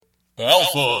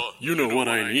Alpha, you know what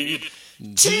I need.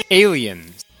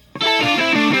 Aliens.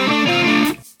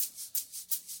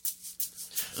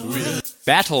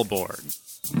 Battleborg.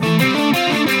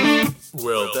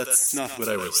 Well, that's not what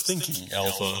I was thinking,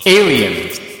 Alpha.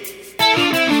 Aliens.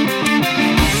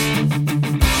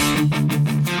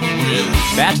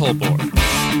 Battleborg.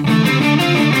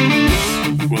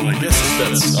 Well, I guess if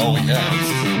that's all we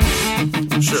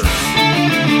have. Sure.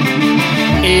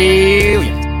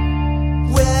 Aliens.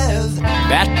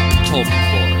 Battleborg.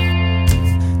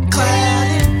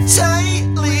 Clad in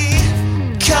tightly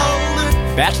colored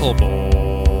Battleborg.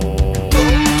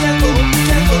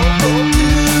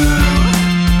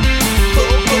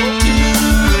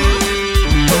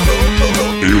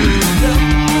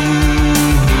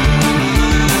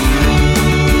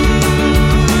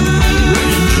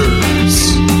 Rangers,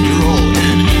 you're all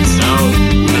aliens now,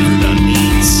 whatever that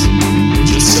means.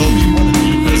 Just tell me one of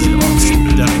you has an oxygen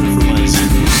adapter for my suit.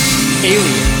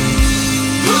 Alien.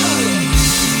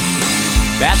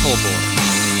 Battleborg.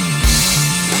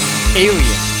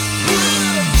 Alien.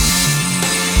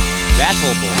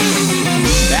 Battleborg.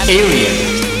 Alien.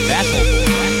 Battleborg.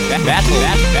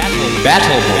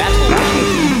 Battle.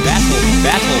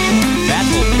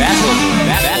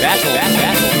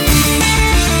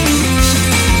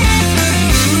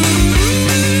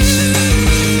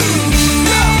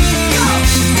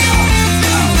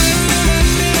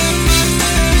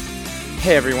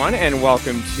 Hey everyone, and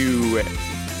welcome to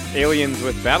Aliens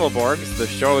with Battleborgs, the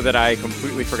show that I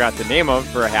completely forgot the name of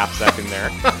for a half second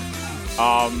there.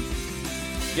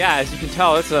 Yeah, as you can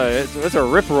tell, it's a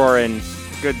rip-roaring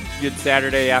good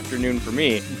Saturday afternoon for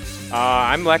me.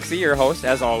 I'm Lexi, your host,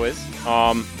 as always.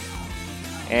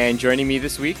 And joining me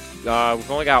this week,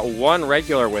 we've only got one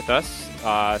regular with us.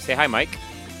 Say hi, Mike.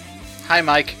 Hi,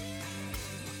 Mike.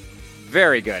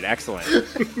 Very good, excellent.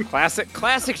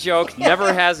 Classic joke,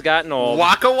 never has gotten old.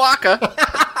 Waka waka.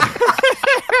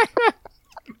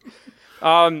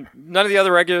 None of the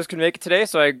other regulars can make it today,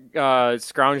 so I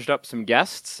scrounged up some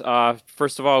guests.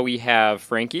 First of all, we have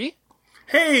Frankie.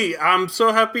 Hey, I'm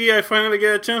so happy I finally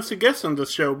get a chance to guest on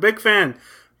this show. Big fan.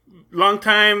 Long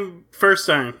time, first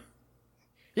time.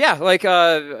 Yeah,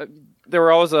 they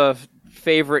were always a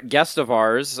favorite guest of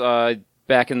ours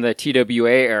back in the TWA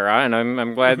era, and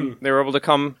I'm glad they were able to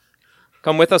come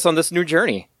with us on this new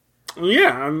journey.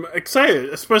 Yeah, I'm excited,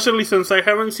 especially since I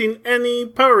haven't seen any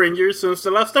Power Rangers since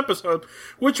the last episode,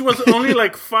 which was only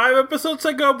like 5 episodes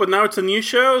ago, but now it's a new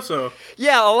show, so...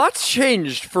 Yeah, a lot's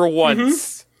changed for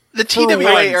once. The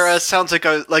TWA era sounds like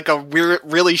a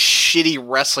really shitty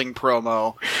wrestling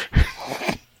promo.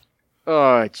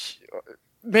 Oh,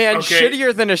 man, Okay.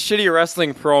 shittier than a shitty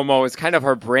wrestling promo is kind of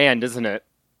our brand, isn't it?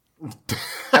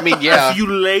 I mean, yeah. As you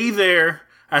lay there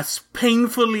as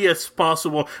painfully as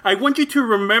possible, I want you to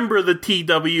remember the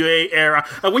TWA era.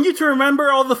 I want you to remember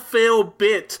all the failed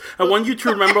bits. I want you to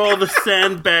remember all the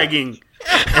sandbagging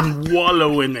and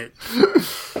wallow in it.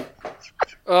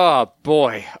 Oh,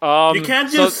 boy. You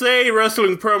can't just say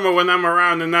wrestling promo when I'm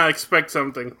around and not expect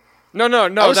something. No, I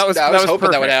was that was hoping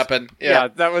perfect. that would happen. Yeah,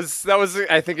 that was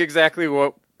I think exactly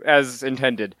what as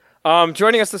intended.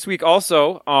 Joining us this week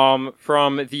also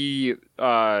from the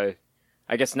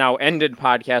I guess now ended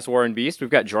podcast War and Beast, we've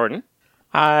got Jordan.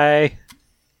 Hi.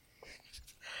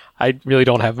 I really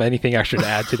don't have anything extra to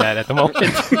add to that at the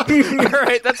moment. All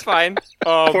right, that's fine.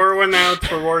 Pour one out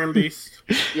for War and Beast.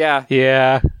 Yeah.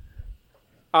 Yeah.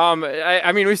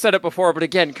 I mean, we've said it before, but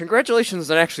again,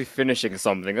 congratulations on actually finishing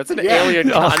something. That's an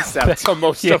alien concept to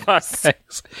most of us.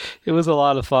 Thanks. It was a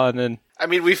lot of fun, and I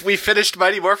mean, we finished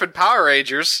Mighty Morphin Power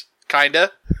Rangers,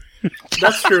 kinda.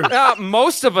 That's true.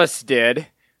 Most of us did.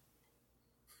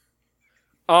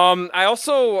 I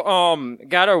also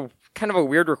got a kind of a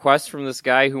weird request from this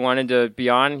guy who wanted to be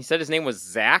on. He said his name was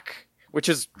Zach, which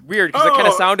is weird because it kind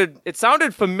of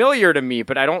sounded familiar to me,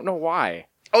 but I don't know why.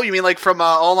 Oh, you mean like from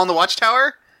All on the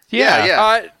Watchtower?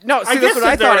 Yeah. No, see, I that's guess what I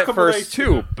that there are thought a at couple days first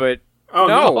too, but Oh,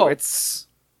 no, no. it's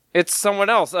someone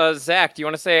else. Zach, do you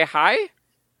want to say hi?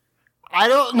 I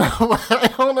don't know.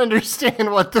 I don't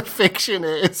understand what the fiction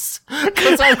is.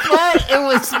 Because I thought it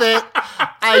was that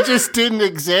I just didn't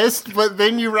exist, but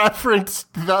then you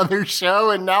referenced the other show,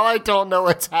 and now I don't know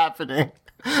what's happening.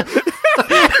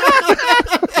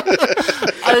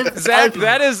 Zach,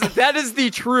 that is the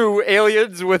true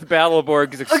Aliens with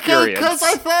Battleborgs Okay, experience. because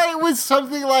I thought it was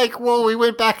something like, well, we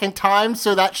went back in time,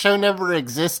 so that show never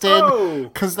existed. Oh.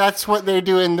 Because that's what they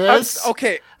do in this.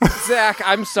 Okay, Zach,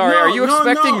 I'm sorry. No, Are you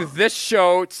expecting no. this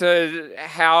show to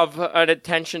have an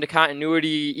attention to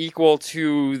continuity equal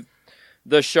to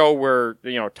the show we're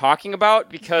talking about,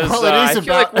 because Well, it is I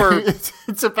feel like we're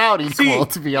it's about equal,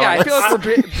 to be yeah, I honest. feel like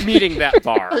we're meeting that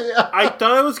bar. I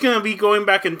thought it was going to be going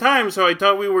back in time, so I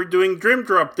thought we were doing Dream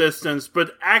Drop Distance,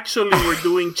 but actually we're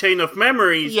doing Chain of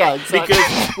Memories. Yeah, exactly.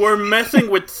 Because we're messing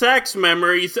with Zack's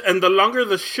memories, and the longer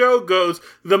the show goes,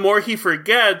 the more he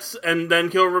forgets, and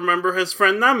then he'll remember his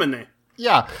friend Namine.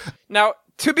 Yeah. Now,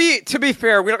 to be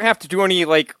fair, we don't have to do any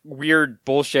like weird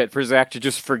bullshit for Zach to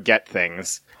just forget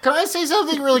things. Can I say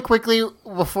something really quickly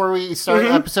before we start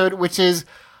the episode, which is,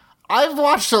 I've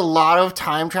watched a lot of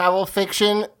time travel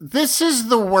fiction. This is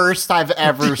the worst I've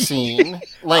ever seen.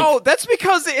 Like, Oh, that's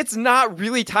because it's not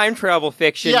really time travel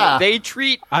fiction. Yeah. They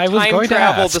treat I was time going to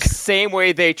travel ask. the same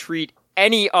way they treat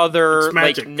any other It's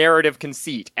magic. narrative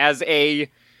conceit, as a...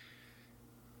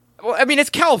 Well, I mean, it's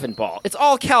Calvin Ball. It's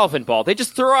all Calvin Ball. They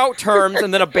just throw out terms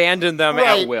and then abandon them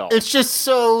right, at will. it's just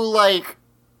so, like,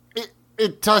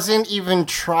 it doesn't even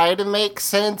try to make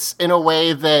sense in a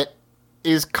way that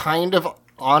is kind of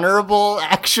honorable,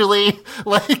 actually.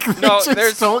 Like, they No,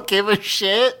 there's- just don't give a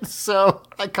shit, so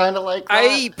I kind of like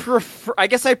that. I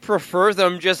guess I prefer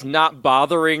them just not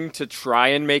bothering to try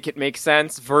and make it make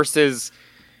sense versus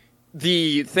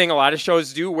the thing a lot of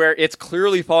shows do where it's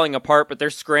clearly falling apart, but they're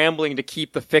scrambling to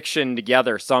keep the fiction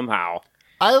together somehow.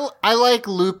 I like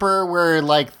Looper, where,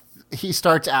 like, he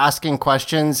starts asking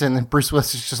questions, and then Bruce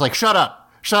Willis is just like, shut up,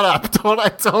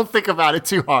 don't think about it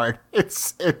too hard.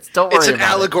 It's don't worry It's an about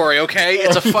allegory, okay?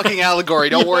 It's a fucking allegory.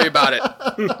 Don't worry about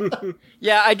it.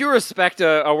 Yeah, I do respect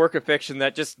a work of fiction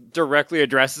that just directly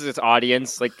addresses its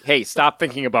audience. Like, hey, stop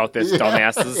thinking about this,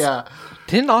 dumbasses. Yeah,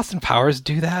 Didn't Austin Powers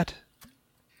do that?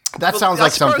 that sounds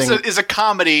like something. Is a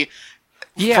comedy.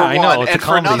 Yeah, for I one, know. It's and a for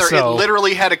comedy, another, so it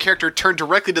literally had a character turn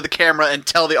directly to the camera and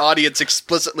tell the audience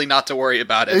explicitly not to worry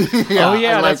about it. Yeah, oh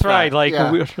yeah, I like that's right. that. Like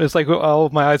Yeah. it's like, oh,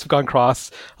 my eyes have gone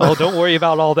cross. Oh, don't worry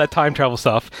about all that time travel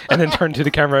stuff. And then turn to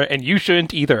the camera, and you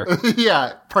shouldn't either.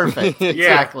 Yeah, perfect.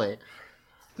 Exactly.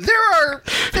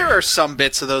 There are some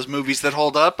bits of those movies that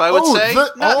hold up, I would say. all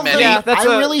Not many. Yeah, that's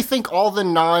I a- really think all the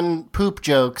non-poop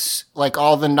jokes, like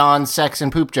all the non-sex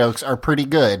and poop jokes, are pretty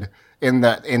good in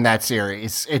that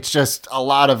series. It's just a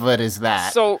lot of it is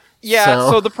that. So, yeah,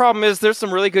 So- so the problem is there's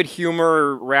some really good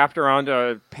humor wrapped around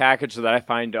a package that I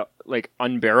find, like,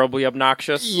 unbearably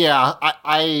obnoxious. Yeah,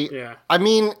 Yeah. I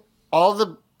mean, all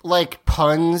the, like,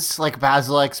 puns, like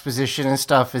Basil exposition and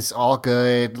stuff is all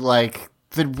good. Like,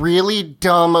 the really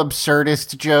dumb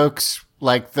absurdist jokes,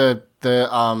 like the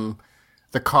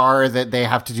car that they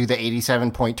have to do the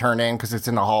 87-point turn in because it's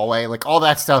in the hallway, like, all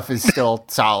that stuff is still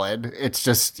solid. It's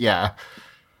just, yeah.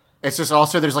 It's just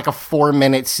also, there's like a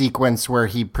 4-minute sequence where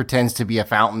he pretends to be a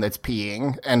fountain that's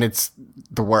peeing, and it's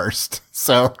the worst.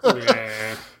 So,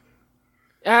 Yeah.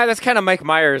 Yeah, that's kind of Mike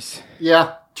Myers.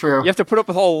 yeah, true. You have to put up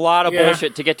with a whole lot of Yeah.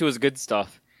 bullshit to get to his good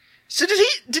stuff. So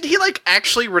did he like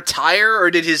actually retire,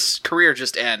 or did his career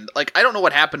just end? Like, I don't know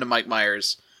what happened to Mike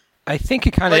Myers. I think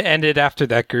it kind of Like- ended after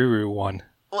that Guru one.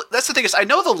 Well, that's the thing is, I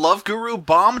know the Love Guru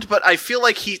bombed, but I feel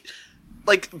like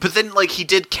but then like he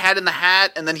did Cat in the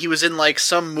Hat, and then he was in like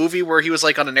some movie where he was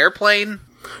like on an airplane.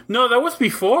 No, that was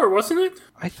before, wasn't it?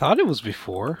 I thought it was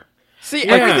before. See,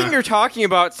 Yeah. everything you're talking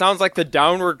about sounds like the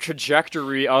downward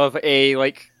trajectory of a,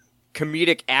 like,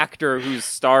 comedic actor whose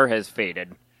star has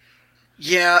faded.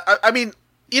 Yeah, I mean,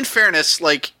 in fairness,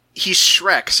 like, he's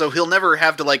Shrek, so he'll never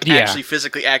have to like Yeah. actually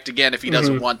physically act again if he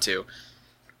doesn't want to.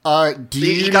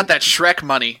 He He got that Shrek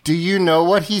money. Do you know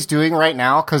what he's doing right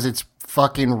now? Because it's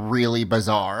fucking really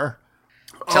bizarre.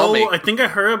 Tell me. I think I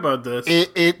heard about this.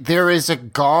 There is a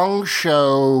Gong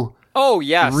Show Oh,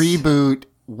 yes. reboot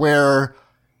where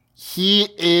he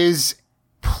is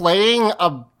playing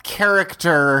a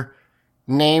character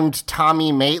named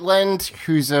Tommy Maitland,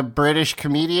 who's a British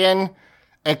comedian,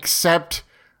 except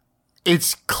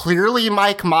it's clearly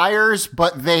Mike Myers,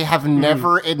 but they have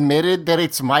never admitted that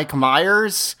it's Mike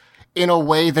Myers in a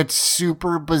way that's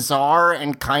super bizarre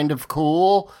and kind of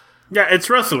cool. Yeah, it's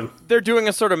wrestling. They're doing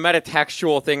a sort of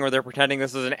metatextual thing where they're pretending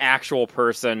this is an actual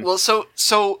person. Well,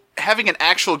 so having an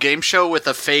actual game show with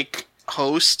a fake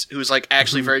host who's like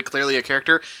actually very clearly a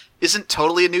character isn't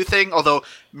totally a new thing, although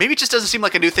maybe it just doesn't seem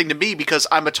like a new thing to me because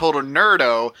I'm a total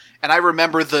nerdo, and I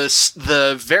remember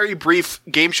the very brief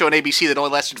game show on ABC that only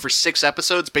lasted for 6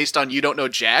 episodes based on You Don't Know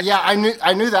Jack. Yeah, I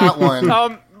knew that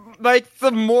one. Like,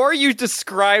 the more you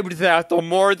described that, the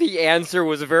more the answer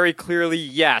was very clearly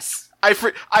yes. I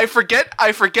forget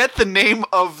the name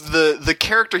of the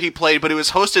character he played, but it was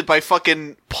hosted by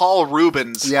fucking Paul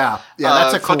Rubens. Yeah,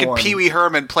 that's a cool fucking one. Pee Wee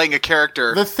Herman playing a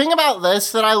character. The thing about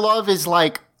this that I love is,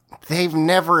 like, they've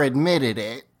never admitted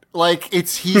it. Like,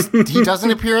 he doesn't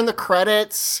appear in the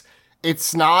credits.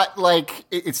 it's not like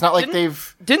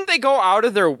they've. Didn't they go out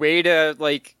of their way to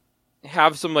like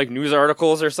have some like news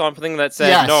articles or something that said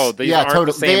Yes, no, these aren't totally.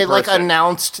 the same They like person?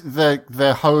 announced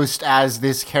the host as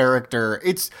this character.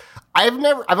 I've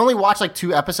only watched like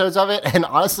 2 episodes of it, and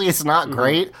honestly, it's not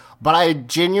great. But I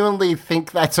genuinely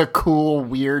think that's a cool,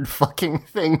 weird fucking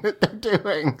thing that they're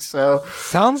doing. So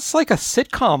Sounds like a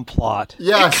sitcom plot.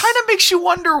 yes, It kind of makes you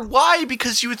wonder why,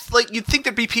 because you'd think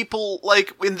there'd be people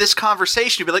like in this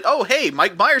conversation. You'd be like, "Oh, hey,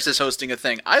 Mike Myers is hosting a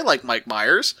thing. I like Mike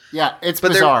Myers," yeah, it's but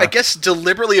they're, bizarre. I guess,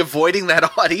 deliberately avoiding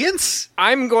that audience.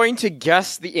 I'm going to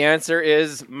guess the answer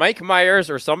is Mike Myers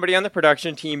or somebody on the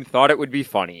production team thought it would be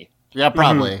funny. Yeah,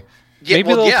 probably. Yeah, Maybe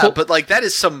well, they'll yeah, pull- but like that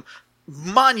is some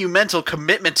monumental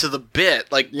commitment to the bit.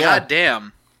 Like, Yeah.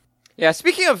 goddamn. Yeah,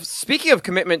 speaking of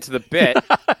commitment to the bit,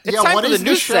 it's Yeah, time what for is the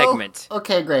this news show? segment.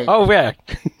 Okay, great. Oh yeah.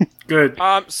 Good.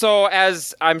 So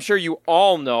as I'm sure you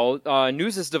all know,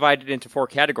 news is divided into 4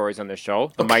 categories on this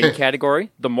show: the Mighty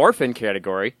category, the Morphin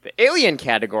category, the Alien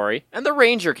category, and the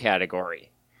Ranger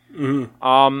category.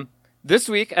 This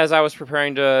week, as I was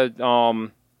preparing for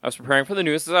the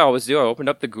news, as I always do, I opened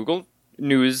up the Google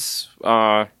News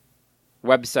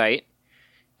website,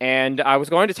 and I was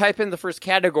going to type in the first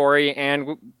category,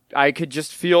 and I could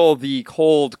just feel the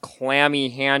cold, clammy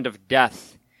hand of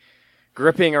death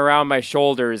gripping around my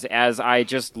shoulders as I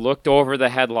just looked over the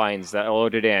headlines that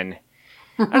loaded in.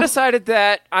 I decided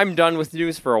that I'm done with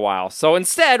news for a while, so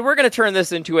instead, we're going to turn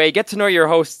this into a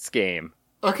get-to-know-your-hosts game.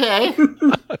 Okay.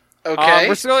 Okay.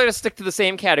 We're still going to stick to the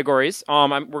same categories.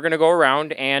 We're going to go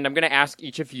around, and I'm going to ask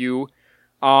each of you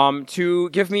to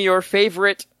give me your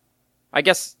favorite, I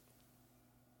guess,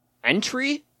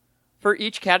 entry for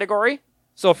each category.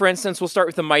 So, for instance, we'll start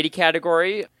with the Mighty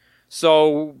category.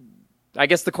 So, I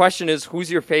guess the question is,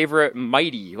 who's your favorite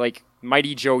Mighty? Like,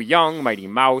 Mighty Joe Young, Mighty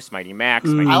Mouse, Mighty Max,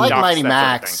 Mighty I like Ducks, Mighty that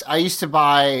Max. sort of I used to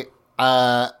buy.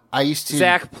 I used to. thing.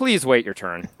 Zach, please wait your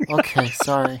turn. Okay,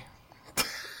 sorry.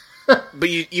 But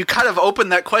you kind of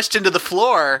opened that question to the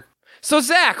floor. So,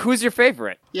 Zach, who's your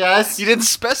favorite? Yes, You didn't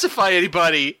specify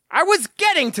anybody. I was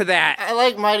getting to that. I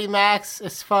like Mighty Max.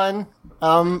 It's fun.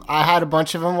 I had a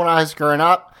bunch of them when I was growing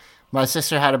up. My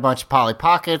sister had a bunch of Polly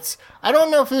Pockets. I don't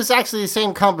know if it was actually the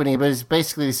same company, but it's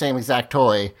basically the same exact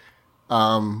toy.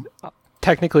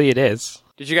 Technically, it is.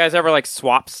 Did you guys ever, like,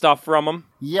 swap stuff from them?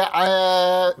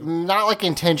 Yeah, not like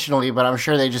intentionally, but I'm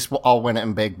sure they just all went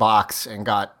in big box and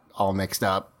got all mixed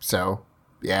up. So,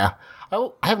 yeah. I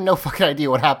have no fucking idea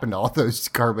what happened to all those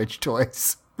garbage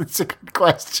toys. That's a good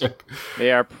question.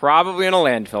 They are probably in a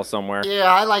landfill somewhere.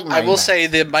 Yeah, I like Mighty I will Max. say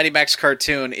the Mighty Max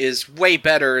cartoon is way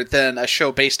better than a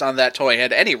show based on that toy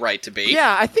had any right to be.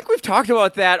 Yeah, I think we've talked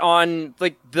about that on,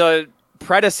 like, the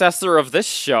predecessor of this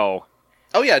show.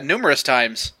 Oh yeah, numerous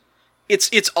times.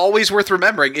 It's always worth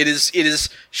remembering. It is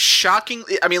shocking.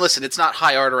 I mean, listen, it's not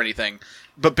high art or anything,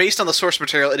 but based on the source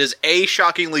material, it is A,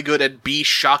 shockingly good, and B,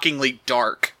 shockingly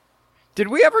dark. Did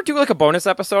we ever do, like, a bonus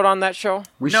episode on that show?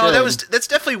 We No, should. that's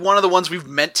definitely one of the ones we've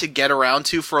meant to get around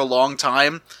to for a long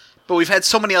time, but we've had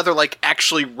so many other, like,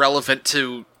 actually relevant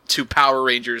to Power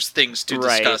Rangers things to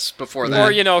Right. discuss before that. Or,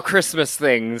 you know, Christmas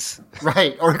things.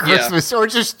 Right, or Christmas, or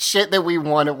just shit that we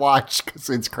want to watch because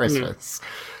it's Christmas.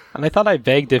 And I thought I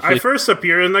begged if I it, first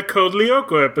appeared in the Code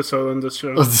Lyoko episode on this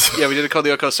show. Yeah, we did a Code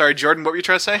Lyoko. Sorry, Jordan, what were you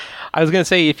trying to say? I was going to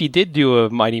say, if you did do a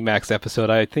Mighty Max episode,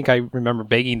 I think I remember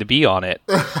begging to be on it.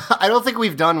 I don't think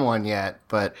we've done one yet,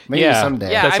 but maybe Yeah.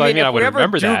 someday. Yeah, That's I what I mean, mean, I if would we ever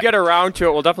remember do that. get around to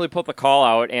it, we'll definitely put the call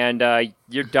out, and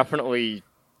you're definitely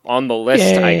on the list,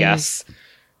 I Yay. guess.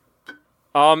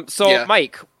 So, Yeah.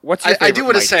 Mike, what's your favorite I do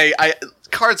want to Mighty? say,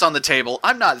 cards on the table.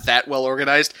 I'm not that well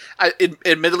organized.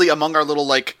 Admittedly, among our little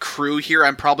like crew here,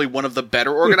 I'm probably one of the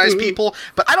better organized people.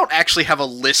 But I don't actually have a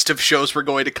list of shows we're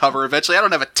going to cover eventually. I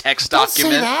don't have a text Don't say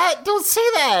document. that! Don't say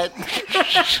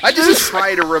that! I just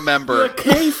try to remember.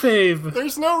 Kayfabe.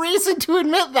 There's no reason to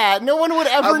admit that. No one would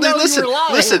ever know Listen, you were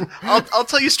lying. listen. I'll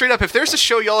tell you straight up. If there's a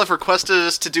show y'all have requested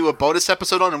us to do a bonus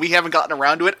episode on and we haven't gotten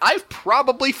around to it, I've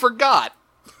probably forgot.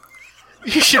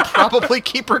 You should probably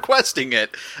keep requesting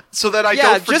it so that I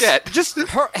don't forget. Just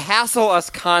hassle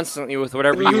us constantly with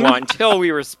whatever you want until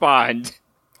we respond.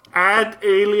 Add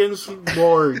aliens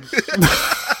boards.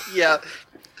 Yeah,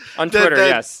 On Twitter,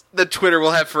 yes. The Twitter we'll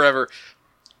have forever.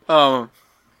 So,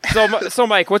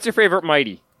 Mike, what's your favorite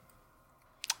Mighty?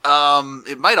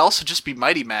 It might also just be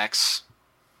Mighty Max.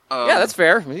 Yeah, that's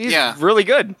fair. He's yeah. really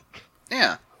good.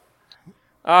 Yeah.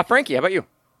 Frankie, how about you?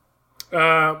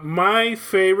 My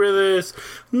favorite is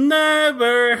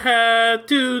Never Had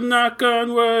to Knock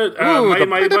on Wood. Ooh, the-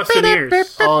 my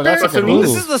Buccaneers. Oh, that's a good Buccaneers. move.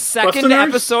 This is the second Bostoners?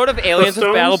 episode of Aliens with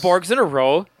Bostoners? Battleborgs in a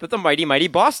row that the Mighty Mighty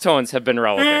Boss Tones have been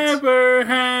relevant. Never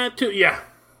had to. Yeah.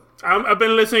 I've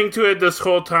been listening to it this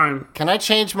whole time. Can I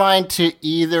change mine to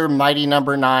either Mighty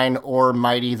Number 9 or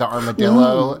Mighty the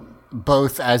Armadillo,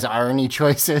 both as irony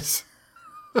choices?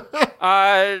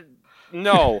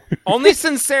 No. Only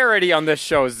sincerity on this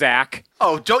show, Zach.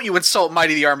 Oh, don't you insult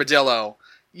Mighty the Armadillo.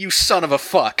 You son of a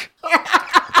fuck.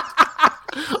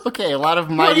 Okay, a lot of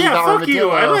Oh Mighty the yeah, fuck Armadillo. you.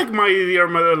 I like Mighty the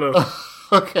Armadillo.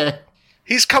 Okay,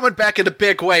 He's coming back in a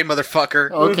big way, motherfucker.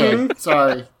 okay,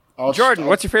 sorry. Jordan,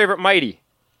 what's your favorite Mighty?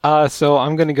 So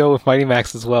I'm gonna go with Mighty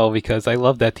Max as well because I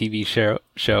love that TV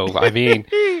show. I mean,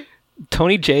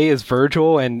 Tony J is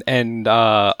Virgil and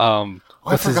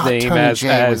what's his forgot name Tony as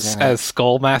J was in it.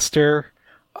 Skullmaster?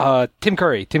 Tim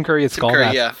Curry. Tim Curry is Skullmaster.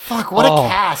 Curry, yeah. Fuck, what Oh. a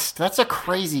cast. That's a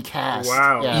crazy cast.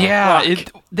 Wow. Yeah,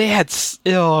 Fuck.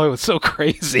 it was so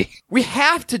crazy. We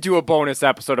have to do a bonus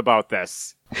episode about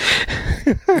this.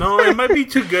 No, it might be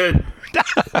too good.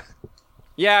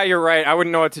 Yeah, you're right. I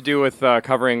wouldn't know what to do with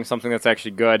covering something that's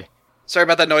actually good. Sorry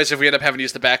about that noise if we end up having to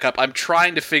use the backup. I'm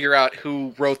trying to figure out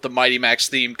who wrote the Mighty Max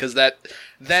theme, because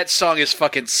that song is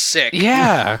fucking sick.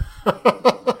 Yeah.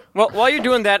 Well, while you're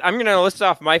doing that, I'm going to list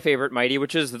off my favorite Mighty,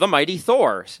 which is the Mighty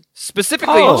Thor.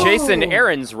 Specifically, Oh. Jason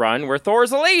Aaron's run, where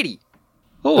Thor's a lady.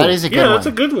 Ooh, That is a good Yeah, one. that's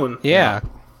a good one. yeah.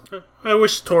 I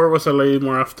wish Thor was a lady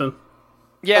more often.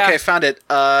 Yeah. Okay, found it.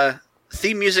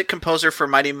 Theme music composer for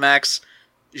Mighty Max,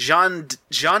 Jean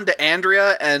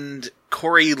DeAndrea and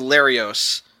Corey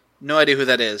Larios. No idea who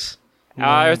that is.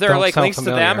 Is there Don't like sound links to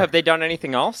them? familiar. Have they done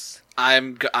anything else?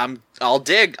 I'll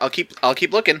dig. I'll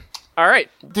keep looking. All right.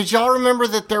 Did y'all remember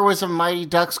that there was a Mighty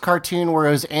Ducks cartoon where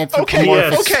it was Okay,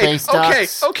 anthropomorphic Yes. space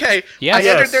ducks? okay. Yes. I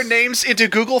entered Yes. their names into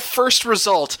Google. First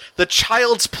result: the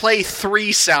Child's Play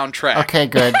 3 soundtrack. Okay,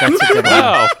 good. That's a good one.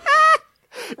 Oh,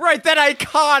 Right, that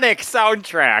iconic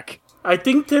soundtrack. I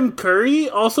think Tim Curry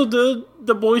also did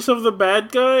the voice of the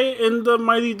bad guy in the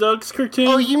Mighty Ducks cartoon.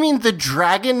 Oh, you mean the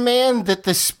Dragon Man that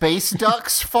the space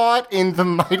ducks fought in the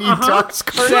Mighty Ducks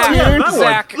cartoon? Zach, Yeah, that one.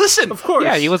 Zach. Listen, Of course.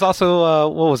 yeah. He was also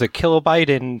what was it? Kilobyte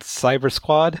in Cyber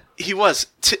Squad. he was.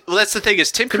 Well, that's the thing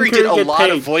is, Tim Curry Curry did a get lot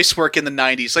paid. of voice work in the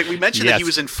 '90s. Like we mentioned that he Yes.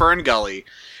 was in Fern Gully.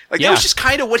 Like that Yeah. was just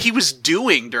kind of what he was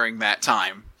doing during that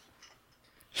time.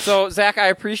 So, Zach, I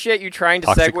appreciate you trying to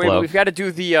Toxic segue, but love. we've got to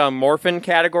do the morphin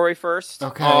category first.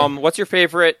 Okay. What's your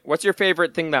favorite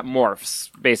thing that morphs,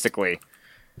 basically?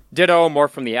 Ditto,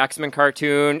 morph from the X-Men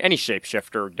cartoon. Any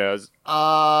shapeshifter does.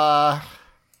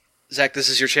 Zach, this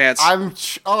is your chance.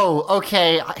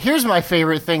 Okay. Here's my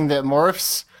favorite thing that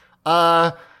morphs.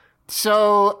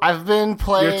 So I've been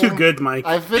playing. You're too good, Mike.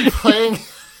 I've been playing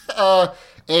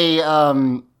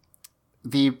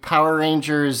the Power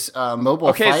Rangers mobile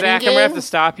Okay, fighting Zach, game. I'm going to have to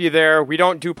stop you there. We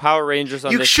don't do Power Rangers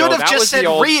on You this should show. have That just was said the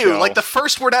old Ryu. show. Like the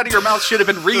first word out of your mouth should have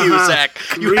been Ryu, Uh-huh. Zach.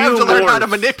 You Ryu have to learn how to morphs.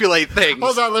 manipulate things.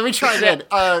 Hold on, let me try again.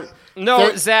 No,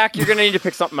 There- Zach, you're going to need to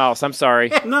pick something else. I'm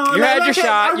sorry. No, you had your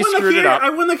shot. You screwed it up. I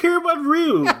want to hear about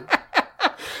Ryu.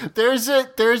 There's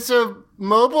a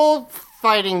mobile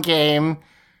fighting game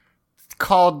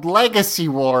called Legacy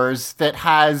Wars that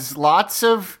has lots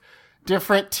of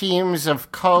different teams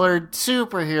of colored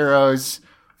superheroes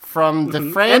from the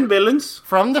And villains.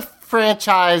 from the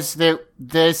franchise that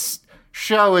this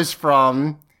show is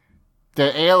from,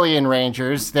 the Alien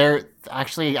Rangers. They're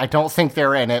actually, I don't think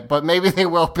they're in it, but maybe they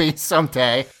will be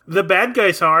someday. The bad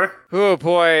guys are. Oh,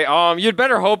 boy. You'd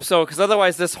better hope so, because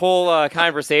otherwise this whole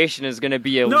conversation is going to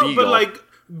be illegal. No, but like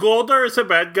Goldar is a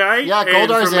bad guy. Yeah, and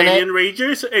Goldar's from in it. Alien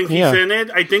Rangers, and he's Yeah. in it.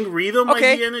 I think Rito might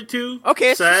Okay. be in it too.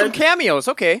 Okay, so some Sad. cameos.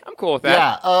 Okay, I'm cool with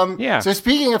that. Yeah. So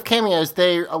speaking of cameos,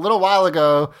 a little while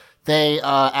ago they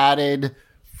added,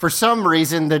 for some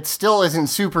reason that still isn't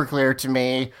super clear to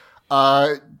me,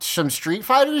 some Street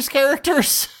Fighters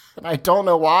characters. I don't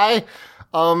know why,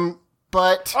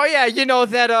 but Oh, yeah, you know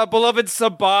that beloved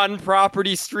Saban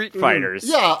property Street Fighters.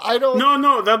 yeah, I don't.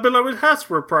 No, that beloved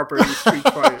Hasbro property, Street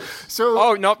Fighter. So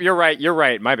Oh, nope, you're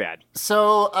right. My bad.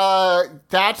 So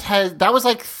that was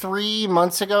like 3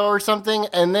 months ago or something,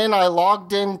 and then I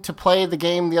logged in to play the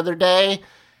game the other day,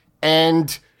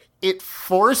 and it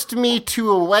forced me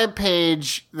to a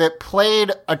webpage that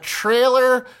played a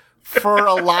trailer for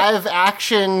a live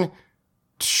action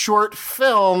short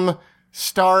film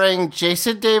starring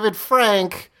Jason David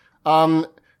Frank,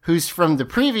 who's from the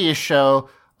previous show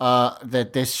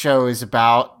that this show is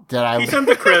about. He's on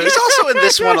the credits. He's also in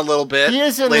this one a little bit. He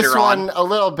is in later this on. one a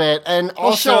little bit, and I'll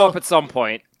also show up at some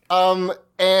point.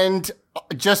 and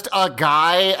just a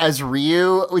guy as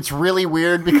Ryu. It's really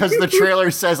weird because the trailer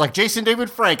says like Jason David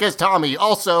Frank as Tommy.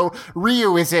 Also,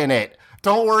 Ryu is in it.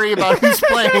 Don't worry about who's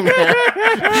playing there.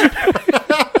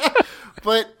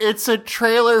 But it's a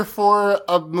trailer for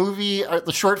a movie,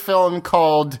 the short film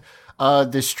called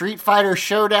the Street Fighter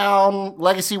Showdown,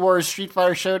 Legacy Wars Street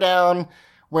Fighter Showdown,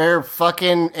 where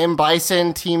fucking M.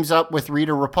 Bison teams up with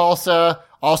Rita Repulsa,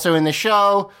 also in the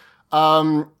show.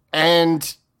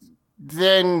 And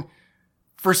then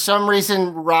for some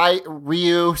reason,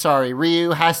 Ryu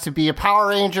has to be a Power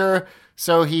Ranger,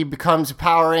 so he becomes a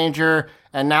Power Ranger,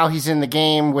 and now he's in the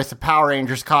game with the Power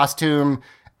Rangers costume.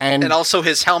 And also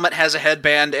his helmet has a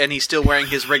headband, and he's still wearing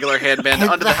his regular headband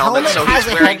under the helmet, so has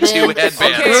he's a wearing two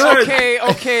headband. headbands.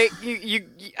 Okay.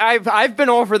 I've been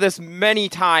over this many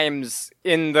times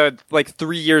in the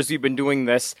 3 years we've been doing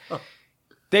this.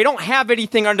 They don't have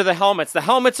anything under the helmets. The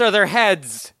helmets are their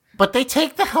heads. But they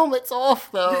take the helmets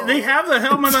off, though. They have the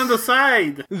helmet on the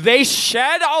side. They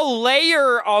shed a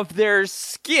layer of their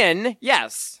skin.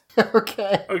 Yes.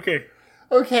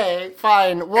 Okay,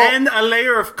 fine. Well, And a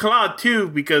layer of cloth, too,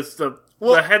 because the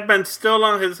headband's still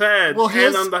on his head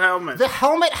and on the helmet. The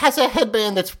helmet has a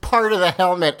headband that's part of the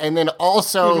helmet, and then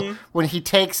also, when he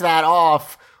takes that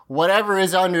off, whatever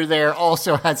is under there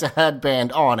also has a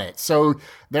headband on it. So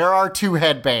there are two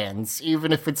headbands,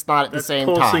 even if it's not at the same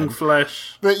pulsing time.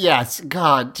 flesh. But yes,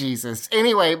 God, Jesus.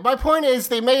 Anyway, my point is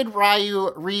they made Ryu,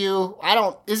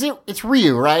 it's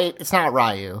Ryu, right? It's not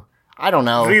Ryu. I don't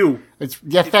know. Ryu.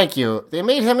 Thank you. They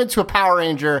made him into a Power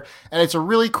Ranger, and it's a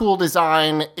really cool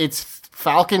design. It's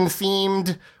Falcon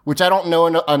themed, which I don't know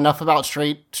enough about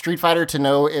Street Fighter to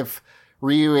know if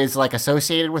Ryu is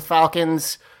associated with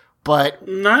Falcons, but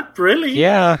Not really.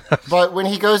 Yeah. but when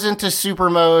he goes into super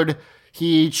mode,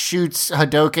 he shoots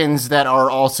Hadokens that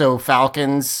are also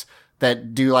Falcons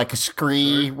that do a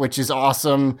scree, which is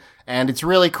awesome, and it's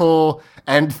really cool.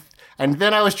 And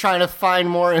then I was trying to find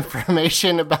more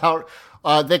information about,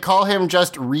 they call him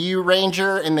just Ryu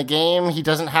Ranger in the game. He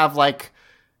doesn't have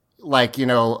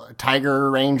Tiger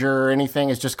Ranger or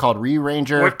anything. It's just called Ryu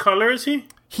Ranger. What color is he?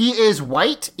 He is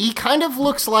white. He kind of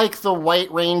looks like the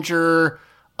White Ranger,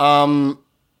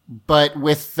 but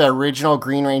with the original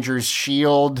Green Ranger's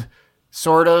shield,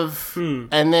 sort of.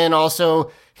 And then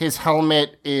also his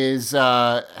helmet has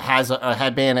a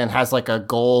headband and has a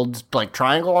gold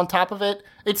triangle on top of it.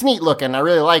 It's neat looking. I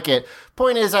really like it.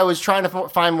 Point is, I was trying to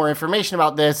find more information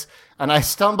about this, and I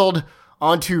stumbled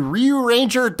onto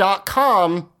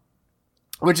RyuRanger.com,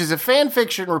 which is a fan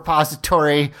fiction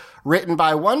repository written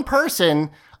by one person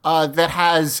that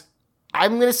has,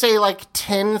 I'm going to say,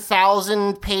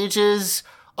 10,000 pages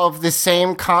of the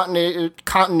same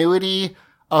continuity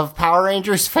of Power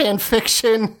Rangers fan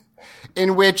fiction,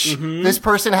 in which this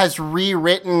person has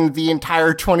rewritten the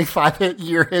entire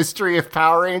 25-year history of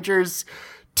Power Rangers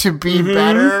to be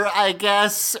better, I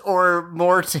guess, or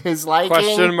more to his liking.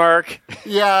 Question mark.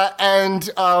 Yeah, and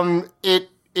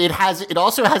it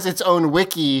also has its own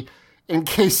wiki in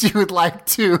case you would like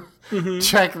to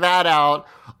check that out.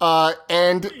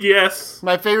 And Yes.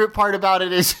 my favorite part about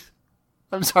it is,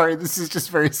 I'm sorry, this is just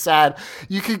very sad.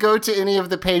 You could go to any of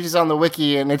the pages on the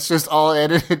wiki and it's just all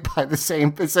edited by the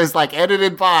same, it says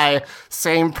edited by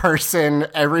same person,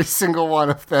 every single one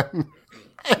of them.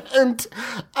 And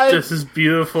This is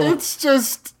beautiful. it's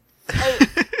just,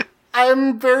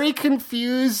 I'm very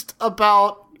confused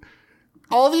about,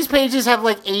 all these pages have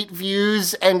 8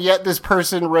 views, and yet this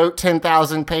person wrote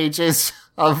 10,000 pages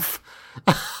of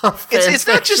It's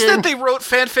not just fanfiction. that they wrote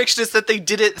fan fiction, it's that they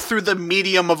did it through the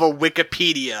medium of a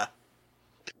Wikipedia.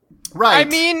 Right. I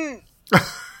mean,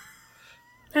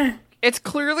 it's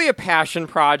clearly a passion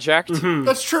project.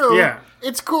 That's true. Yeah.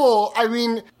 It's cool. I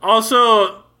mean,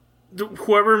 Also,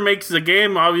 whoever makes the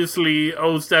game obviously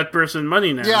owes that person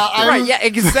money now. yeah, I'm, Right, yeah,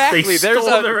 exactly. They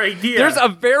stole their idea. There's a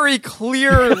very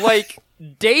clear,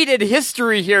 dated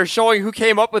history here showing who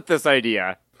came up with this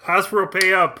idea. Hasbro,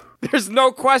 pay up. There's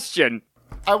no question.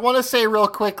 I want to say real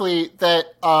quickly that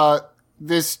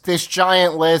this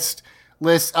giant list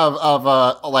of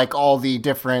all the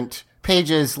different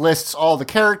pages lists all the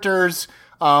characters.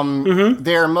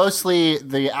 They're mostly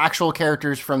the actual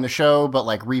characters from the show, but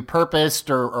repurposed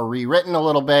or rewritten a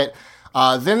little bit.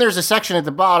 Then there's a section at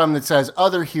the bottom that says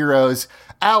other heroes,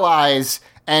 allies,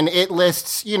 and it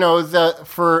lists,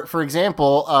 for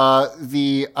example,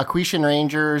 the Aquitian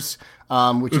Rangers,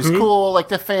 which is cool,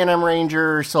 the Phantom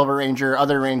Ranger, Silver Ranger,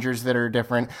 other Rangers that are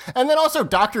different. And then also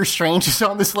Doctor Strange is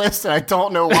on this list, and I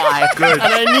don't know why. And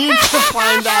I need to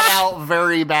find that out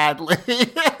very badly.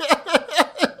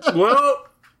 Well,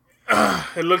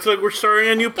 it looks like we're starting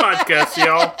a new podcast,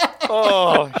 y'all.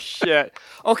 Oh, shit.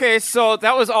 Okay, so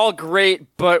that was all great,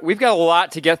 but we've got a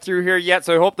lot to get through here yet,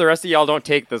 so I hope the rest of y'all don't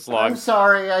take this long. I'm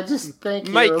sorry, I just thank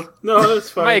Mike. you. No,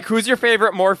 that's fine. Mike, who's your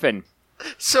favorite Morphin?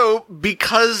 So,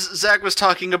 because Zach was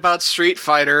talking about Street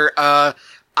Fighter,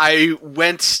 I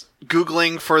went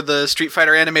Googling for the Street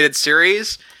Fighter animated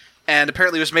series, and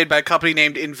apparently it was made by a company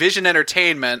named Envision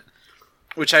Entertainment,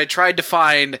 which I tried to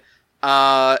find,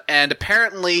 and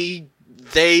apparently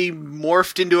they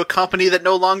morphed into a company that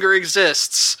no longer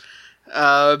exists.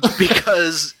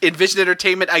 Because Envision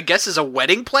Entertainment, I guess, is a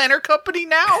wedding planner company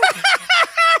now?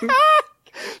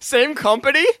 Same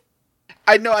company?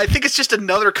 I know, I think it's just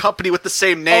another company with the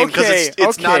same name, because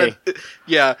it's not a...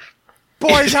 Yeah.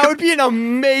 Boys, that would be an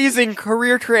amazing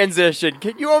career transition.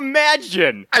 Can you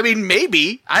imagine? I mean,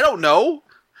 maybe. I don't know.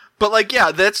 But, like,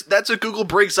 yeah, that's what Google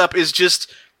brings up, is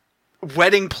just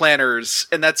wedding planners,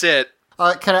 and that's it.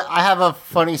 I have a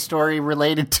funny story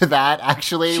related to that,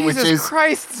 actually, which Jesus is...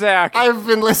 Christ, Zach. I've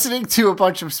been listening to a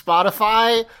bunch of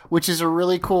Spotify, which is a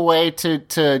really cool way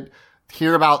to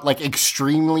hear about, like,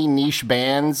 extremely niche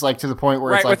bands, like, to the point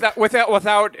where Right, it's like...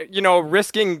 without,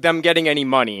 risking them getting any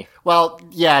money. Well,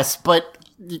 yes, but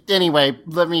anyway,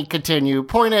 let me continue.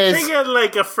 Point is... They get,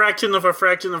 like, a fraction of a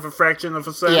fraction of a fraction of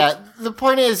a cent. Yeah, the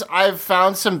point is, I've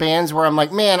found some bands where I'm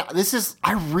like, man,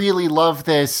 I really love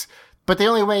this, but they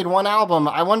only made one album.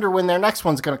 I wonder when their next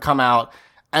one's going to come out.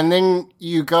 And then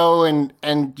you go and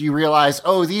you realize,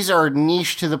 oh, these are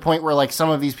niche to the point where, like, some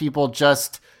of these people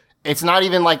just... It's not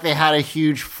even like they had a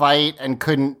huge fight and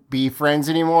couldn't be friends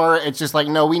anymore. It's just like,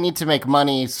 no, we need to make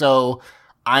money. So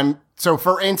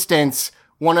for instance,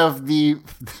 one of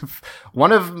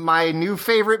my new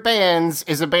favorite bands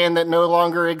is a band that no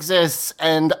longer exists.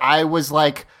 And I was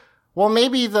like, well,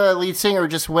 maybe the lead singer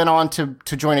just went on to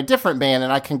join a different band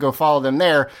and I can go follow them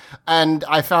there. And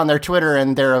I found their Twitter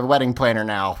and they're a wedding planner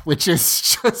now, which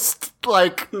is just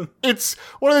like, it's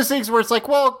one of those things where it's like,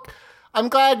 well, I'm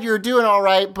glad you're doing all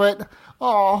right, but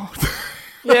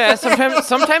Yeah,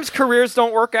 sometimes careers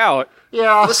don't work out.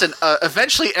 Yeah. Listen,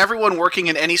 eventually everyone working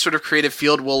in any sort of creative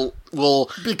field will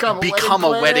become a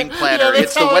wedding planner. Yeah,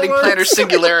 it's the wedding planner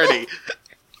singularity.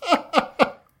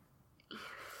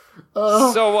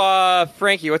 So,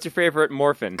 Frankie, what's your favorite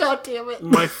morphin? God damn it.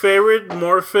 My favorite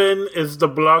morphin is the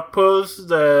blog post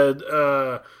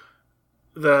that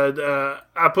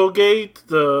Applegate,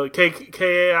 the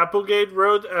K.A. Applegate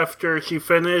wrote after she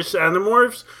finished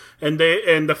Animorphs, and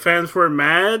the fans were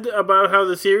mad about how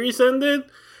the series ended,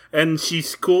 and she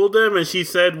schooled them, and she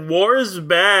said, war is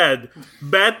bad.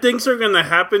 Bad things are gonna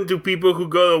happen to people who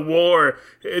go to war.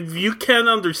 If you can't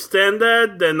understand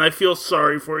that, then I feel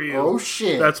sorry for you. Oh,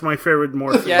 shit. That's my favorite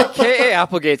morphin. Yeah, K.A.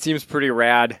 Applegate seems pretty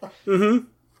rad. Mm-hmm.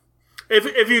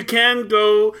 If you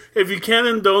can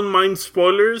and don't mind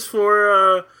spoilers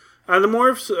for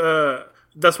Animorphs,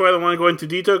 that's why I don't want to go into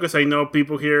detail, because I know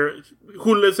people here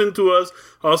who listen to us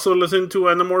also listen to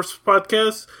Animorphs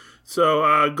podcast.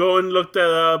 So go and look that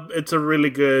up. It's a really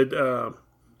good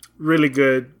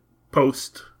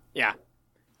post. Yeah.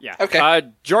 Okay.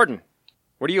 Jordan,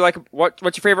 what do you like? What's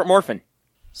your favorite morphin?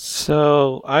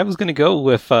 So I was gonna go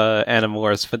with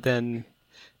Animorphs, but then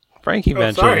Frankie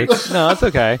mentioned sorry. it. No, it's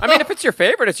okay. I mean, if it's your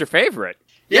favorite, it's your favorite.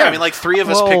 Yeah, I mean, like 3 of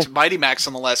us picked Mighty Max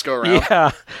on the last go around.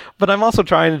 Yeah, but I'm also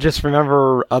trying to just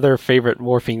remember other favorite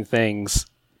morphing things.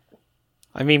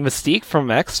 I mean, Mystique from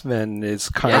X-Men is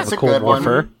kind of that's a a cool good one.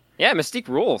 morpher. Yeah, Mystique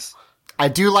rules. I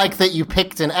do like that you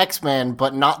picked an X-Men,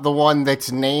 but not the one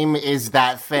that's name is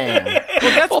that thing. That's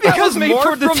that because was made Morph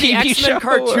for the from the TV X-Men show.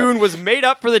 cartoon was made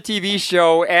up for the TV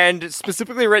show and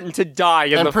specifically written to die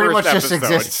in And the pretty first much just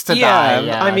episode. exists to Yeah, die.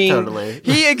 Yeah, I mean, totally.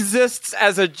 He exists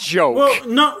as a joke. Well,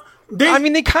 no,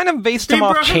 they kind of based they him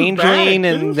off brought him Changeling,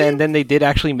 back, and didn't then they did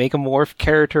actually make a morph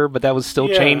character, but that was still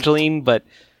Yeah. Changeling. But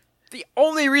The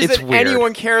only It's reason weird.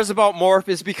 anyone cares about Morph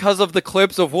is because of the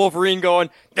clips of Wolverine going,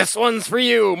 "This one's for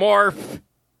you, Morph."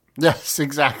 Yes,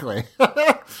 exactly.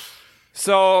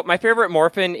 So my favorite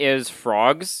Morphin is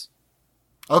frogs.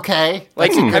 Okay,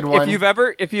 Like that's a good one.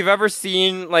 if you've ever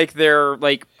seen like their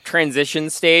like transition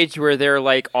stage where they're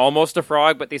like almost a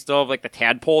frog but they still have like the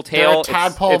tadpole They're tail. a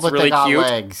tadpole, it's but really they got cute.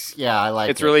 legs. Yeah, I like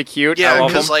It's it. really cute. I Yeah,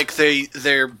 love because them. like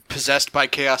they're possessed by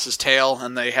Chaos's tail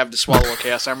and they have to swallow a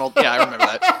Chaos Emerald. Yeah, I remember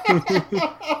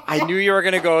that. I knew you were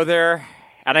gonna go there,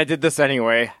 and I did this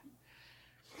anyway.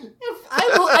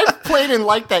 I've played and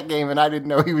liked that game, and I didn't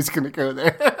know he was going to go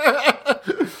there.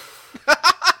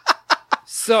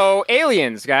 So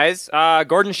aliens, guys.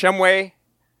 Gordon Shumway,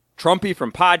 Trumpy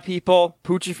from Pod People,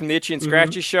 Poochie from the Itchy and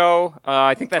Scratchy Show.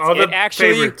 I think that's All it. the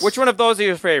Actually, favorites. which one of those are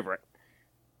your favorite?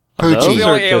 those Poochie. The are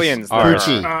only just aliens that our- are-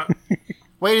 Poochie.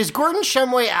 Wait, is Gordon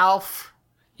Shumway Alf?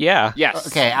 Yeah. Yes.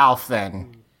 Okay, Alf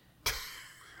then.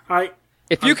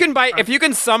 If you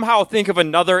can somehow think of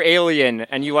another alien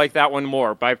and you like that one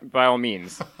more, by all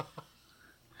means.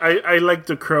 I like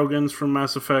the Krogans from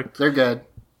Mass Effect. They're good.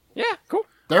 Yeah, cool.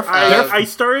 They're I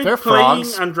started they're playing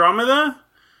frogs. Andromeda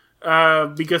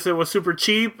because it was super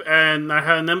cheap and I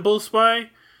had an impulse buy.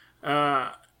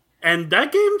 And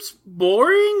that game's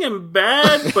boring and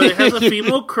bad, but it has a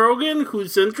female Krogan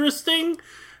who's interesting.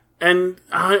 And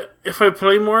if I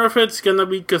play more of it, it's gonna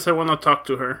be because I want to talk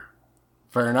to her.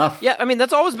 Fair enough. Yeah, I mean,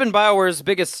 that's always been BioWare's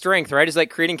biggest strength, right? Is like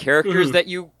creating characters that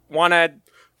you want to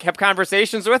have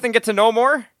conversations with and get to know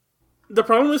more. The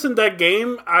problem is in that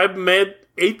game, I've met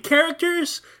 8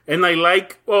 characters, and I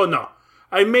like... Oh, no.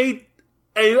 I've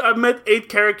met 8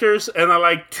 characters, and I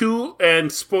like 2,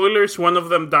 and spoilers, one of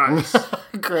them dies.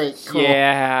 Great. Cool.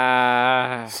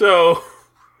 Yeah. So,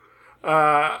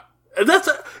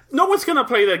 no one's gonna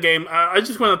play that game. I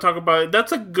just want to talk about it.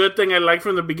 That's a good thing I like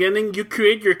from the beginning. You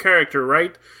create your character,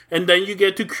 right? And then you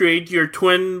get to create your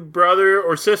twin brother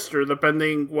or sister,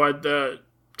 depending what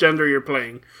gender you're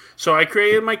playing. So I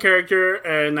created my character,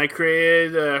 and I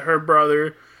created her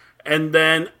brother, and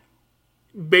then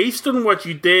based on what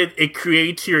you did, it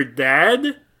creates your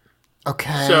dad.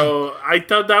 Okay. So I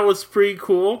thought that was pretty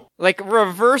cool. Like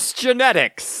reverse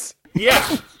genetics.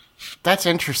 Yeah. That's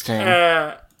interesting.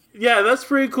 Yeah, that's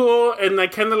pretty cool, and I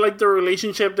kind of like the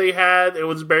relationship they had. It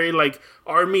was very like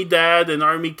army dad and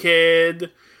army kid,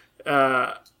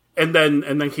 and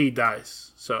then he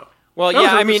dies. So Well, That was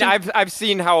yeah, I mean, interesting. I've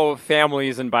seen how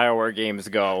families in BioWare games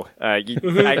go.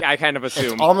 I kind of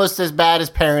assume. Almost as bad as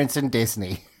parents in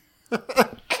Disney.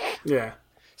 yeah,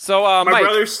 So, my Mike,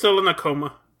 brother's still in a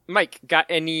coma. Mike, got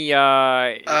any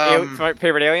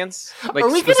favorite aliens? Like Are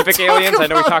we gonna specific talk aliens? I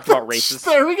know we talked about the races.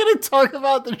 Are we going to talk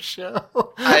about the show?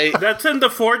 I That's in the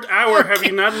 4th hour. Have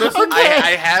you not listened?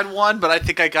 I had one, but I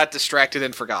think I got distracted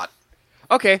and forgot.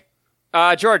 Okay,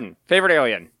 Jordan, favorite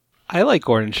alien? I like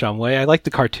Gordon Shumway. I like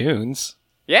the cartoons.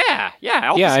 Yeah,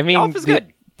 Elf Yeah, is, I mean, Elf is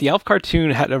good. the Elf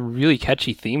cartoon had a really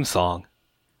catchy theme song.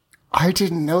 I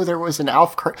didn't know there was an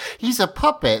Alf. He's a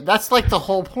puppet. That's like the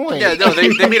whole point. Yeah, no, they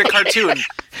made a cartoon.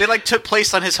 They like took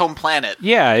place on his home planet.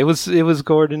 Yeah, it was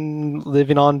Gordon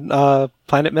living on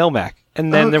planet Melmac,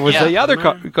 and then there was yeah. the other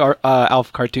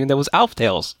Alf cartoon that was Alf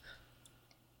Tales.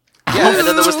 Yeah, and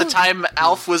then there was the time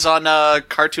Alf was on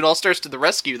Cartoon All Stars to the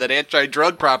Rescue, that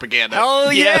anti-drug propaganda. Oh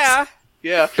yeah.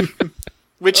 Yeah,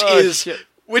 which Oh, is shit.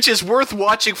 which is worth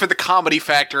watching for the comedy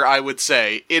factor. I would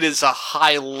say it is a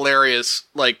hilarious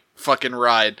fucking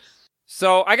ride.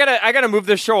 So I gotta move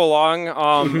this show along.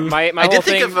 My I whole did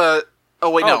thing. think of Oh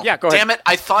wait, no! yeah, go ahead. Damn it!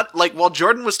 I thought while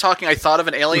Jordan was talking, I thought of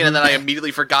an alien, and then I immediately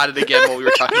forgot it again while we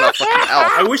were talking about fucking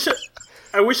Elf.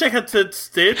 I wish I had said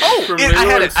Stitch from I Lilo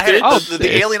had and it. I had it. Stitch.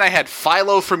 The alien I had,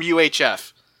 Philo from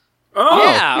UHF. Oh,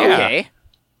 yeah, yeah. okay.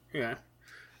 yeah.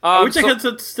 I wish I so- had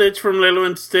said Stitch from Lilo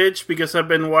and Stitch because I've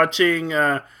been watching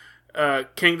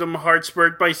Kingdom Hearts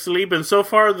Birth by Sleep, and so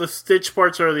far the Stitch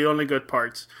parts are the only good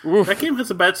parts. That game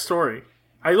has a bad story.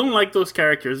 I don't like those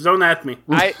characters. Don't at me.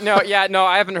 I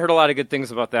haven't heard a lot of good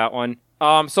things about that one.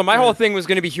 So my whole thing was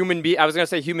going to be I was going to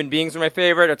say human beings are my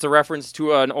favorite. It's a reference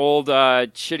to an old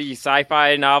shitty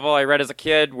sci-fi novel I read as a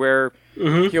kid where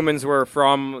humans were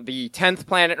from the 10th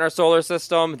planet in our solar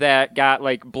system that got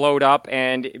blowed up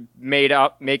and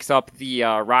makes up the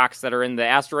rocks that are in the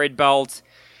asteroid belt.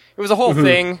 It was a whole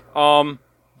thing.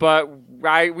 But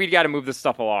we got to move this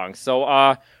stuff along.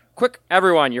 So quick,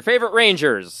 everyone, your favorite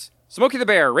Rangers. Smokey the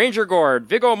Bear, Ranger Gord,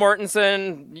 Viggo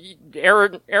Mortensen,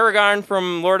 Aragorn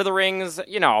from Lord of the Rings,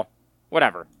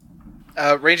 whatever.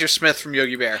 Ranger Smith from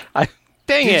Yogi Bear.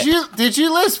 Dang it! Did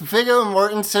you list Viggo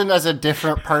Mortensen as a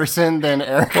different person than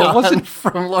Aragorn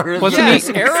from Lord of the wasn't Rings?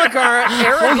 he-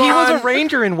 Aragorn He was a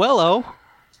ranger in Willow.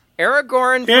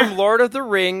 Aragorn Yeah. from Lord of the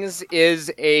Rings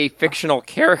is a fictional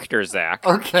character, Zach.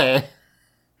 Okay.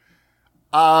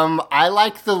 I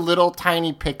like the little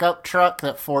tiny pickup truck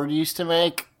that Ford used to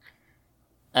make.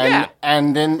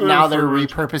 And then now they're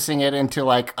repurposing it into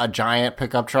a giant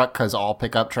pickup truck because all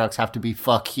pickup trucks have to be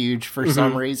fuck huge for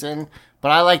some reason.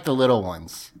 But I like the little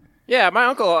ones. Yeah, my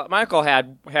uncle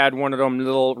had one of them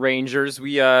little Rangers.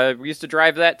 We used to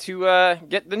drive that to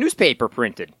get the newspaper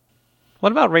printed.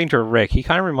 What about Ranger Rick? He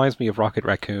kind of reminds me of Rocket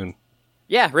Raccoon.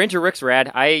 Yeah, Ranger Rick's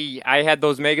rad. I had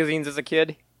those magazines as a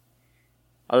kid.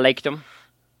 I liked them.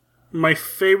 My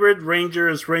favorite Ranger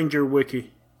is Ranger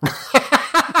Wiki.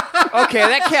 Okay,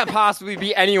 that can't possibly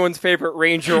be anyone's favorite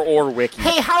Ranger or Wiki.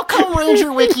 Hey, how come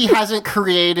Ranger Wiki hasn't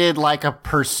created a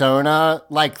persona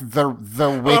like the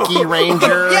Wiki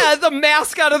Ranger? Yeah, the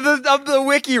mascot of the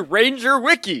Wiki, Ranger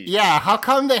Wiki. Yeah, how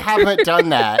come they haven't done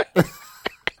that?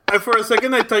 For a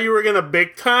second, I thought you were gonna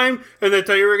big time, and I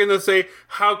thought you were gonna say,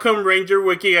 "How come Ranger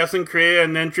Wiki hasn't created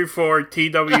an entry for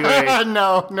TWA?"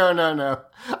 No. No.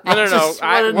 just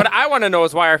wanted- What I want to know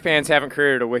is why our fans haven't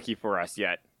created a wiki for us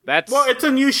yet. That's Well, it's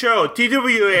a new show.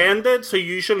 TWA ended, so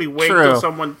you usually wait True. till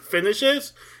someone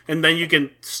finishes, and then you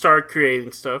can start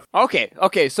creating stuff.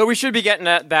 Okay, so we should be getting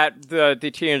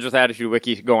the Teenagers with Attitude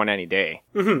wiki going any day.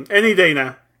 Any day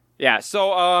now. Yeah,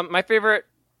 so my favorite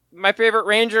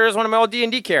Ranger is one of my old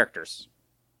D&D characters.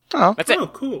 Oh. That's it. Oh,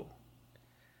 cool.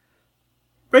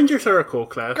 Rangers are a cool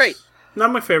class. Great.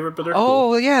 Not my favorite, but they're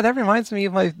cool. Oh, yeah, that reminds me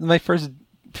of my first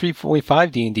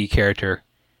 3.5 D&D character.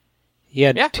 He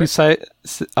had two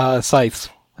scythes,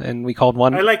 and we called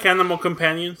one... I like animal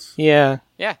companions. Yeah.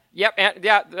 Yeah, yep, and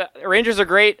the Rangers are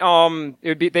great.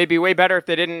 They'd be way better if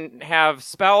they didn't have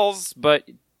spells, but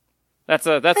that's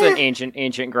an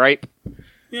ancient gripe.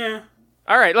 Yeah.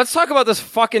 All right, let's talk about this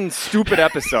fucking stupid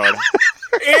episode.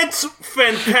 It's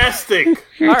fantastic.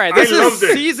 All right, this I is loved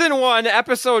it. Season 1,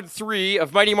 Episode 3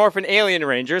 of Mighty Morphin Alien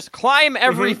Rangers, Climb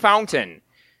Every Fountain.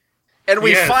 And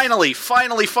we Yes.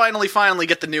 finally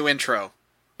get the new intro.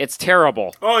 It's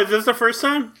terrible. Oh, is this the first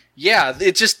time? Yeah,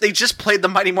 they just played the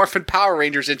Mighty Morphin Power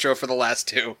Rangers intro for the last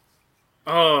two.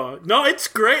 Oh, no, it's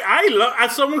great. I love,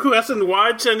 as someone who hasn't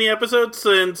watched any episodes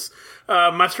since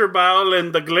Master Bile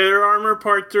and the Glitter Armor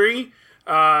Part 3,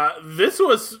 this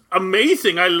was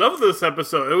amazing. I love this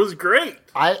episode. It was great.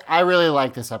 I really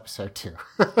like this episode too.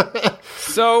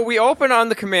 So we open on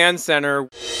the command center.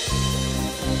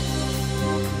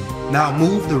 Now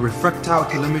move the refractile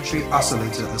telemetry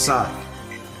oscillator aside.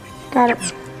 Got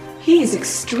it. He is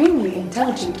extremely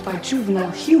intelligent by juvenile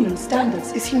human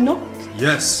standards, is he not?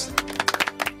 Yes.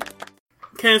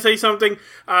 Can I say something?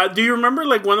 Do you remember,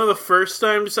 like, one of the first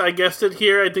times I guessed it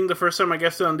here? I think the first time I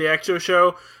guessed it on the actual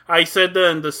show, I said that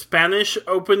in the Spanish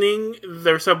opening,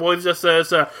 there's a voice that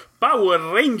says,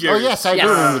 Power Rangers. Oh, yes, I do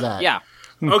remember that. Yeah.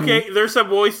 Okay, there's a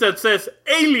voice that says,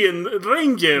 Alien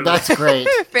Ranger. That's great.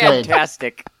 Good.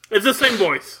 Fantastic. It's the same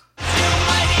voice.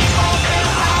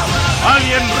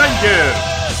 Alien Ranger!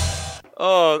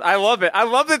 Oh, I love it. I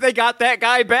love that they got that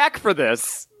guy back for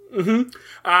this.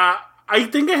 I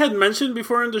think I had mentioned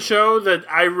before in the show that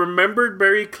I remembered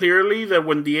very clearly that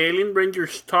when the Alien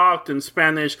Rangers talked in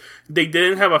Spanish, they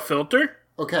didn't have a filter.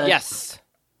 Okay. Yes.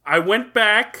 I went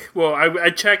back. Well, I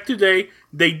checked today.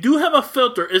 They do have a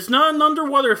filter. It's not an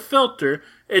underwater filter.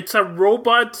 It's a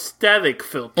robot static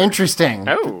filter. Interesting.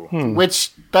 Oh.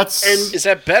 Which, that's... Is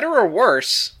that better or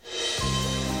worse?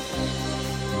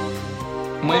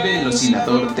 Mueve el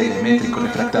oscilador telemétrico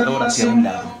refractador hacia un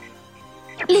lado.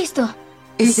 Listo.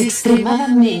 Es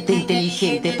extremadamente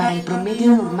inteligente para el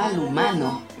promedio normal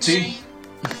humano. Sí.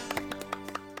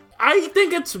 I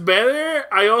think it's better.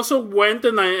 I also went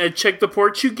and I checked the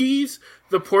Portuguese.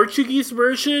 The Portuguese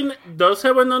version does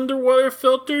have an underwater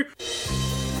filter.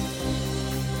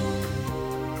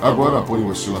 Agora põe o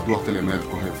oscilador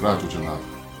telemétrico refrátil de lado.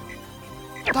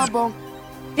 Tá bom.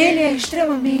 Ele é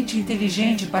extremamente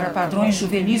inteligente para padrões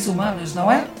juvenis humanos, não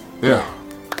é? É.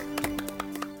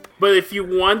 But if you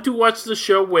want to watch the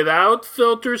show without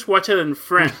filters, watch it in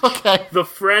French. Okay. The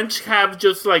French have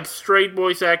just like straight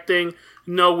voice acting,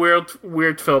 no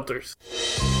weird filters.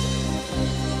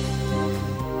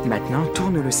 Maintenant,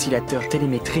 tourne l'oscillateur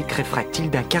télémétrique réfractile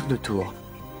d'un quart de tour.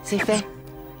 C'est fait.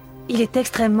 Il est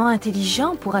extrêmement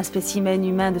intelligent pour un spécimen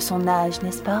humain de son âge,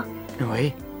 n'est-ce pas?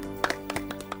 Oui.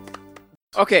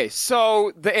 Okay,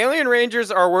 so the Alien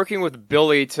Rangers are working with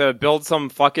Billy to build some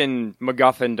fucking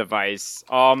MacGuffin device.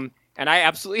 And I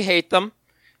absolutely hate them.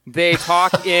 They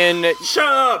talk in Shut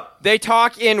up! They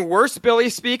talk in worse Billy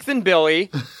speak than Billy.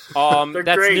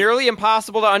 That's great. nearly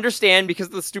impossible to understand because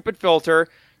of the stupid filter.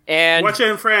 And Watch it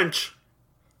in French.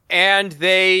 And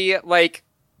they like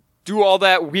do all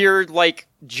that weird like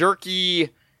jerky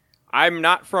I'm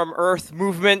not from Earth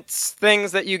movements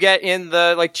things that you get in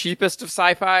the like cheapest of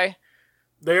sci-fi.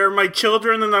 They are my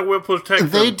children and I will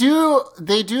protect They them.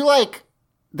 do like,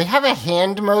 they have a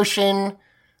hand motion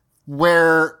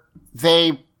where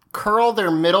they curl their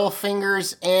middle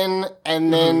fingers in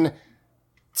and then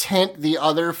tint the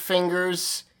other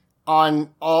fingers on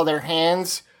all their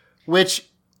hands, which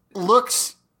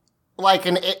looks like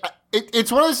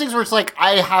it's one of those things where it's like,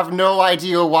 I have no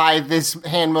idea why this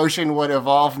hand motion would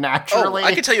evolve naturally. Oh,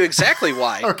 I can tell you exactly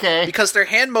why. Okay. Because they're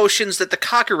hand motions that the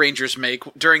Cocker Rangers make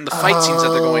during the fight scenes that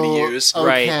they're going to use.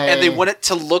 Right. And they want it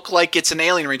to look like it's an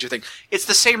Alien Ranger thing. It's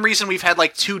the same reason we've had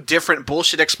like two different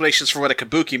bullshit explanations for what a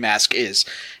kabuki mask is.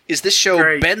 Is this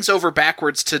show bends over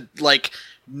backwards to like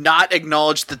not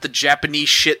acknowledge that the Japanese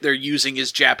shit they're using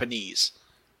is Japanese.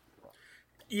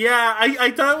 Yeah,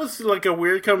 I thought it was like a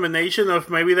weird combination of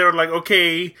maybe they were like,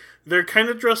 okay, they're kind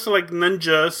of dressed like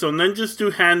ninjas, so ninjas do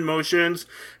hand motions,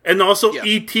 and also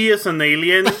E.T. is an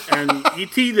alien, and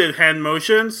E.T. did hand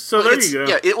motions, so there you go.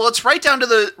 Yeah, it's right down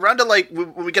to like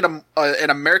when we get an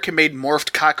American-made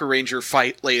morphed Cocker Ranger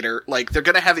fight later. Like they're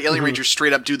gonna have the Alien Rangers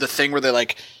straight up do the thing where they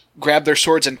like grab their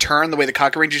swords and turn the way the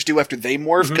Kaku Rangers do after they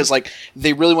morph, because like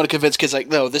they really want to convince kids like,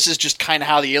 no, this is just kind of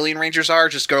how the Alien Rangers are.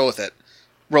 Just go with it,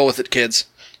 roll with it, kids.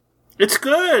 It's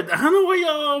good. I don't know why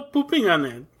y'all pooping on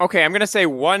it. Okay, I'm gonna say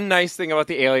one nice thing about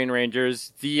the Alien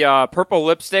Rangers: the purple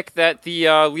lipstick that the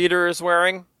leader is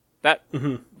wearing. That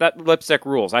lipstick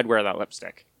rules. I'd wear that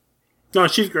lipstick. No,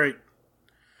 she's great.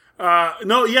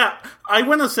 No, yeah, I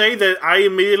want to say that I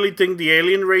immediately think the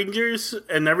Alien Rangers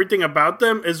and everything about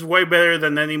them is way better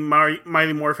than any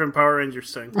Mighty Morphin Power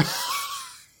Rangers thing.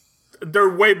 They're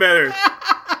way better.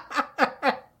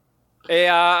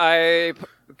 A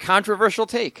controversial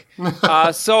take.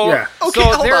 So, yeah. Okay,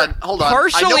 so hold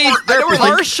on. They're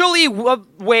partially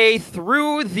way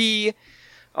through the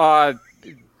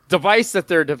device that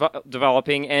they're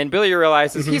developing, and Billy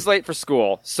realizes he's late for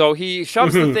school, so he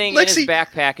shoves the thing in his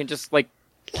backpack and just like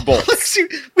bolts.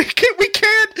 Lexi, we can't.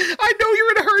 I know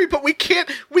you're in a hurry, but we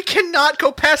cannot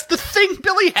go past the thing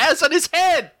Billy has on his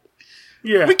head.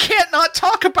 Yeah, we can't not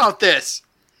talk about this.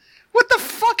 What the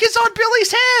fuck is on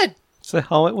Billy's head? It's a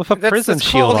helmet with a prison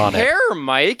shield on hair, it.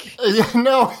 Mike.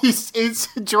 No,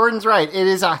 Jordan's right. It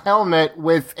is a helmet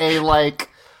with a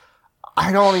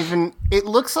It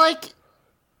looks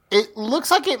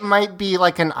like it might be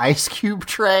like an ice cube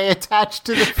tray attached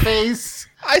to the face.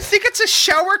 I think it's a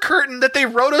shower curtain that they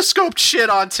rotoscoped shit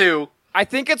onto. I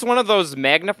think it's one of those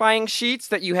magnifying sheets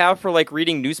that you have for like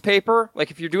reading newspaper.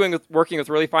 Like if you're working with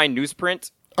really fine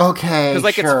newsprint. Okay,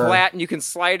 because sure. It's flat and you can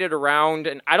slide it around.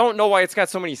 And I don't know why it's got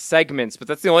so many segments, but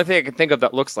that's the only thing I can think of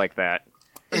that looks like that.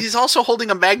 He's also holding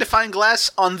a magnifying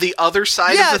glass on the other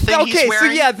side of the thing he's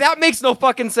wearing. So yeah, that makes no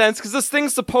fucking sense, because this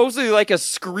thing's supposedly like a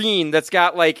screen that's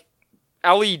got like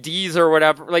LEDs or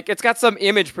whatever. Like it's got some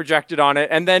image projected on it,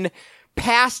 and then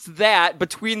past that,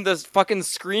 between the fucking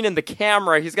screen and the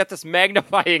camera, he's got this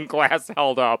magnifying glass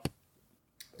held up.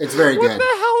 It's very good. What the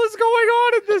hell is going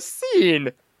on in this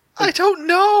scene? I don't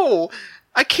know.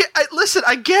 I can't. Listen,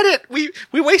 I get it. We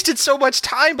wasted so much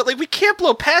time, but like we can't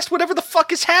blow past whatever the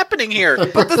fuck is happening here.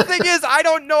 But the thing is, I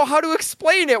don't know how to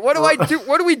explain it. What do I do?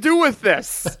 What do we do with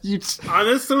this?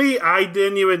 Honestly, I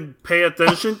didn't even pay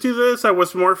attention to this. I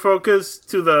was more focused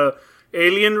to the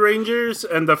Alien Rangers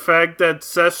and the fact that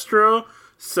Sestro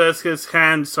says his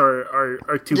hands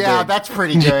are too big. Yeah, that's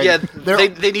pretty good. Yeah,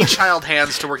 they need child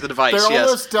hands to work the device. They're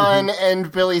almost done,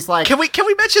 and Billy's like, Can we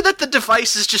mention that the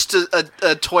device is just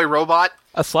a toy robot?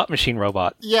 A slot machine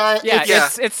robot. Yeah.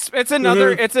 It's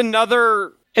another. It's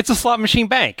another. It's a slot machine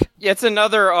bank. It's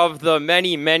another of the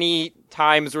many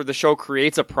times where the show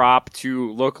creates a prop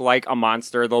to look like a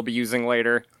monster they'll be using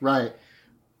later. Right.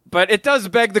 But it does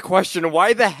beg the question: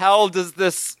 why the hell does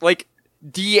this like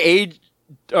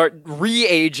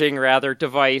re-aging rather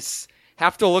device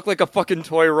have to look like a fucking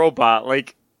toy robot?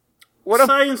 Like,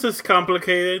 science is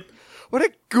complicated. What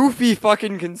a goofy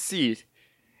fucking conceit.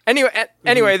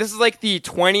 Anyway, this is like the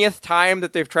 20th time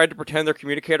that they've tried to pretend their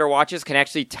communicator watches can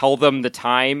actually tell them the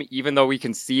time, even though we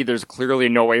can see there's clearly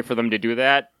no way for them to do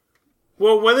that.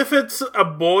 Well, what if it's a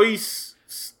voice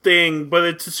thing, but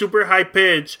it's a super high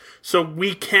pitch, so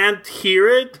we can't hear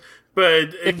it,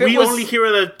 but we only hear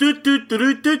it as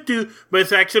do, but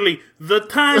it's actually, the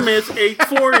time is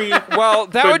 8:40. Well,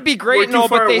 that would be great and all,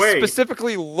 but they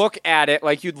specifically look at it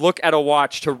like you'd look at a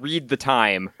watch to read the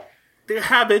time. They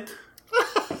have it.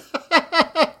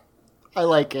 I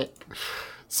like it.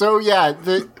 So yeah,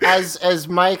 as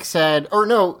Mike said, or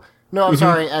no, I'm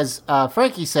sorry, as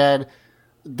Frankie said,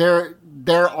 they're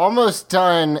almost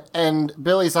done, and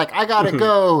Billy's like, I gotta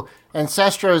go, and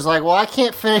Sestro's like, well, I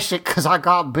can't finish it because I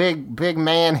got big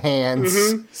man hands.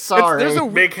 Sorry.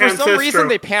 For some reason,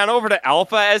 they pan over to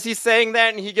Alpha as he's saying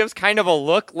that, and he gives kind of a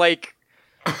look like,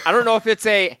 I don't know if it's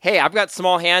a, hey, I've got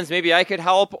small hands, maybe I could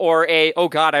help, or a, oh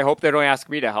god, I hope they don't ask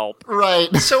me to help.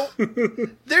 Right. So,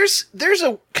 there's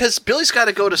because Billy's got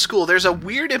to go to school, there's a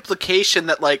weird implication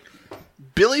that, like,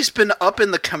 Billy's been up in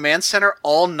the command center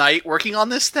all night working on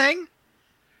this thing,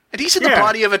 and he's in the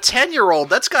body of a 10-year-old.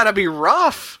 That's gotta be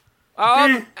rough.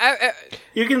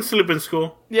 You can sleep in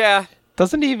school. Yeah.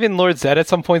 Doesn't even Lord Zed at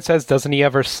some point says, doesn't he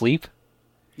ever sleep?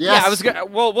 Yes. Yeah, I was gonna.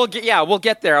 Well, we'll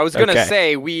get there. I was gonna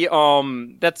say we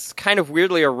that's kind of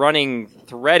weirdly a running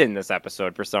thread in this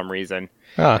episode for some reason.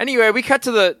 Anyway, we cut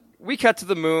to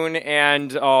the moon,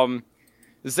 and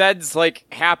Zed's like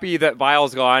happy that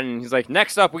Vile's gone, and he's like,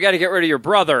 next up, we got to get rid of your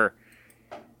brother.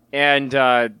 And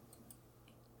I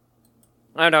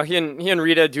don't know. He and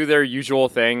Rita do their usual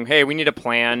thing. Hey, we need a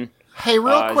plan. Hey,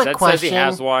 real quick Zed question. says he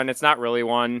has one. It's not really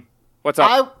one. What's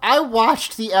up? I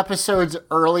watched the episodes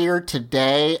earlier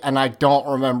today, and I don't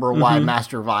remember why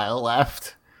Master Vile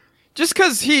left.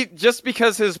 Just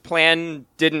because his plan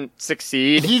didn't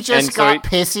succeed. He just got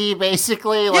pissy,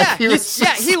 basically.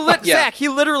 Zach, he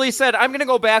literally said, "I'm gonna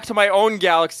go back to my own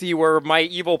galaxy where my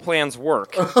evil plans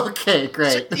work." Okay,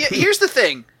 great. So, here's the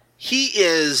thing: he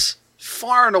is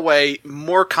far and away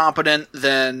more competent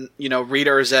than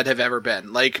Rita or Zed have ever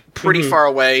been. Like pretty far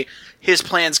away. His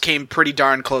plans came pretty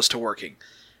darn close to working,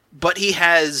 but he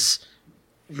has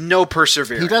no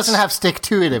perseverance. He doesn't have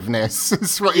stick-to-itiveness.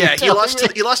 Is what you're he lost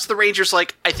to the Rangers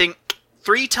I think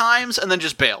 3 times and then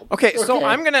just bailed. Okay, so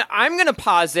I'm gonna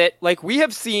posit, like, we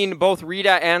have seen both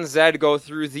Rita and Zed go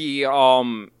through the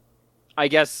I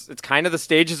guess it's kind of the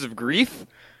stages of grief,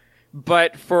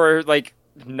 but for like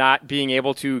not being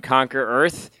able to conquer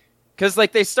Earth. Because,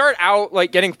 like, they start out,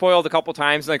 like, getting foiled a couple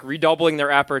times, like, redoubling their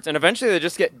efforts, and eventually they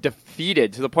just get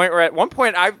defeated to the point where at one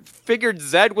point I figured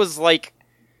Zed was, like,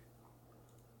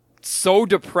 so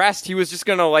depressed he was just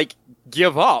gonna, like,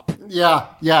 give up. Yeah,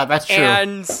 that's true.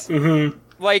 And,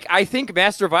 like, I think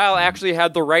Master Vile actually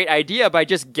had the right idea by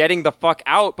just getting the fuck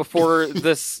out before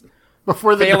this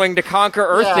failing to conquer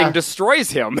Earth thing destroys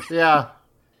him. Yeah.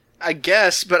 I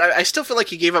guess, but I still feel like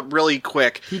he gave up really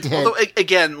quick. He did. Although,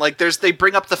 again, like, they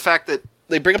bring up the fact that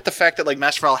like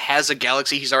Master Vile has a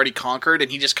galaxy he's already conquered, and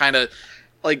he just kind of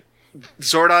like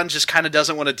Zordon just kind of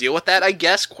doesn't want to deal with that. I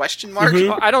guess ?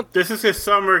 Well, I don't. This is his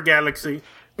summer galaxy.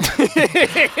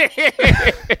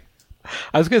 I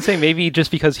was gonna say maybe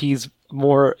just because he's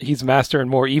master and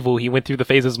more evil, he went through the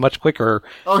phases much quicker.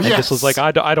 Oh, and just was like,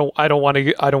 I don't want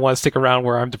to stick around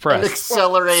where I'm depressed.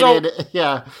 Accelerated,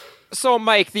 yeah. So,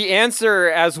 Mike, the answer,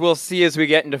 as we'll see as we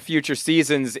get into future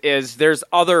seasons, is there's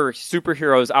other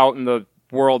superheroes out in the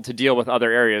world to deal with other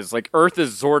areas. Like, Earth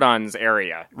is Zordon's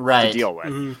area to deal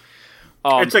with.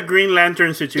 It's a Green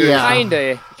Lantern situation.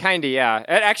 Yeah. Kinda, yeah. It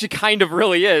actually kind of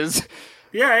really is.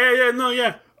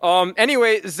 Yeah.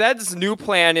 Anyway, Zed's new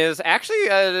plan is actually,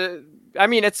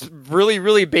 it's really,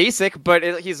 really basic,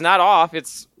 but he's not off.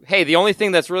 It's, hey, the only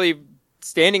thing that's really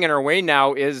standing in our way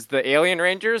now is the Alien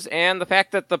Rangers and the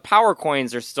fact that the power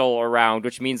coins are still around,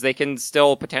 which means they can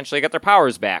still potentially get their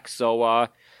powers back. So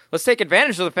let's take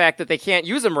advantage of the fact that they can't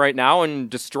use them right now and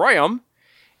destroy them.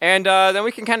 And then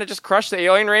we can kind of just crush the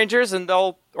Alien Rangers, and they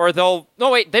don't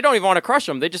even want to crush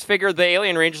them. They just figure the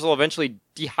Alien Rangers will eventually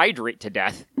dehydrate to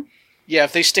death. Yeah,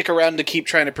 if they stick around to keep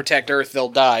trying to protect Earth, they'll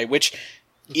die, which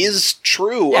is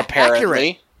true, apparently.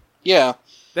 Accurate. Yeah.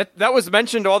 That was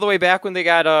mentioned all the way back when they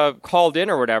got called in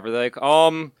or whatever. They're like,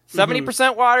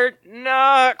 70% water?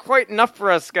 Not quite enough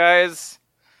for us, guys.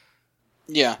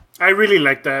 Yeah. I really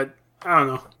like that. I don't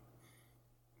know.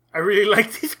 I really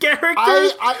like these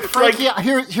characters. Frankie,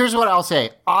 here's what I'll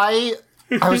say. I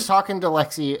was talking to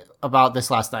Lexi about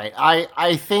this last night.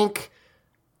 I think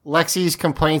Lexi's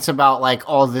complaints about, like,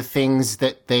 all the things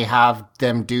that they have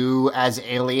them do as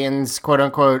aliens, quote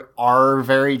unquote, are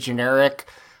very generic.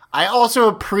 I also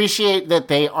appreciate that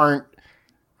they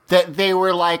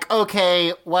were like,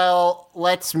 okay, well,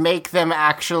 let's make them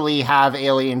actually have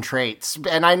alien traits.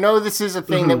 And I know this is a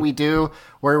thing that we do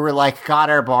where we're like, God,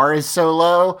 our bar is so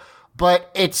low,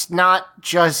 but it's not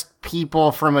just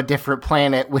people from a different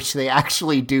planet, which they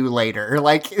actually do later.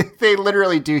 Like, they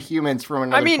literally do humans from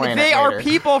another planet. They are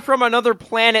people from another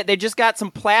planet. They just got some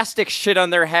plastic shit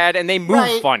on their head and they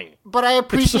move funny. But I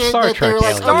appreciate that they're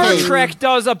like, Star Trek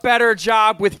does a better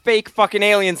job with fake fucking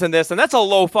aliens than this, and that's a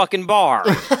low fucking bar.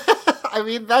 I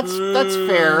mean, that's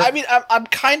fair. I mean, I'm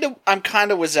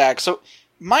kind of with Zach. So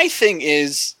my thing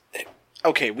is,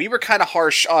 okay, we were kind of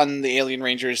harsh on the Alien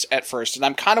Rangers at first, and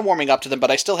I'm kind of warming up to them, but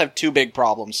I still have 2 big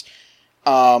problems.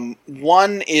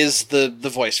 One is the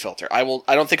voice filter. I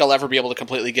don't think I'll ever be able to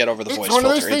completely get over the voice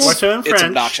filter. It's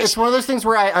obnoxious. It's one of those things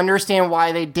where I understand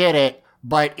why they did it,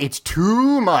 but it's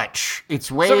too much.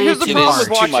 It's way too much. So here's the problem with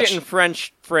watching it in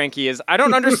French, Frankie, is I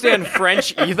don't understand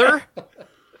French either.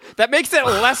 That makes it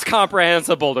less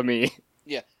comprehensible to me.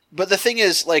 Yeah. But the thing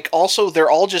is, like, also, they're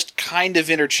all just kind of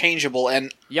interchangeable,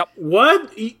 and... Yep.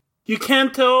 What? You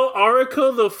can't tell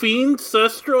Auricle, the Fiend,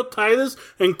 Sestro, Titus,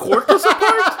 and Quarkus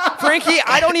apart? Frankie,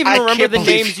 I don't even remember the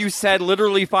names you said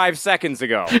literally 5 seconds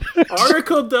ago.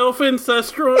 Auricle, Delphin,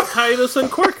 Sestro, Titus, and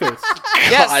Quarkus.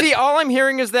 Yeah, see, all I'm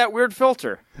hearing is that weird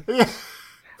filter.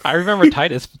 I remember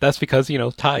Titus, but that's because,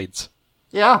 tides.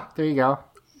 Yeah, there you go.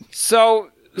 So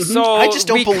I just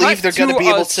don't believe they're going to be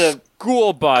able to...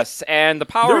 School bus, and the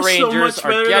Power Rangers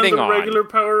are getting on. Regular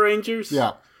Power Rangers.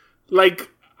 Yeah. Like,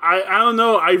 I don't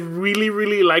know, I really,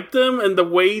 really like them, and the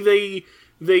way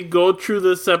they go through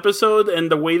this episode and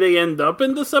the way they end up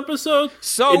in this episode.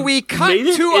 So we cut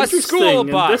to a school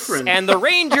bus, and the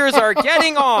Rangers are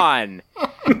getting on.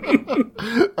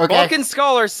 Bulk and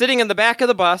Skull are sitting in the back of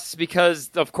the bus because,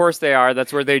 of course, they are.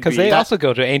 That's where they'd be. Because they also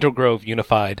go to Angel Grove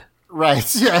Unified.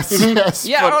 Right, yes.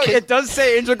 Yeah, it does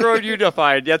say Angel Grove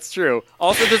Unified. That's true.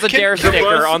 Also, there's a Dare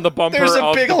sticker on the bumper of the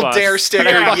bus. There's a big old Dare sticker.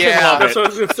 Yeah, that's what I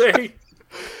was going to say.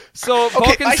 So,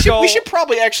 okay, we should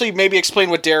probably actually maybe explain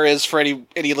what Dare is for any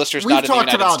listeners not in the United States.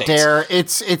 We've talked about Dare.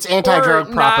 It's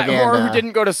anti-drug propaganda. Or who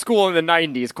didn't go to school in the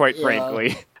 90s, quite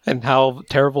frankly. And how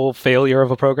terrible failure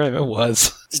of a program it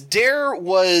was. Dare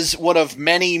was one of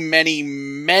many, many,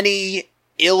 many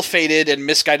ill-fated and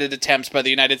misguided attempts by the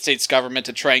United States government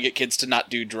to try and get kids to not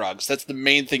do drugs. That's the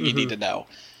main thing you need to know.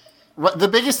 The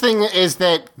biggest thing is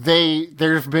that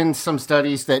there's been some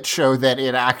studies that show that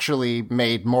it actually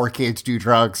made more kids do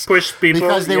drugs. Push people.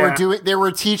 Because they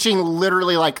were teaching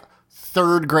literally like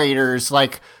third graders,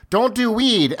 like, don't do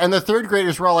weed. And the third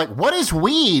graders were all like, what is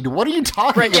weed? What are you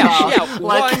talking about?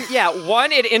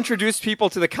 One, it introduced people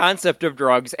to the concept of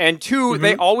drugs. And two,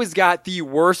 they always got the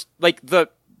worst, like the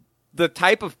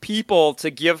type of people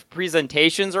to give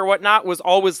presentations or whatnot was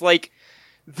always like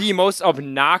the most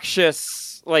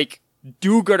obnoxious, like,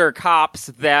 do-gooder cops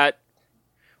that,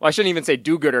 well, I shouldn't even say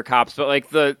do-gooder cops, but like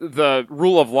the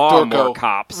rule of law more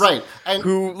cops. Right.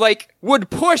 Who, like, would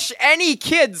push any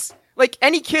kids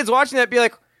watching that be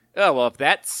like, oh, well, if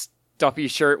that stuffy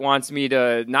shirt wants me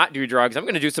to not do drugs, I'm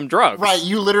going to do some drugs. Right,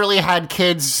 you literally had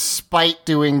kids spite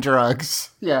doing drugs.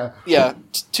 Yeah. Yeah,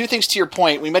 two things to your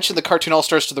point. We mentioned the Cartoon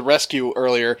All-Stars to the Rescue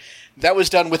earlier. That was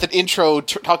done with an intro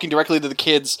talking directly to the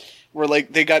kids where,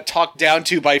 like, they got talked down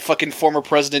to by fucking former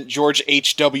President George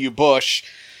H.W. Bush,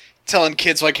 telling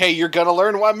kids, like, hey, you're gonna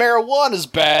learn why marijuana's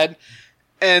bad.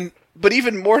 But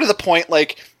even more to the point,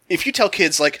 like, if you tell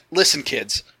kids, like, listen,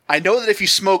 kids, I know that if you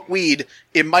smoke weed,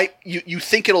 it might, you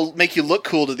think it'll make you look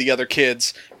cool to the other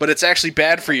kids, but it's actually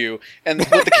bad for you. And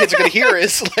what the kids are gonna hear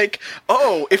is, like,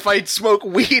 oh, if I smoke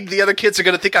weed, the other kids are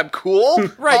gonna think I'm cool?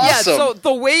 Right, awesome. Yeah, so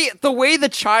the way the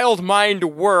child mind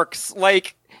works,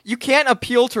 like, you can't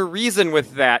appeal to reason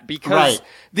with that because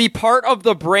the part of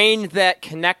the brain that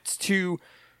connects to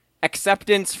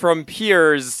acceptance from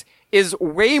peers is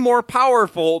way more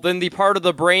powerful than the part of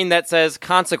the brain that says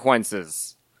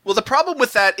consequences. Well, the problem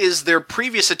with that is their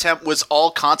previous attempt was all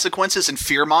consequences and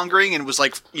fear-mongering and was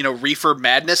like, reefer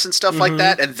madness and stuff like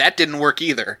that, and that didn't work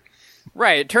either.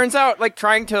 Right, it turns out, like,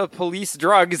 trying to police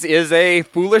drugs is a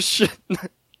foolish...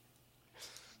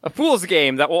 a fool's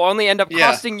game that will only end up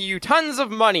costing you tons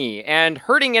of money and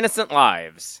hurting innocent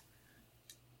lives.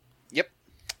 Yep.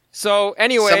 So,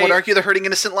 anyway... Some would argue that hurting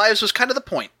innocent lives was kind of the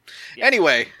point. Yeah.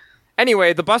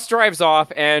 Anyway, the bus drives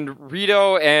off, and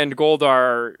Rito and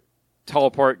Goldar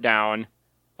teleport down.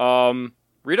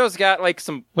 Rito's got, like,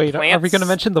 some plants... are we going to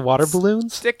mention the water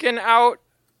balloons? Sticking out.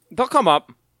 They'll come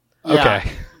up.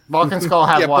 Okay. Bulk and Skull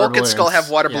have water balloons. Bulk and Skull have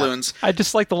water balloons. I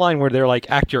just like the line where they're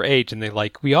like, act your age, and they're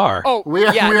like, we are. Oh, we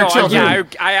are children. Yeah,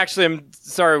 I actually am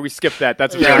sorry we skipped that.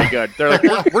 That's very good. They're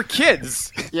like, we're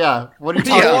kids. Yeah, what are you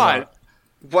talking about?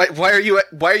 Why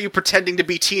are you pretending to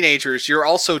be teenagers? You're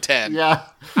also 10. Yeah.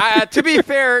 To be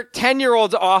fair,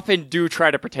 10-year-olds often do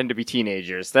try to pretend to be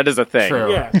teenagers. That is a thing.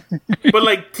 True. Yeah. But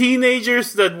like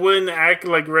teenagers that wouldn't act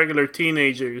like regular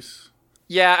teenagers.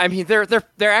 Yeah, I mean they're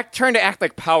trying to act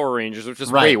like Power Rangers, which is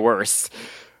way worse.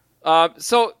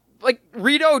 So like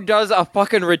Rito does a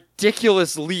fucking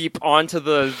ridiculous leap onto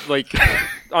the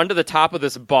onto the top of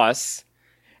this bus,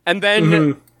 and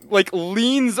then like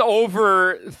leans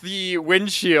over the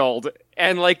windshield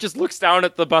and like just looks down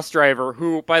at the bus driver.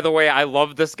 Who, by the way, I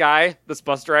love this guy. This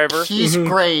bus driver. He's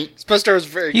great. This bus driver is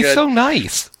very good. He's so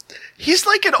nice. He's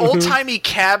like an old timey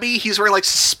cabbie. He's wearing like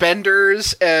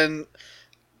suspenders and.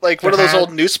 Like one of those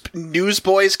old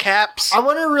newsboys caps. I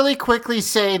want to really quickly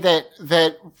say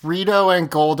that Rito and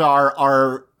Goldar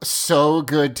are so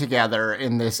good together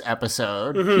in this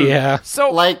episode. Yeah.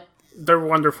 So like they're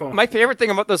wonderful. My favorite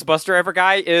thing about this bus driver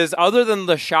guy is, other than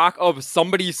the shock of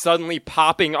somebody suddenly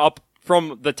popping up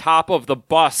from the top of the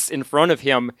bus in front of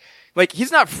him, like,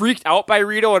 he's not freaked out by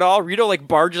Rito at all. Rito, like,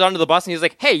 barges onto the bus and he's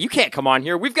like, hey, you can't come on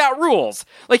here. We've got rules.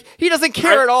 Like, he doesn't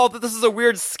care at all that this is a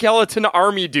weird skeleton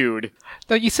army dude.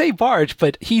 No, you say barge,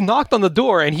 but he knocked on the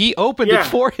door and he opened it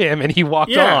for him and he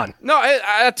walked on.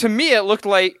 No, to me it looked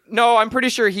like, no, I'm pretty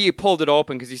sure he pulled it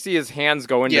open because you see his hands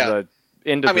go into the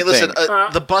listen,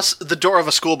 thing. the door of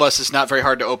a school bus is not very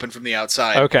hard to open from the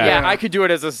outside. Okay. Yeah, I could do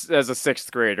it as a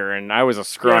sixth grader, and I was a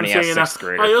scrawny ass sixth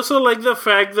grader. I also like the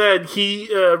fact that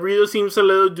Rito seems a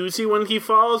little doozy when he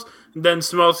falls, then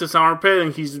smells his armpit,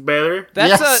 and he's better.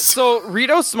 So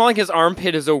Rito smelling his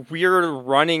armpit is a weird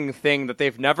running thing that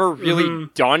they've never really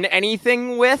done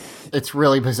anything with. It's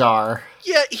really bizarre.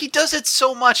 Yeah, he does it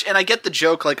so much, and I get the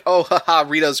joke, like, oh, haha,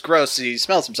 Rito's gross, he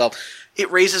smells himself.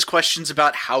 It raises questions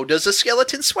about how does a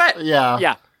skeleton sweat? Yeah.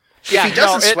 Yeah. If he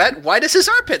doesn't sweat, why does his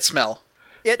armpit smell?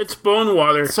 It's bone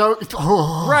water. So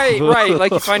right,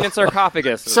 like you find in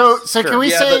sarcophagus. So can we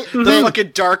say the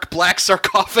fucking dark black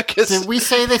sarcophagus? Did we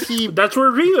say that that's where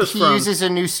Rita's from? Uses a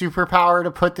new superpower to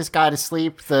put this guy to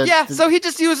sleep? So he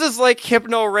just uses like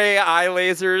hypno ray eye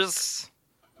lasers.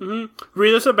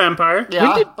 Rita's a vampire.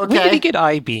 Yeah. When did he get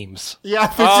eye beams? Yeah,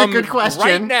 that's a good question.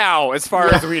 Right now, as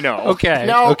far as we know. Okay.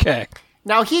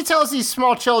 Now he tells these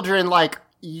small children, like,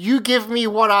 you give me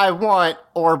what I want,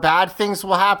 or bad things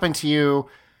will happen to you.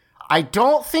 I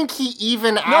don't think he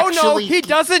even No, he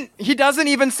doesn't. He doesn't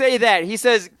even say that. He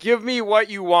says, "Give me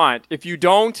what you want. If you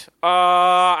don't,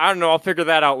 I don't know. I'll figure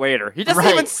that out later." He doesn't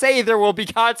even say there will be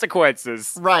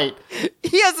consequences. Right.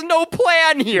 He has no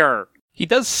plan here. He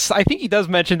does. I think he does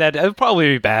mention that it'll probably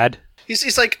be bad.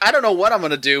 He's like, I don't know what I'm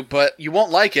gonna do, but you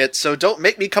won't like it, so don't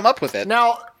make me come up with it.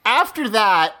 Now, after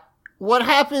that, what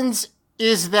happens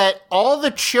is that all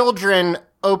the children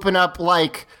open up,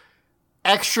 like,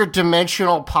 extra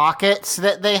dimensional pockets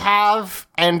that they have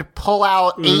and pull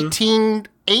out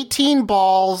 18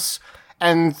 balls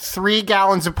and 3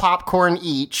 gallons of popcorn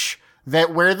each.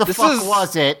 That where the fuck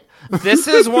was it? This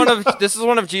is one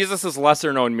of Jesus'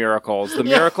 lesser known miracles, the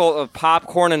miracle of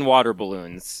popcorn and water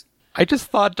balloons. I just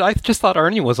thought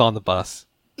Ernie was on the bus.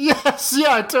 Yes,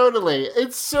 yeah, totally.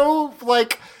 It's so,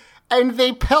 like, and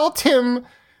they pelt him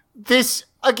this,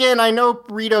 again, I know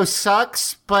Rito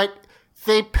sucks, but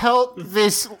they pelt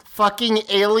this fucking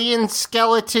alien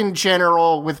skeleton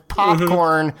general with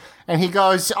popcorn, and he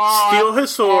goes, steal his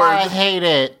sword. I hate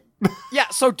it. Yeah,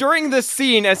 so during this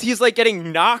scene, as he's like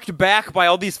getting knocked back by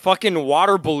all these fucking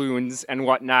water balloons and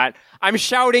whatnot, I'm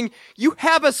shouting, "You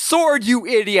have a sword, you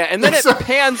idiot!" And then it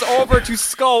pans over to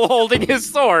Skull holding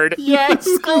his sword. Yeah,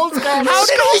 Skull's got How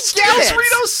did he steals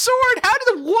Rito's sword? How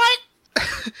did what?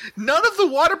 None of the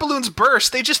water balloons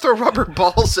burst. They just throw rubber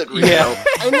balls at Rito. Yeah.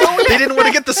 They didn't want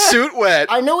to get the suit wet.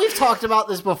 I know we've talked about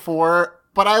this before,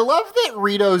 but I love that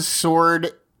Rito's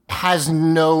sword has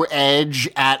no edge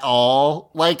at all.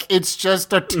 Like, it's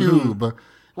just a tube.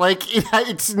 Like,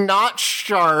 it's not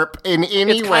sharp in any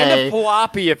way. It's kind of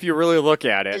floppy if you really look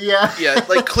at it. Yeah. Yeah,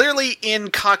 like, clearly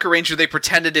in Cocker Ranger they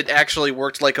pretended it actually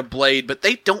worked like a blade, but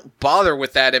they don't bother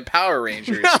with that in Power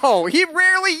Rangers. No, he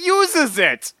rarely uses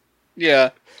it. Yeah.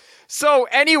 So,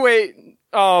 anyway,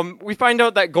 we find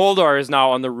out that Goldar is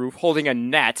now on the roof holding a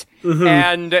net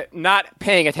and not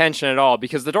paying attention at all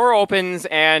because the door opens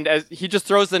and as he just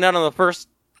throws the net on the first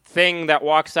thing that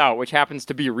walks out, which happens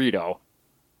to be Rito.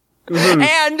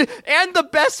 And the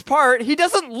best part, he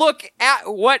doesn't look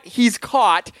at what he's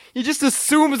caught. He just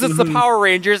assumes it's the Power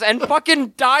Rangers and fucking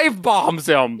dive bombs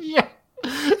him. Yeah.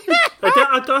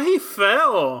 I thought he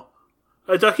fell.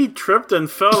 I thought he tripped and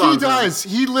fell. He does.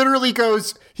 He literally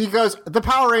goes, the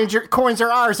Power Ranger coins are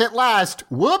ours at last.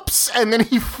 Whoops. And then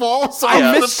he falls off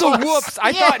I missed the whoops.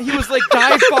 I thought he was like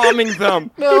dive bombing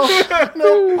them. No.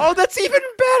 Oh, that's even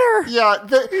better. Yeah.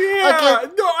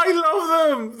 No, I love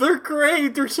them. They're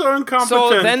great. They're so incompetent.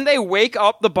 So then they wake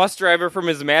up the bus driver from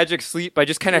his magic sleep by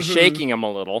just kind of shaking him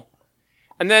a little.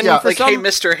 And then like, hey,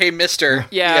 mister.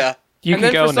 Yeah. You and can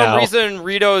then go for some now. reason,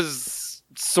 Rito's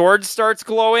sword starts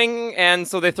glowing, and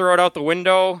so they throw it out the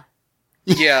window.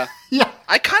 Yeah. Yeah.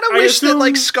 I kind of wish that,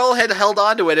 like, Skull had held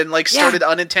onto it and, like, started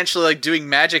unintentionally, like, doing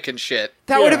magic and shit.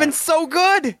 That would have been so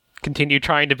good! Continue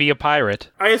trying to be a pirate.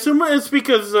 I assume it's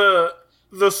because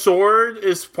the sword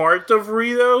is part of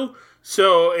Rito,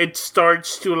 so it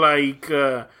starts to, like,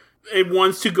 it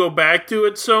wants to go back to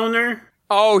its owner.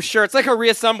 Oh, sure. It's like a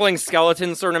reassembling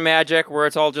skeleton sort of magic, where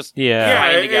it's all just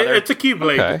Yeah, together. it's a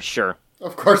Keyblade. Okay. Sure.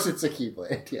 Of course it's a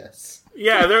Keyblade, yes.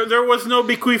 Yeah, there was no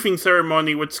bequeathing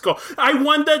ceremony with Skull. I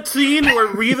want that scene where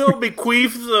Rito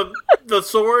bequeaths the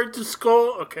sword to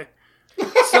Skull. Okay.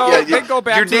 So they go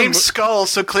back Your to name's Skull,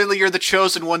 so clearly you're the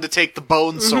chosen one to take the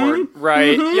bone sword.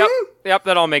 Right. Yep,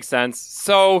 that all makes sense.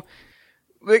 So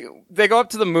they go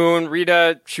up to the moon.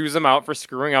 Rita chews them out for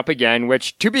screwing up again,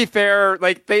 which, to be fair,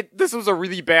 like this was a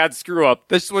really bad screw up.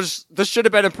 This should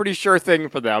have been a pretty sure thing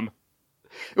for them.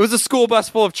 It was a school bus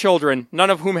full of children, none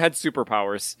of whom had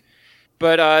superpowers.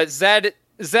 But Zed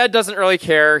doesn't really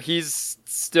care. He's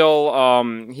still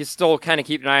kind of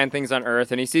keeping an eye on things on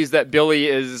Earth, and he sees that Billy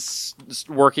is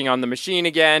working on the machine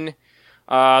again.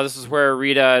 This is where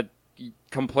Rita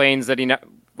complains that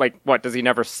does he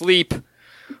never sleep?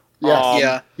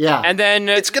 Yes. Yeah. And then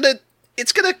it's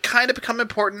gonna kind of become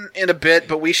important in a bit,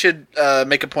 but we should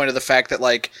make a point of the fact that,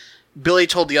 like, Billy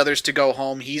told the others to go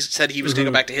home. He said he was going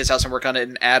to go back to his house and work on it,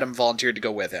 and Adam volunteered to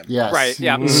go with him. Yes. Right,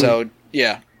 yeah. So,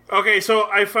 yeah. Okay, so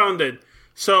I found it.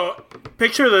 So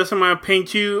picture this. I'm going to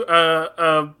paint you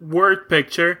a word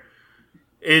picture.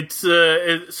 It's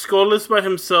Skull is by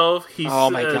himself. He's Oh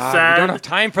my god, sad. we don't have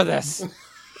time for this.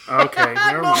 Okay,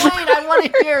 never No, mind. wait, I want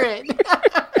to hear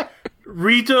it.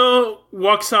 Rito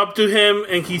walks up to him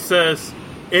and he says,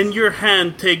 "In your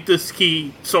hand, take this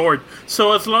key sword.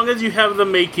 So as long as you have the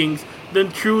makings, then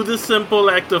through the simple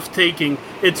act of taking,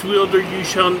 its wielder you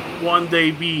shall one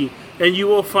day be, and you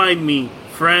will find me,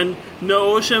 friend.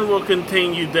 No ocean will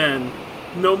contain you then.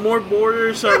 No more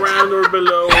borders around or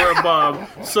below or above,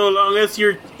 so long as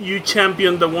you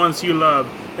champion the ones you love."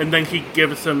 And then he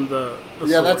gives him the sword.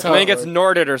 That's how I think it's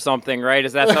Norded or something, right?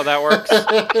 Is that how that works?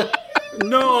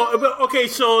 No, but okay,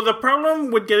 so the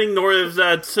problem with getting Nord is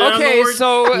that Okay, Xehanort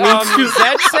so needs to...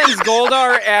 Zed sends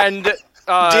Goldar and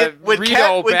When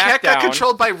Rito Cat back got down.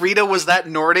 controlled by Rito, was that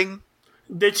Nording?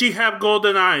 Did she have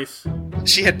golden eyes?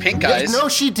 She had pink eyes. No,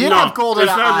 she did No, have golden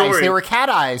it's not eyes. Nori. They were cat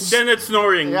eyes. Then it's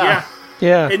Noring, Yeah.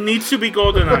 Yeah. It needs to be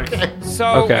golden eyes. So,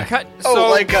 Okay. we cut, Oh, so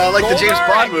like the James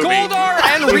Bond movie. Goldar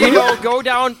and Rito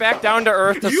go back down to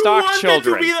Earth to You stalk wanted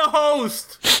children. to be the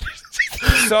host!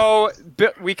 So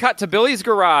we cut to Billy's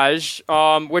garage,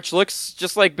 which looks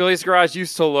just like Billy's garage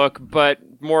used to look, but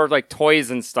more like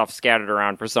toys and stuff scattered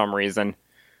around for some reason.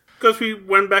 Because we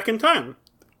went back in time.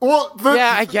 Well,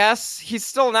 Yeah, I guess he's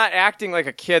still not acting like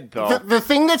a kid though. the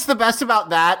thing that's the best about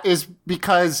that is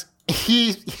because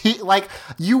he like,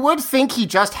 you would think he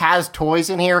just has toys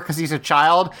in here because he's a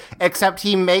child, except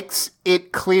he makes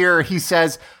it clear. He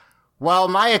says, "Well,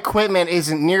 my equipment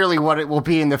isn't nearly what it will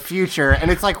be in the future." And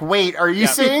it's like, wait, are you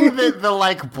saying that the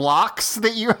like blocks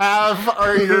that you have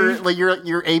are your like your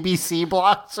ABC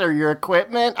blocks or your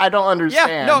equipment? I don't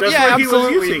understand. no, That's yeah, what he was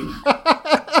absolutely.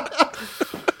 using.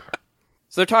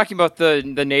 So they're talking about the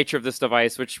nature of this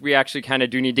device, which we actually kind of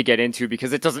do need to get into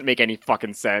because it doesn't make any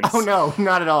fucking sense. Oh no,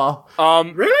 not at all.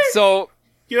 Really? So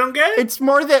You don't get it? It's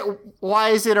more that why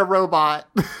is it a robot?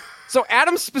 So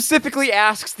Adam specifically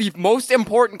asks the most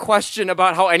important question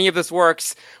about how any of this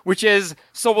works, which is,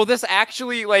 so will this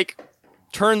actually, like,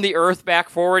 turn the Earth back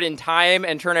forward in time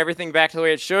and turn everything back to the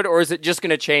way it should, or is it just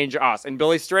going to change us? And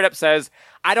Billy straight up says,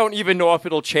 I don't even know if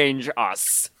it'll change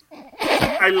us.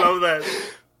 I love that.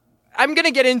 I'm going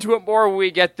to get into it more when we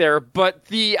get there, but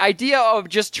the idea of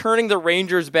just turning the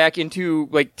Rangers back into,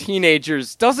 like,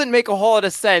 teenagers doesn't make a whole lot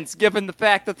of sense, given the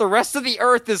fact that the rest of the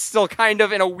Earth is still kind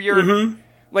of in a weird,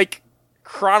 like,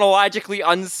 chronologically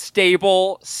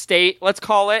unstable state, let's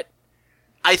call it.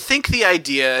 I think the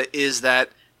idea is that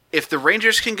if the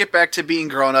Rangers can get back to being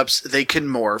grown-ups, they can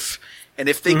morph. And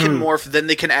if they can morph, then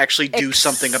they can actually do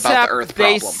something about the Earth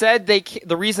problem. They said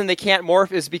the reason they can't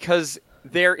morph is because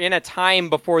they're in a time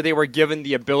before they were given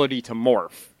the ability to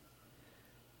morph.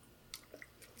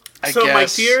 I So my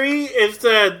guess. theory is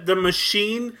that the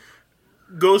machine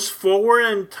goes forward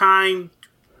in time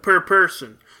per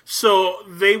person. So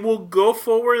they will go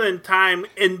forward in time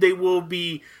and they will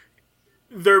be...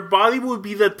 Their body will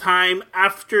be the time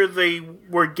after they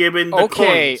were given the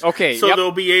coins. Okay, So yep.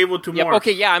 they'll be able to morph.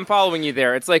 Okay, yeah, I'm following you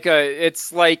there. It's like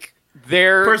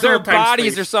their Personal time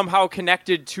bodies space. are somehow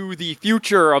connected to the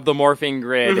future of the morphing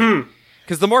grid.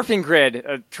 Because the morphing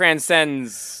grid